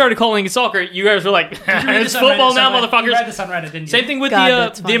 No. We started calling it soccer. You guys were like, You read "It's the football Sunreddit, now, You motherfuckers." read the Sunreddit, didn't you? Same thing with God, the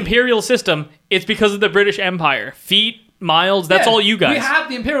that's funny. imperial system. It's because of the British Empire. Feet, miles. That's Yeah, all you guys. We had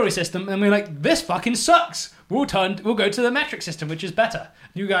the imperial system, and we're like, this fucking sucks. We'll go to the metric system, which is better.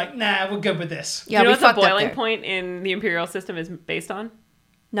 You go like, nah, we're good with this. Yeah, you know we what the fucked up boiling there. point in the imperial system is based on?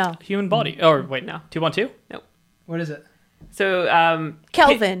 No. Human body. Or wait, No. 212? Nope. What is it? So,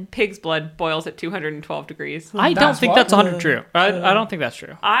 Kelvin. pig's blood boils at 212 degrees. I don't That's think what? that's 100 true. I don't think that's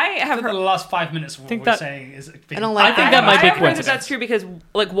true. I I have think the heard. last 5 minutes of what think we're that- saying is. I don't like I think that. that might be I have heard that coincidence. that's true because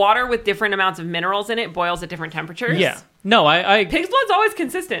like water with different amounts of minerals in it boils at different temperatures. Yeah. No, I Pig's blood's always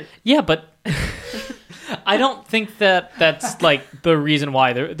consistent. yeah, but I don't think that's like the reason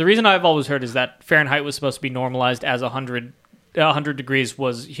why. The reason I've always heard is that Fahrenheit was supposed to be normalized as 100 degrees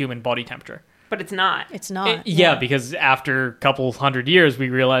was human body temperature. But it's not. It's not. Yeah, because after a couple hundred years, we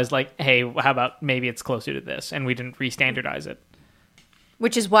realized like, hey, how about maybe it's closer to this, and we didn't re-standardize it.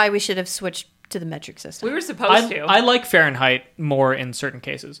 Which is why we should have switched to the metric system. We were supposed to. I like Fahrenheit more in certain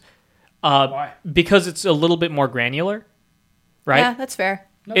cases. Why? Because it's a little bit more granular, right? Yeah, that's fair.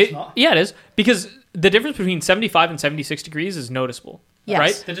 No, it's not. Yeah, it is. Because the difference between 75 and 76 degrees is noticeable. Yes.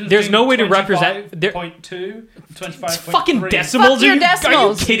 right? They're There's no way to represent. 25.2, 25.3. It's fucking decimals. Fuck your Are you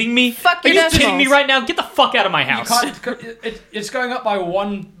decimals. kidding me? Fuck Are your you kidding me decimals. right now? Get the fuck out of my You house. can't, it's going up by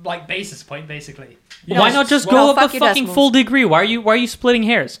one like basis point, basically. You Why know, not just well, go up fuck a your fucking decimals. full degree? Why are you splitting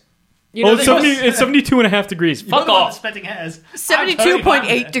hairs? You know, Oh, they- 70, it's 72.5 degrees. you're Fuck the one off. that's splitting hairs.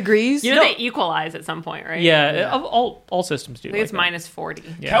 72.8 degrees. you know No. they equalize at some point, right? Yeah, all systems do. I think it's like that. minus 40.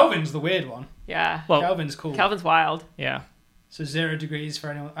 Yeah. Kelvin's the weird one. Yeah. Well, Kelvin's cool. Kelvin's wild. yeah. So 0 degrees for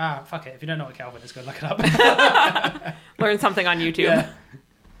anyone. Fuck it. If you don't know what Kelvin is, go look it up. Learn something on YouTube. yeah.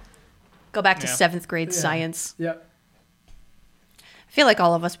 Go back to Yeah. 7th grade Yeah. science. Yep. I feel like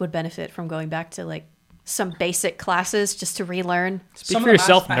all of us would benefit from going back to like some basic classes just to relearn. Speak Some for of the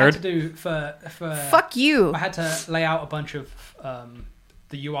yourself, maths I had to nerd. do for Fuck you. I had to lay out a bunch of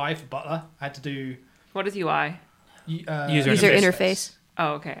the UI for Butler. I had to do What is UI? User User interface. interface. Oh,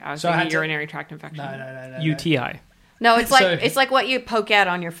 okay. I was So I thinking had to- urinary tract infection. No. UTI. No, it's So- like what you poke at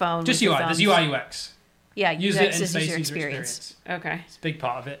on your phone. Just with your UI. There's thumbs. UI UX. Yeah, User UX is interface, user user experience. experience. Okay. It's a big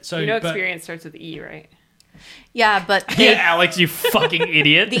part of it. So You know but- experience starts with E, right? Yeah, but Yeah, Alex, you fucking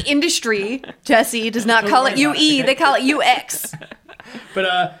idiot. the industry, Jesse, does not call it worry about UE. it. They call it UX.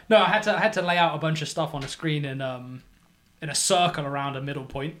 But no, I had to lay out a bunch of stuff on a screen in a circle around a middle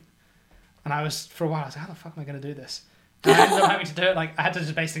point, and I was for a while. I was like, how the fuck am I going to do this? And I ended up having to do it. Like I had to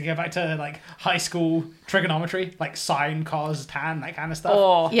just basically go back to like high school trigonometry, like sine, cos, tan, that kind of stuff.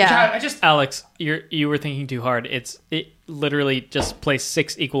 Oh. Which Yeah. I just Alex, you were thinking too hard. It literally just place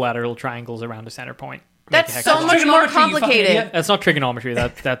 6 equilateral triangles around a center point. Make That's a so hexagon. much more Trigonometry, you fucking complicated. idiot. That's not trigonometry.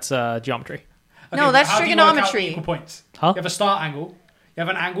 That's geometry. No, but that's how do you work out the trigonometry. equal points. Huh? You have a start angle. You have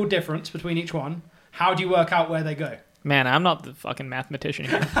an angle difference between each one. How do you work out where they go? Man, I'm not the fucking mathematician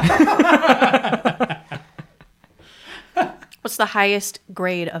here. What's the highest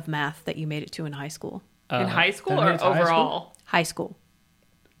grade of math that you made it to in high school? In high school then or it's high school? overall? High school.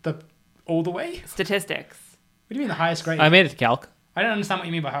 All the way? Statistics. What do you mean the highest grade? I made it to calc. I don't understand what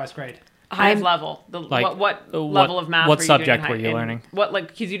you mean by highest grade. Highest I'm- level. Like, what what- level of math what were you doing subject in were you in- learning? What, like,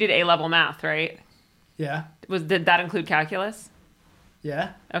 because you did A-level math, right? Yeah. Did that include calculus?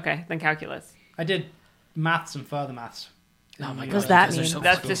 Yeah. Okay, then calculus. I did maths and further maths. Oh my What does that those are mean? so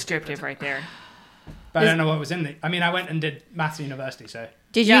That's cool. descriptive right there. But I don't know what was in it. I mean, I went and did maths at university, so.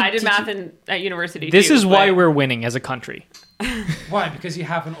 Did Yeah, you? I did math you- at university. This too, is why but- we're winning as a country. Why? Because you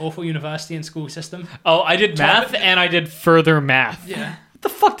have an awful university and school system? Oh, I did math and I did further math. Yeah. What the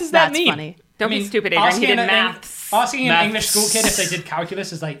fuck does that That's mean? funny. Don't I mean, be stupid, Adrian. He did maths. Asking an Maths. English school kid if they did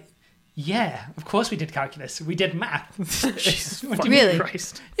calculus is like, yeah, of course we did calculus. We did math. Jesus What do fucking you Really?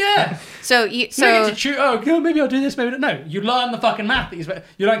 Christ. Yeah. So You you don't so get to choose, maybe I'll do this, maybe not. No, you learn the fucking math. That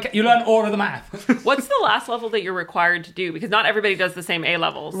you learn all of the math. What's the last level that you're required to do? Because not everybody does the same A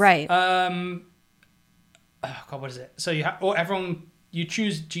levels. right. Oh God, what is it? So you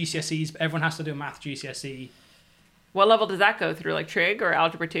choose GCSEs, but everyone has to do a math GCSE. What level does that go through? Like trig or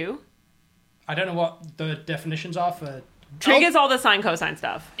algebra 2? I don't know what the definitions are for Trig is all the sine cosine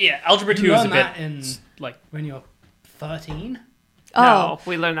stuff. Yeah, algebra You 2 is learn a bit that in like when you're 13. Oh, No,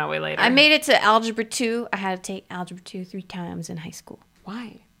 we learn that way later. I made it to algebra 2. I had to take algebra 2 3 times in high school.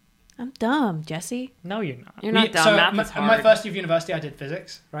 Why? I'm dumb, Jesse. no, you're not. You're not dumb. So Math my, is in my hard. first year of university, I did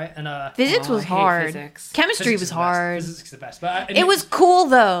physics, right? And Physics Oh, was I hate hard. physics. Chemistry physics was is the best. hard. Physics is the best, but It was cool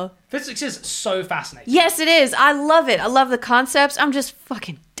though. physics is so fascinating. Yes, it is. I love it. I love the concepts. I'm just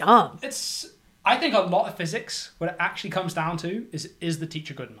fucking dumb. I think a lot of physics, what it actually comes down to, is the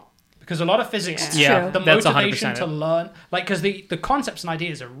teacher good or not? Because a lot of physics, Yeah. Yeah, the that's motivation 100% to it. learn, like, because the concepts and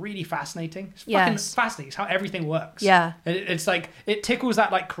ideas are really fascinating. It's fucking Yes. fascinating. It's how everything works. Yeah. It's like, it tickles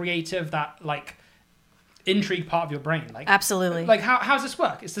that, like, creative, that, like, intrigue part of your brain. Like, Absolutely. like how does this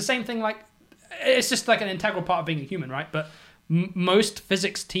work? It's the same thing, like, it's just like an integral part of being a human, right? But most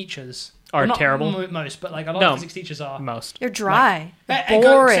physics teachers Are not terrible. Most, but like a lot No. of physics teachers are Most. They're dry. Eh, They're it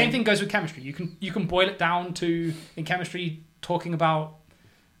go- boring. same thing goes with chemistry. You can boil it down to, in chemistry, talking about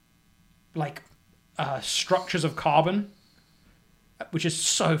like structures of carbon, which is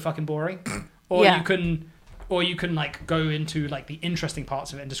so fucking boring. Or Yeah. you can like go into like the interesting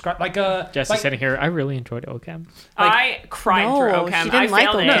parts of it and describe like Jesse's like, sitting here. I really enjoyed OChem. I cried No, through she OChem. didn't I like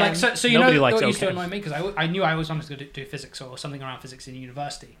failed OChem. it. no, like so you Nobody know likes what used to OChem. annoy me because I knew I always wanted to do physics or something around physics in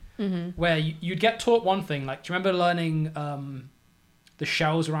university, Mm-hmm. where you'd get taught one thing. Like, do you remember learning the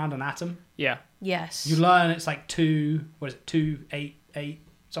shells around an atom? Yeah. Yes. You learn it's like 2,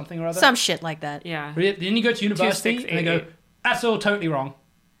 something or other. Some shit like that. Yeah. Then you go to university 6, and they go, 8. that's all totally wrong.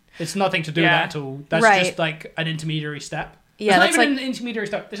 It's nothing to do with Yeah. that at all. That's Right. just like an intermediary step. Yeah, it's that's not even like an intermediary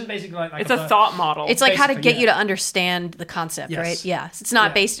stuff. This is basically like It's a thought model. it's like how to basically, get you to understand the concept, Yes. right? Yeah, it's not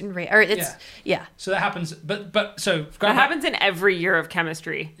Yeah. based in or it's yeah. So that happens, but so That happens in every year of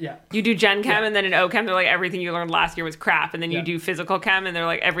chemistry. Yeah. You do Gen Chem Yeah. and then in OChem they're like everything you learned last year was crap, and then you Yeah. do physical chem and they're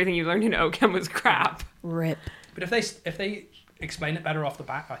like everything you learned in OChem was crap. Rip. But if they explain it better off the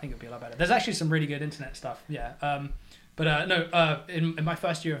bat, I think it'd be a lot better. There's actually some really good internet stuff. Yeah. In my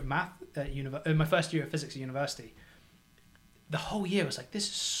first year of math at in my first year of physics at university, the whole year was like, this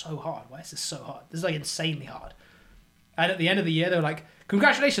is so hard. Why is this so hard? This is like insanely hard. And at the end of the year, they were like,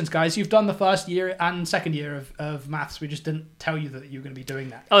 congratulations, guys, you've done the first year and second year of maths. We just didn't tell you that you were going to be doing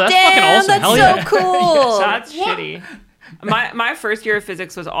that. Oh, that's Damn, fucking awesome. that's Hell so yeah. cool. That's shitty. My first year of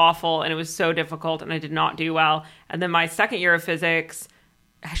physics was awful and it was so difficult and I did not do well. And then my second year of physics,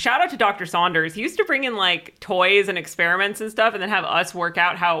 shout out to Dr. Saunders. He used to bring in like toys and experiments and stuff and then have us work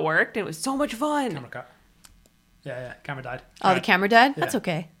out how it worked. And it was so much fun. Camera cut. Yeah, camera died. Oh, the camera died? That's Yeah.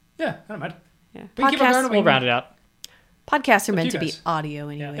 okay. Yeah, I don't mind. Yeah. We can keep it Podcast- going, or we We'll can- round it out. Podcasts are Up to meant you to be guys. audio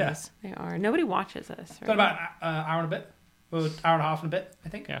anyways. Yeah. They are. Nobody watches us. It's Right? got about an hour and a bit. Or hour and a half and a bit, I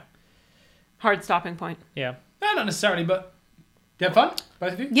think. Yeah. Hard stopping point. Yeah. No, not necessarily, but you had fun?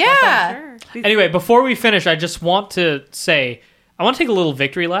 Both of you? Yeah. Sure. Anyway, before we finish, I just want to say I want to take a little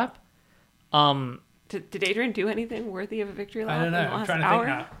victory lap. Did Adrian do anything worthy of a victory lap? I don't know. in the I'm last trying to hour?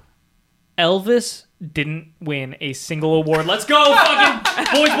 think now. Elvis didn't win a single award. Let's go,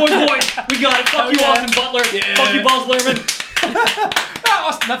 fucking boys. We got it. Fuck you, yeah. Austin Butler. Yeah. Fuck you, Buzz Lerman.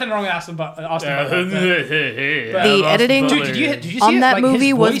 Nothing wrong with Austin Butler. The editing Dude, did you see on it? that Like, movie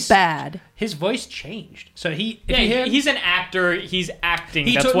his was voice- bad. His voice changed. So if you Yeah, hear him, he's an actor. He's acting.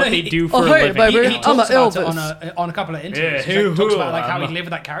 He That's took- what no, they he- do oh, for a hey, living. baby. he I'm talks a about Elvis. it on a couple of interviews. Yeah, He like, talks about like I'm how a- he lived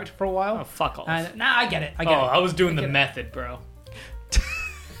with that character for a while. Oh, fuck off. And I get it. I Oh, get it. I was doing the get it. method, bro.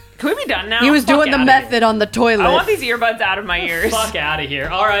 Can we be done now? He was fuck doing the outta method on the toilet. I want these earbuds out of my ears. Fuck out of here.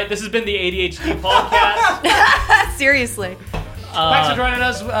 All right, this has been the ADHD podcast. Seriously. Thanks for joining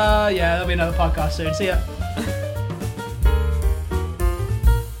us. Yeah, there'll be another podcast soon. See ya.